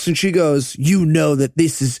house. And she goes, you know that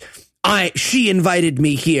this is, she invited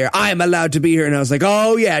me here. I am allowed to be here. And I was like,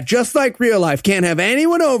 oh yeah, just like real life. Can't have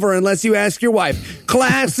anyone over unless you ask your wife.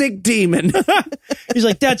 Classic demon. He's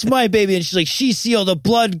like, that's my baby. And she's like, she sealed a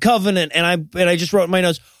blood covenant. And I just wrote in my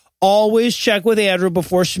notes, always check with Andrew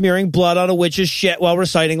before smearing blood on a witch's shit while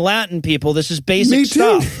reciting Latin, people. This is basic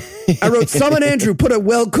stuff. I wrote, summon Andrew, put a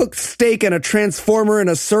well-cooked steak and a transformer in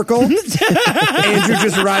a circle. Andrew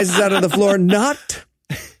just rises out of the floor. Not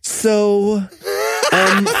so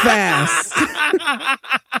fast.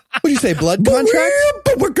 What do you say, blood contract?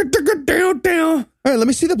 All right, let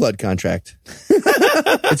me see the blood contract.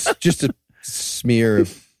 It's just a smear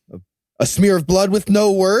of blood with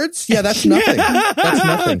no words? Yeah, that's nothing. That's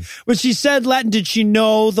nothing. When she said Latin, did she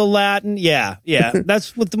know the Latin? Yeah.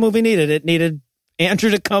 That's what the movie needed. It needed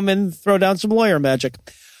Andrew to come and throw down some lawyer magic.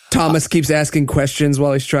 Thomas keeps asking questions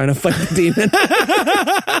while he's trying to fight the demon.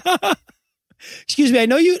 Excuse me, I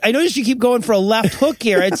noticed you keep going for a left hook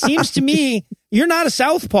here. It seems to me you're not a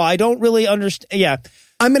southpaw. I don't really understand. Yeah.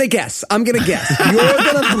 I'm going to guess. You're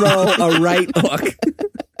going to throw a right hook.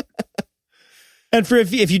 And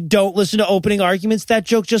if you don't listen to opening arguments, that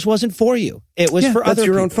joke just wasn't for you. It was for other people. That's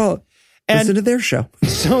your own fault. Listen to their show.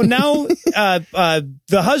 So now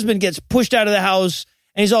the husband gets pushed out of the house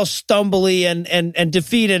and he's all stumbly and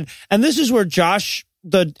defeated. And this is where Josh,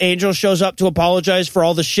 the angel, shows up to apologize for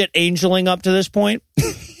all the shit angeling up to this point.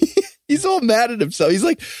 He's all mad at himself. He's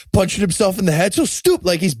like punching himself in the head. So stupid.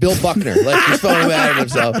 Like he's Bill Buckner. Like he's so mad at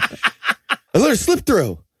himself. I let her slip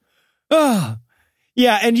through. Oh.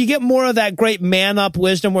 Yeah, and you get more of that great man-up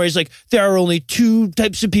wisdom where he's like, there are only two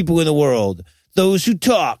types of people in the world. Those who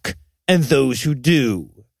talk and those who do.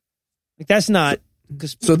 Like, that's not...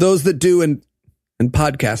 So those that do and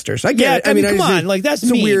podcasters. I get it. I mean, come on. Like, that's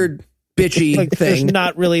a weird, bitchy thing.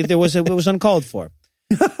 Not really... it was uncalled for.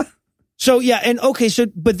 So, yeah, and okay,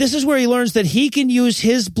 but this is where he learns that he can use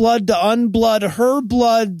his blood to unblood her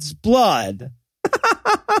blood's blood.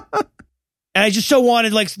 And I just so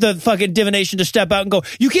wanted, like, the fucking divination to step out and go,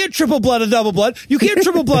 you can't triple blood a double blood. You can't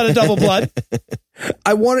triple blood a double blood.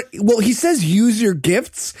 He says use your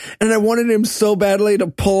gifts, and I wanted him so badly to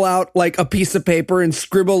pull out, like, a piece of paper and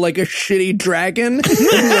scribble, like, a shitty dragon. And be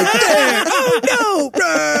like, there! Oh,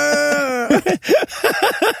 no!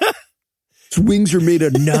 His wings are made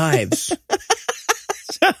of knives.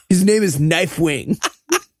 His name is Knife Wing.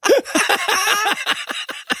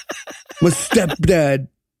 My stepdad.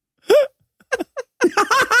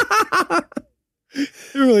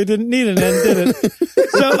 It really didn't need an end, did it?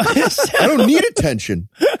 So I don't need attention.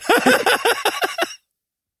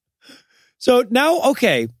 So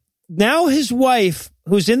now his wife,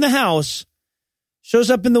 who's in the house,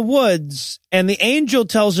 shows up in the woods, and the angel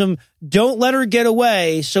tells him, don't let her get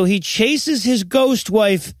away. So he chases his ghost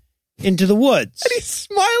wife into the woods. And he's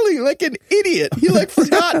smiling like an idiot. He like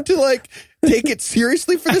forgot to like take it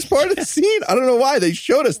seriously for this part of the scene. I don't know why they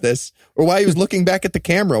showed us this or why he was looking back at the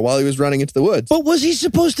camera while he was running into the woods. But was he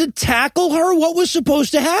supposed to tackle her? What was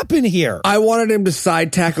supposed to happen here? I wanted him to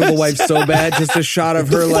side tackle the wife so bad. Just a shot of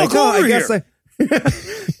her like, oh, I guess I...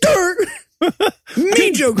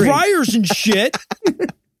 Me joking. Briars and shit.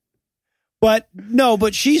 But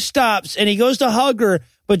she stops and he goes to hug her.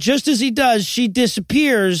 But just as he does, she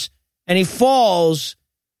disappears and he falls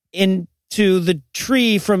into the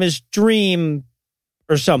tree from his dream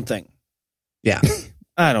or something. Yeah.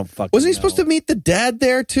 I don't fucking Wasn't he know. supposed to meet the dad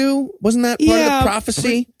there too? Wasn't that part of the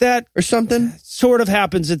prophecy? That or something? Sort of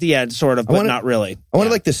happens at the end, sort of, but not really. I wanted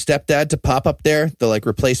like the stepdad to pop up there, the like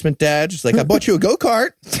replacement dad. Just like, I bought you a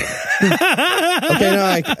go-kart. Okay, no,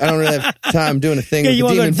 I don't really have time doing a thing with you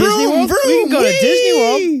the want demon. to go to Disney World? We can go to Disney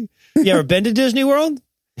World. You ever been to Disney World?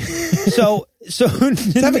 So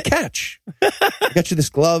let's have a catch. I got you this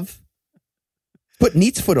glove. Put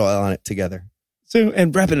Neat's foot oil on it together.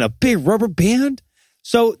 And wrapping a big rubber band.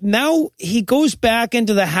 So now he goes back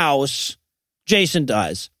into the house, Jason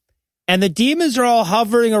does, and the demons are all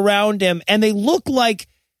hovering around him, and they look like,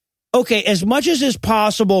 okay, as much as is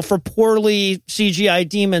possible for poorly CGI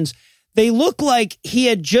demons, they look like he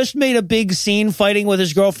had just made a big scene fighting with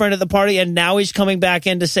his girlfriend at the party, and now he's coming back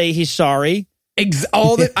in to say he's sorry.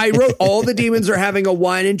 I wrote all the demons are having a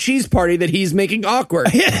wine and cheese party that he's making awkward.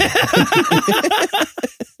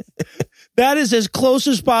 That is as close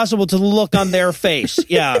as possible to the look on their face.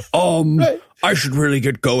 Yeah. I should really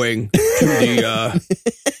get going to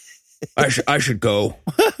I should go.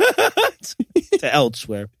 To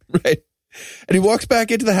elsewhere. Right. And he walks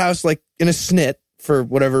back into the house like in a snit for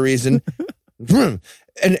whatever reason.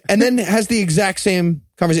 and then has the exact same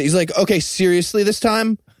conversation. He's like, okay, seriously this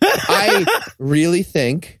time? I really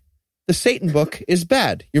think the Satan book is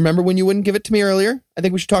bad. You remember when you wouldn't give it to me earlier? I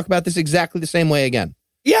think we should talk about this exactly the same way again.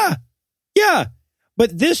 Yeah. Yeah.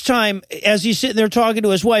 But this time, as he's sitting there talking to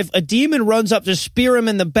his wife, a demon runs up to spear him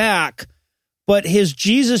in the back, but his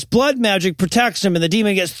Jesus blood magic protects him and the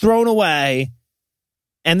demon gets thrown away.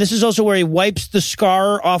 And this is also where he wipes the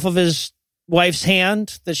scar off of his wife's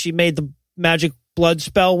hand that she made the magic blood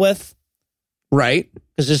spell with. Right.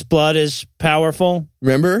 Because his blood is powerful.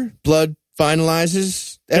 Remember? Blood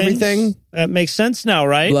finalizes everything. That makes sense now,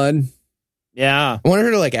 right? Blood. Yeah. I wanted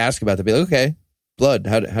her to like ask about that. Be like, okay, blood.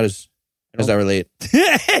 How does that relate?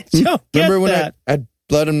 Don't get Remember when that. I had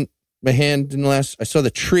blood on my hand in the last? I saw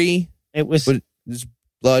the tree. It was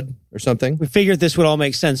blood or something. We figured this would all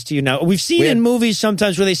make sense to you now. We've seen in movies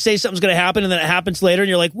sometimes where they say something's going to happen and then it happens later and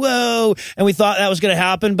you're like, whoa, and we thought that was going to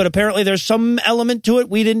happen, but apparently there's some element to it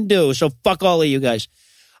we didn't do. So fuck all of you guys.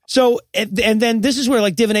 So, and then this is where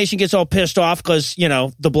like Divination gets all pissed off because, you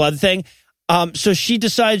know, the blood thing. So she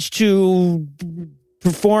decides to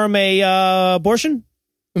perform a abortion.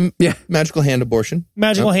 Yeah. Magical hand abortion.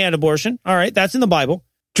 Magical hand abortion. All right. That's in the Bible.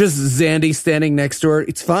 Just Zandy standing next to her.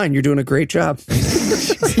 It's fine. You're doing a great job.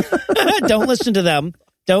 Don't listen to them.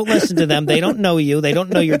 Don't listen to them. They don't know you. They don't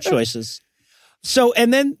know your choices. So,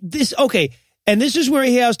 and then this, okay. And this is where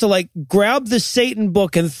he has to like grab the Satan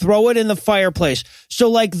book and throw it in the fireplace. So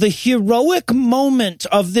like the heroic moment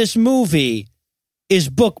of this movie is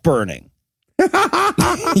book burning.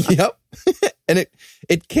 Yep. And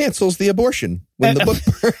it cancels the abortion when the book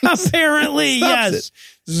burns. Apparently, yes.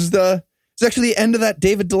 It. It's actually the end of that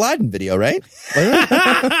David Daleiden video, right? Your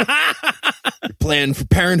plan for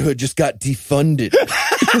parenthood just got defunded.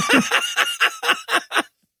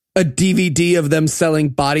 A DVD of them selling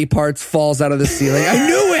body parts falls out of the ceiling. I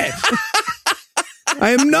knew it. I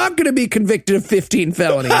am not going to be convicted of 15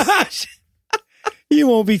 felonies. You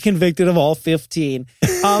won't be convicted of all 15.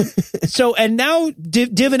 So, and now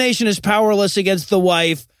Divination is powerless against the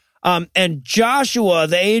wife. And Joshua,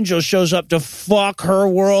 the angel, shows up to fuck her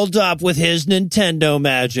world up with his Nintendo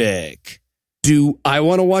magic. Do I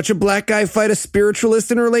want to watch a black guy fight a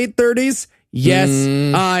spiritualist in her late 30s? Yes,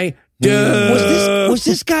 I do. Was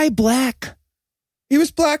this guy black? He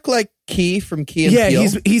was black like Key from Key and Peele.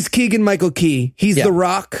 Yeah, he's Keegan-Michael Key. He's The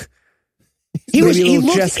Rock. He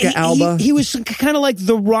looked Jessica Alba. He was kind of like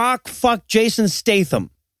The Rock fuck Jason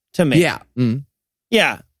Statham to me. Yeah.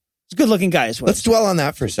 Yeah. He's a good-looking guy as well. Let's dwell on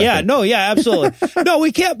that for a second. Yeah, absolutely. No,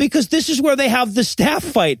 we can't because this is where they have the staff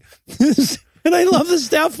fight. And I love the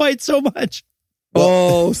staff fight so much.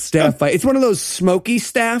 Oh, staff fight. It's one of those smoky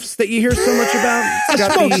staffs that you hear so much about. It's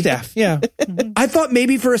got smoke staff, yeah. I thought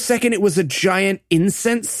maybe for a second it was a giant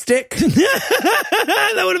incense stick.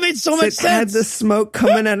 That would have made so much sense. It had the smoke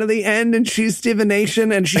coming out of the end, and she's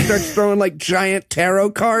Divination, and she starts throwing like giant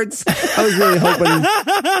tarot cards. I was really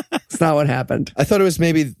hoping it's not what happened. I thought it was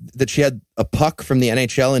maybe that she had a puck from the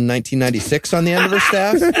NHL in 1996 on the end of her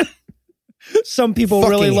staff. Some people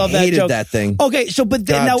really love that joke. That thing. Okay, so but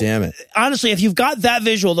then, now, damn it. Honestly, if you've got that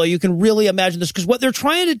visual though, you can really imagine this because what they're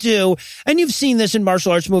trying to do, and you've seen this in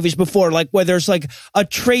martial arts movies before, like where there's like a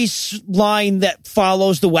trace line that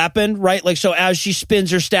follows the weapon, right? Like so, as she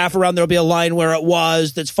spins her staff around, there'll be a line where it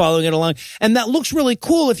was that's following it along, and that looks really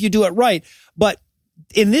cool if you do it right. But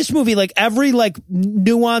in this movie, like every like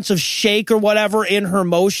nuance of shake or whatever in her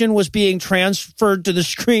motion was being transferred to the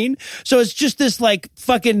screen, so it's just this like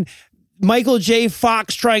fucking Michael J.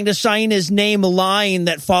 Fox trying to sign his name line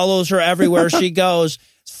that follows her everywhere she goes.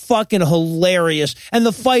 It's fucking hilarious. And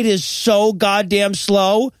the fight is so goddamn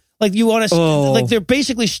slow. Like you want to, like they're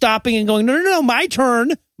basically stopping and going, no, my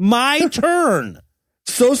turn.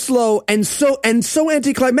 So slow and so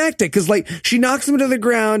anticlimactic because like she knocks him to the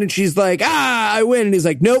ground and she's like, I win. And he's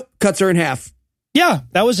like, nope, cuts her in half. Yeah,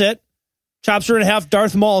 that was it. Chops her in half,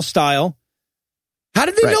 Darth Maul style. How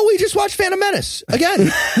did they know we just watched Phantom Menace again?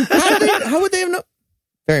 How would they have known?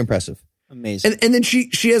 Very impressive. Amazing. And then she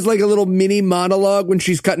has like a little mini monologue when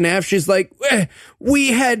she's cut in half. She's like,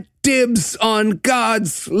 we had dibs on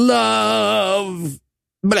God's love.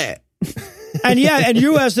 Blah. And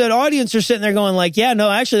you as that audience are sitting there going like, yeah, no,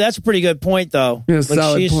 actually that's a pretty good point though. Yeah, like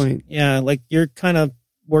solid point. Yeah, like you're kind of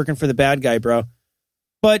working for the bad guy, bro.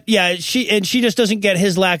 But yeah, she just doesn't get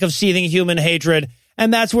his lack of seething human hatred.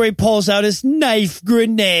 And that's where he pulls out his knife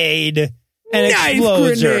grenade and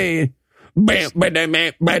explodes her.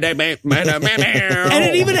 it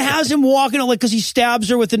even has him walking, like, because he stabs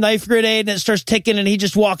her with the knife grenade and it starts ticking and he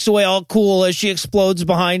just walks away all cool as she explodes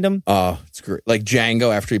behind him. Oh, it's great. Like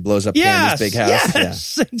Django after he blows up Candy's big house.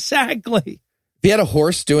 Yes, exactly. If he had a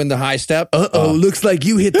horse doing the high step. Looks like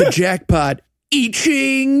you hit the jackpot.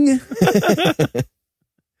 Eaching.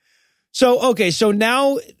 So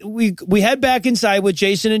now we head back inside with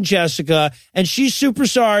Jason and Jessica, and she's super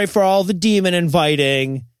sorry for all the demon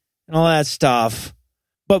inviting and all that stuff.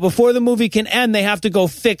 But before the movie can end, they have to go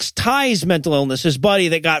fix Ty's mental illness, his buddy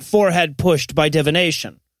that got forehead pushed by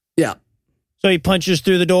divination. Yeah. So he punches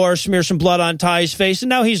through the door, smears some blood on Ty's face, and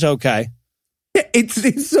now he's okay. Yeah,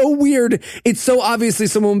 it's so weird. It's so obviously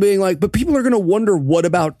someone being like, but people are going to wonder, what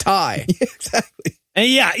about Ty? Yeah, exactly. And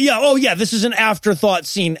this is an afterthought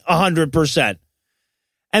scene, 100%.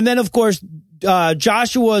 And then, of course,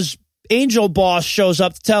 Joshua's angel boss shows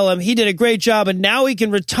up to tell him he did a great job and now he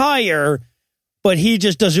can retire, but he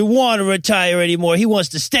just doesn't want to retire anymore. He wants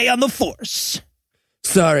to stay on the force.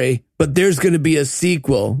 Sorry, but there's going to be a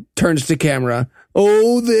sequel. Turns to camera.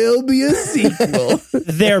 Oh, there'll be a sequel.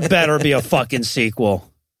 There better be a fucking sequel.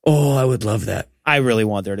 Oh, I would love that. I really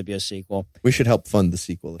want there to be a sequel. We should help fund the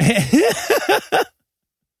sequel.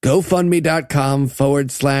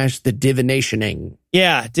 GoFundMe.com/the Divinationing.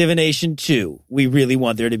 Yeah, Divination 2. We really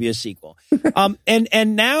want there to be a sequel.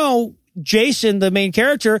 And now Jason, the main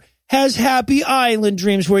character, has happy island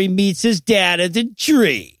dreams where he meets his dad at the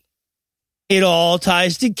tree. It all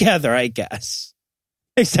ties together, I guess.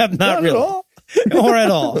 Except not really. At all. Or at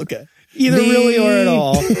all. Okay. Either really or at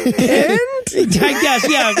all. And? I guess,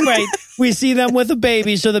 yeah, right. We see them with a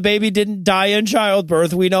baby, so the baby didn't die in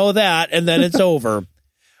childbirth. We know that, and then it's over.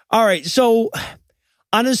 All right, so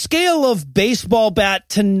on a scale of baseball bat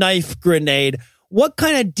to knife grenade, what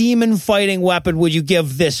kind of demon fighting weapon would you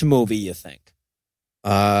give this movie, you think?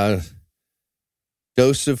 Dose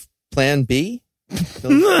of Plan B?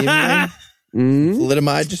 Thalidomide,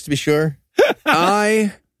 just to be sure.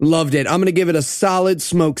 I loved it. I'm going to give it a solid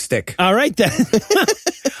smoke stick. All right, then.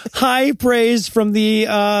 High praise from the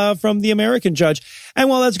American judge. And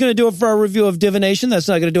while that's going to do it for our review of Divination, that's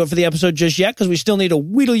not going to do it for the episode just yet, because we still need to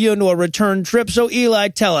wheedle you into a return trip. So, Eli,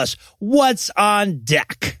 tell us, what's on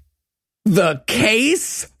deck? The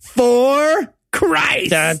case for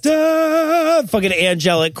Christ. Da, da. Fucking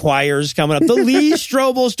angelic choirs coming up. The Lee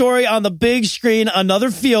Strobel story on the big screen.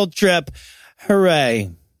 Another field trip. Hooray.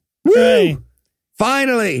 Woo! Hooray.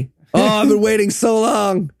 Finally. Oh, I've been waiting so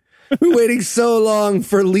long. We're waiting so long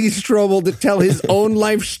for Lee Strobel to tell his own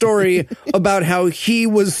life story about how he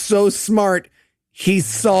was so smart. He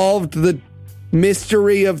solved the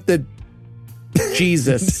mystery of the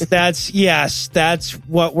Jesus. That's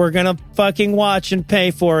what we're going to fucking watch and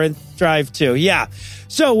pay for and drive to. Yeah.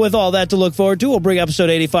 So with all that to look forward to, we'll bring episode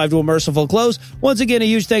 85 to a merciful close. Once again, a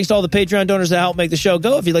huge thanks to all the Patreon donors that help make the show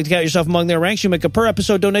go. If you'd like to count yourself among their ranks, you make a per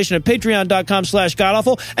episode donation at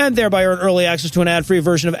patreon.com/godawful and thereby earn early access to an ad-free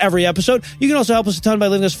version of every episode. You can also help us a ton by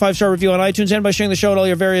leaving us a 5-star review on iTunes and by sharing the show on all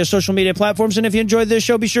your various social media platforms. And if you enjoyed this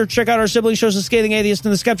show, be sure to check out our sibling shows, The Scathing Atheist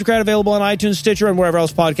and The Skeptocrat, available on iTunes, Stitcher, and wherever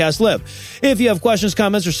else podcasts live. If you have questions,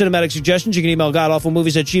 comments, or cinematic suggestions, you can email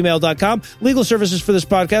godawfulmovies@gmail.com. Legal services for this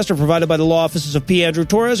podcast are provided by the law offices of P. Andrew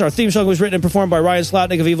Torres. Our theme song was written and performed by Ryan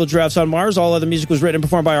Slotnick of Evil Giraffes on Mars. All other music was written and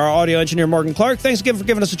performed by our audio engineer, Morgan Clark. Thanks again for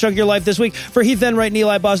giving us a chunk of your life this week. For Heath Enright and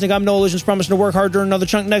Eli Bosnick, I'm Noah Illusions, promising to work hard during another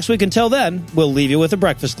chunk next week. Until then, we'll leave you with a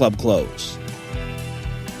Breakfast Club close.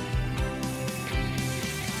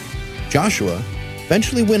 Joshua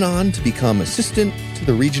eventually went on to become assistant to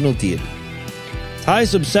the regional deity.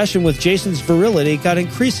 Ty's obsession with Jason's virility got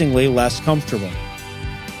increasingly less comfortable.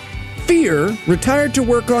 Fear retired to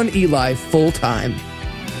work on Eli full-time.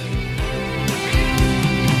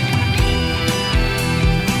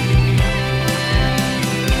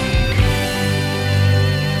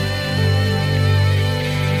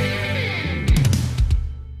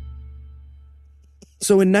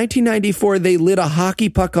 So in 1994, they lit a hockey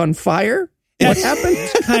puck on fire? What happened?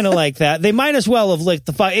 Kind of like that. They might as well have lit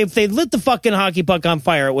the fire. If they lit the fucking hockey puck on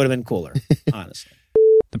fire, it would have been cooler, honestly.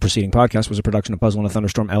 The preceding podcast was a production of Puzzle and a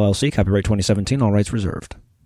Thunderstorm, LLC, copyright 2017, all rights reserved.